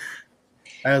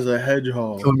 As a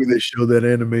hedgehog. Tell me they showed that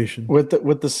animation. With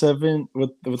the several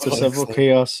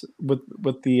chaos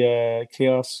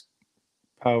chaos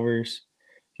powers,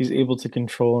 he's able to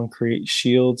control and create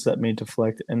shields that may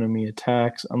deflect enemy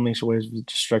attacks, unleash waves of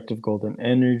destructive golden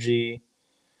energy.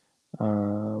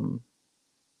 However,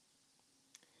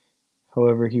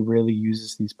 he rarely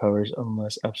uses these powers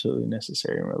unless absolutely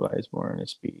necessary and relies more on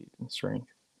his speed and strength.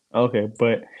 Okay,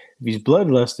 but if he's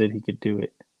bloodlusted, he could do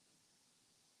it.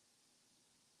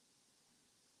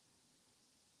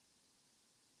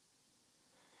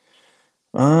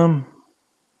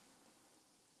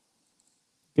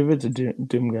 Give it to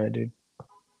Doom Guy, dude.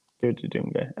 Give it to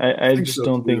Doom Guy. I just so,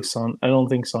 don't think too. I don't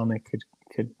think Sonic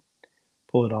could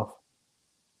pull it off.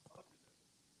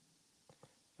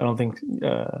 I don't think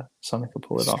Sonic could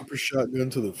pull it off. Super shotgun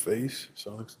to the face.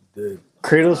 Sonic's dead.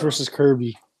 Kratos versus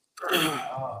Kirby.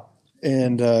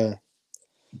 And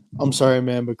I'm sorry,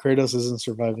 man, but Kratos isn't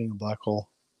surviving a black hole.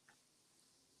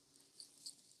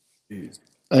 Jeez.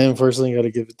 I unfortunately got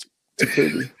to give it to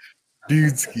Kirby.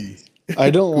 Dudeski. I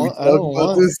don't want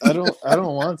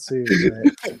to.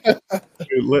 But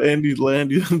Dude, let Andy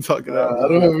talk it out. I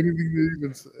don't have anything to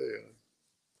even say. I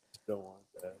just don't want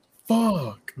that.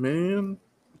 Fuck. Man,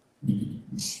 I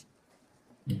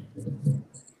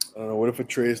don't know. What if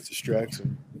Atreus distracts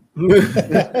him?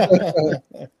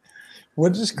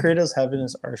 What does Kratos have in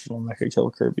his arsenal that could kill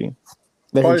Kirby?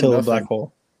 That Probably could kill a nothing. black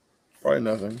hole. Probably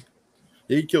nothing.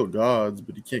 He kill gods,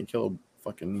 but he can't kill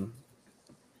fucking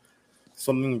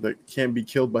something that can't be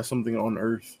killed by something on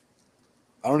Earth.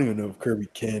 I don't even know if Kirby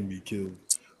can be killed.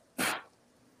 I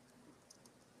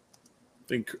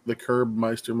think the Curb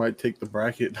Meister might take the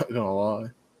bracket, not gonna lie.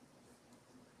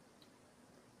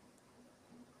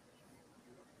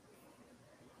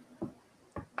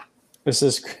 This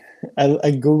is I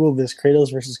googled this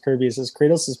Kratos versus Kirby. It says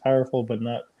Kratos is powerful but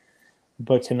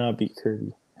cannot beat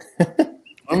Kirby. I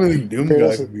don't think Doom Kratos Guy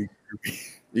is- can be Kirby.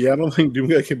 Yeah, I don't think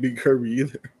Doomguy can beat Kirby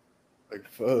either. Like,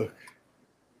 fuck.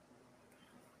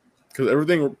 Because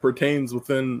everything pertains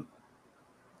within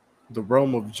the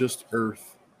realm of just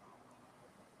Earth.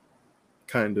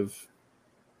 Kind of.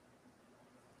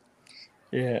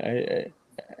 Yeah,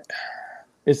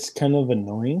 it's kind of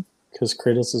annoying because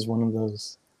Kratos is one of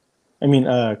those. I mean,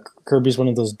 Kirby's one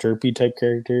of those derpy type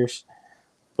characters,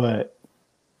 but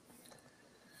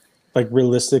like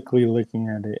realistically looking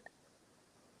at it,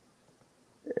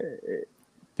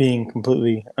 being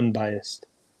completely unbiased,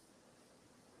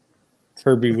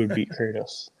 Kirby would beat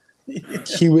Kratos.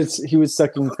 He would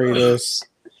suck in Kratos,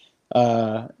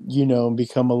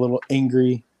 become a little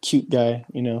angry, cute guy,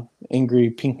 angry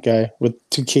pink guy with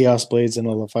 2 Chaos Blades and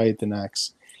a Leviathan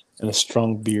axe and a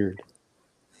strong beard.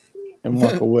 And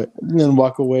walk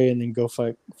away, and then go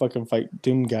fucking fight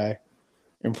Doom Guy,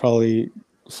 and probably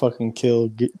fucking kill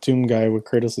Doom Guy with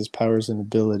Kratos' powers and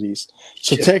abilities.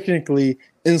 So technically,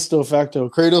 insto facto,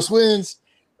 Kratos wins.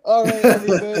 All right,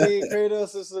 everybody,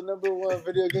 Kratos is the number 1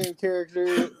 video game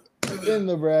character in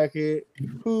the bracket.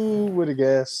 Who would have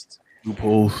guessed?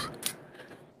 Loopholes.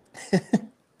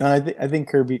 No, I think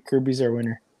Kirby's our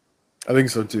winner. I think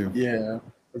so too. Yeah.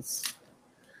 It's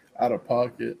out of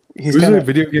pocket. He's Who's kind a of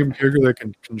video game character that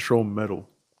can control metal?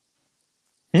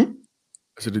 Hmm?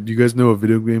 I said, do you guys know a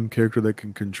video game character that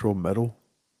can control metal?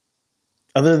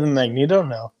 other than Magneto.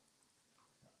 No,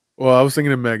 Well, I was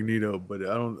thinking of Magneto, but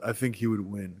I think he would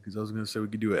win because I was going to say we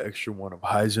could do an extra one of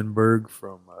Heisenberg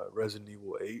from Resident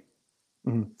Evil 8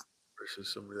 Mhm.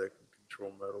 versus somebody that can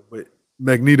control metal. But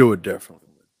Magneto would definitely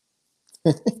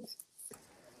win.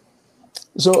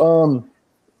 so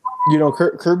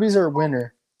Kirby's our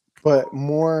winner, but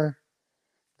more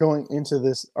going into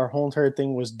this, our whole entire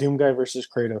thing was Doom Guy versus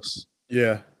Kratos.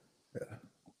 Yeah.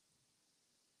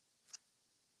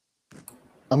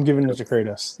 I'm giving it to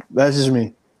Kratos. That's just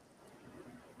me.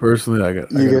 Personally, I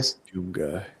got You guys? Doom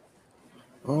Guy.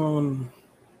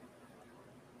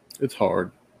 It's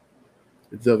hard.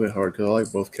 It's definitely hard because I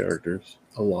like both characters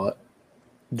a lot.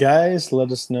 Guys,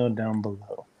 let us know down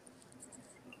below.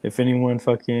 If anyone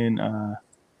fucking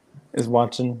is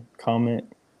watching,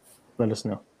 comment, let us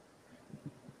know.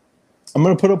 I'm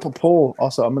going to put up a poll.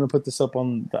 Also, I'm going to put this up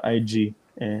on the IG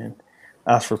and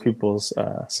ask for people's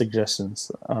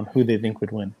suggestions on who they think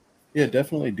would win. Yeah,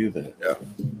 definitely do that. Yeah.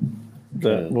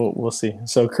 But we'll see.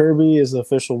 So Kirby is the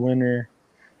official winner.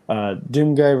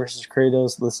 Doom Guy versus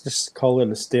Kratos. Let's just call it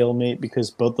a stalemate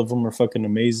because both of them are fucking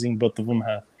amazing. Both of them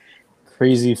have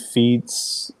crazy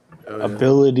feats,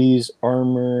 abilities,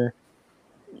 armor.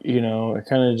 It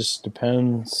kind of just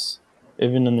depends.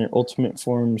 Even in their ultimate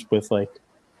forms with like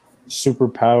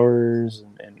superpowers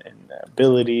and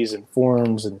abilities and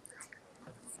forms and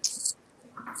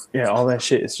all that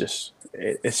shit is just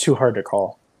it's too hard to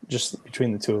call just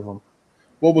between the two of them.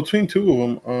 Well, between two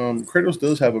of them, Kratos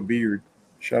does have a beard.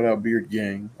 Shout out Beard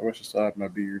Gang. I wish I still had my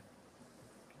beard.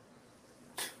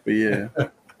 But yeah.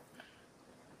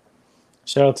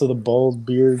 Shout out to the bald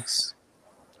beards,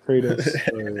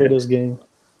 Kratos gang,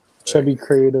 chubby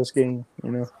Kratos gang.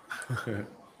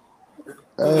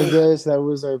 Guys, that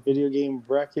was our video game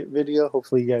bracket video.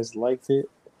 Hopefully, you guys liked it.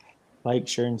 Like,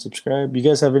 share, and subscribe. You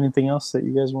guys have anything else that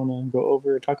you guys want to go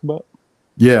over or talk about?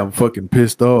 Yeah, I'm fucking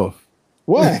pissed off.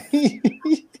 Why?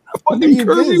 Fucking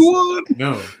Kirby won.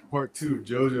 No, part 2 of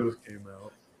JoJo's came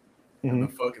out. And the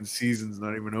fucking season's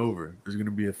not even over. There's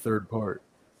gonna be a third part.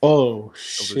 Oh of the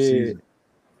shit! season.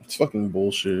 It's fucking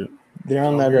bullshit. They're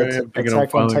on that here I am thinking I'm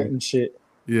Attack on finally- Titan shit.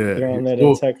 Yeah. They're on that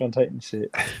Well, Attack on Titan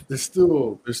shit. there's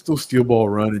still Steel Ball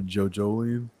Run and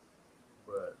JoJolian,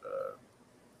 but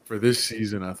for this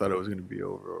season, I thought it was gonna be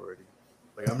over already.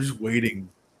 Like I'm just waiting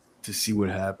to see what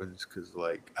happens because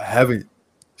like I haven't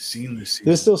seen this season.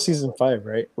 This is still season 5,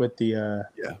 right? With the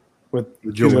with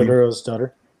With Jolene. Jotaro's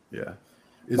daughter. Yeah,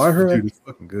 it's, My Hero- dude, it's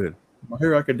fucking good. My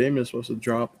Hero Academia is supposed to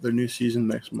drop their new season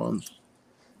next month.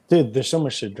 Dude, there's so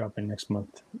much shit dropping next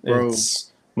month. Bro.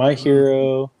 It's My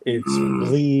Hero. It's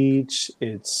Bleach.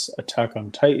 It's Attack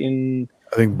on Titan.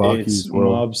 I think Baki It's as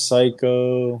well. Mob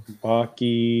Psycho.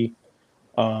 Baki.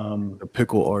 The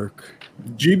pickle arc.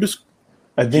 Jeebus.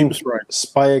 I think Jeebus right.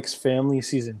 Spy X Family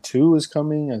season 2 is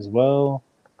coming as well.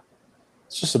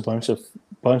 It's just a bunch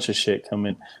of shit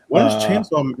coming. When is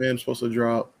Chainsaw Man supposed to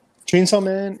drop? Chainsaw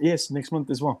Man, yes, next month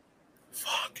as well.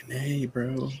 Fucking A,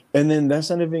 bro. And then that's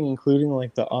not even including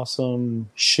like the awesome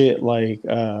shit like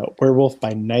Werewolf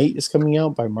by Night is coming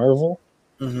out by Marvel.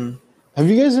 Mm-hmm. Have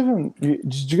you guys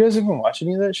did you guys even watch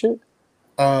any of that shit?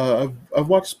 I've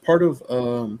watched part of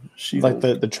She-Hulk.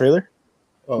 Like the trailer?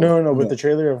 Oh, No, but the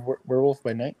trailer of Werewolf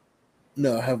by Night?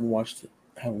 No, I haven't watched it.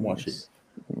 Let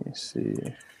me see.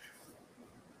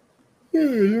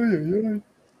 Yeah.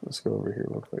 Let's go over here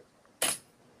real quick.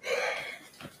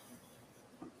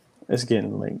 It's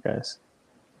getting late, guys.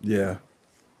 Yeah.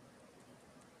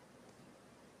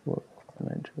 What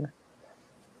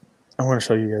I want to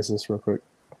show you guys this real quick.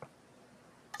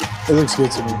 It looks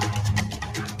good to me.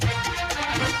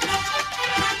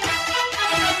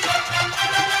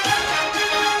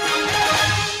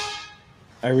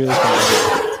 I really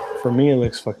think for me it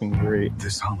looks fucking great.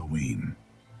 This Halloween,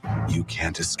 you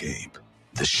can't escape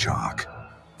the shock,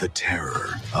 the terror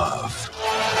of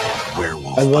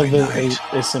Werewolf I love by that Night.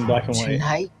 it's in black and white.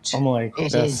 Tonight, I'm like,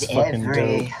 it that's is fucking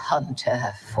every dope.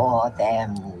 hunter for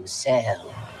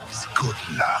themselves. Good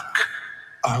luck.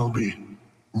 I'll be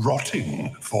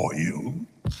rotting for you.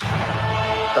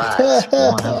 But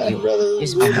one of you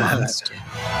is a monster,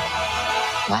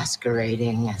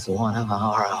 masquerading as one of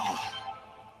our own.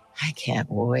 I can't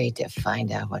wait to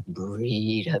find out what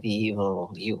breed of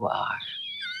evil you are.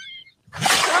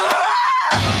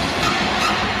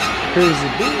 Crazy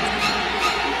dude.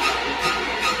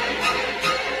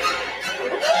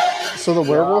 So the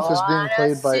werewolf is being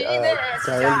played by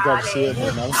Gael Garcia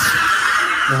Bernal.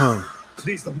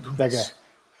 Please don't do That this. guy.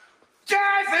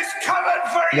 Death is coming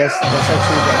for you! That's actually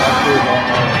the actor that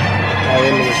Gael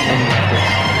was named after.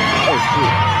 Oh,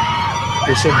 dude.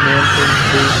 They said Man Thing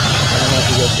 2. I don't know if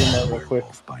you guys seen that real quick.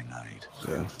 By night.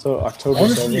 Yeah. So October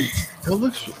Honestly, 7th. it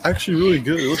looks actually really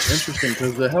good. It looks interesting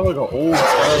because they have like an old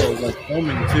style of like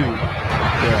filming too.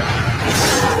 Yeah.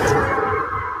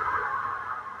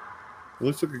 It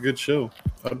looks like a good show.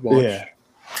 I'd watch. Yeah.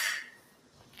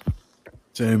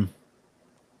 Same.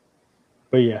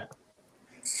 But yeah.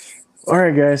 All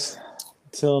right, guys.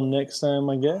 Till next time,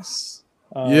 I guess.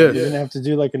 Yes. We're gonna have to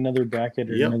do like another bracket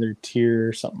or Yep. another tier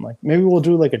or something like. Maybe we'll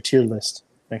do like a tier list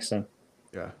next time.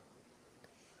 Yeah.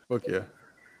 Fuck yeah.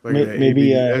 Like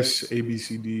Maybe S, A, B,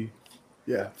 C, D.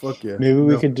 Yeah. Fuck yeah. Maybe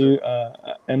we No. could do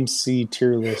a MC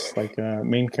tier list, like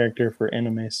main character for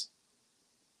animes.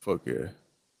 Fuck yeah.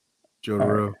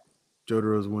 Jotaro.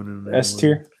 Jotaro's winning. that S one.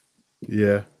 tier.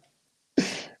 Yeah. All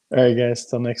right, guys.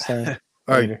 Till next time.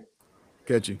 All right. Later.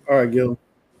 Catch you. All right, Gil.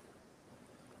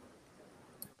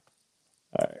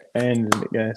 All right, and guys.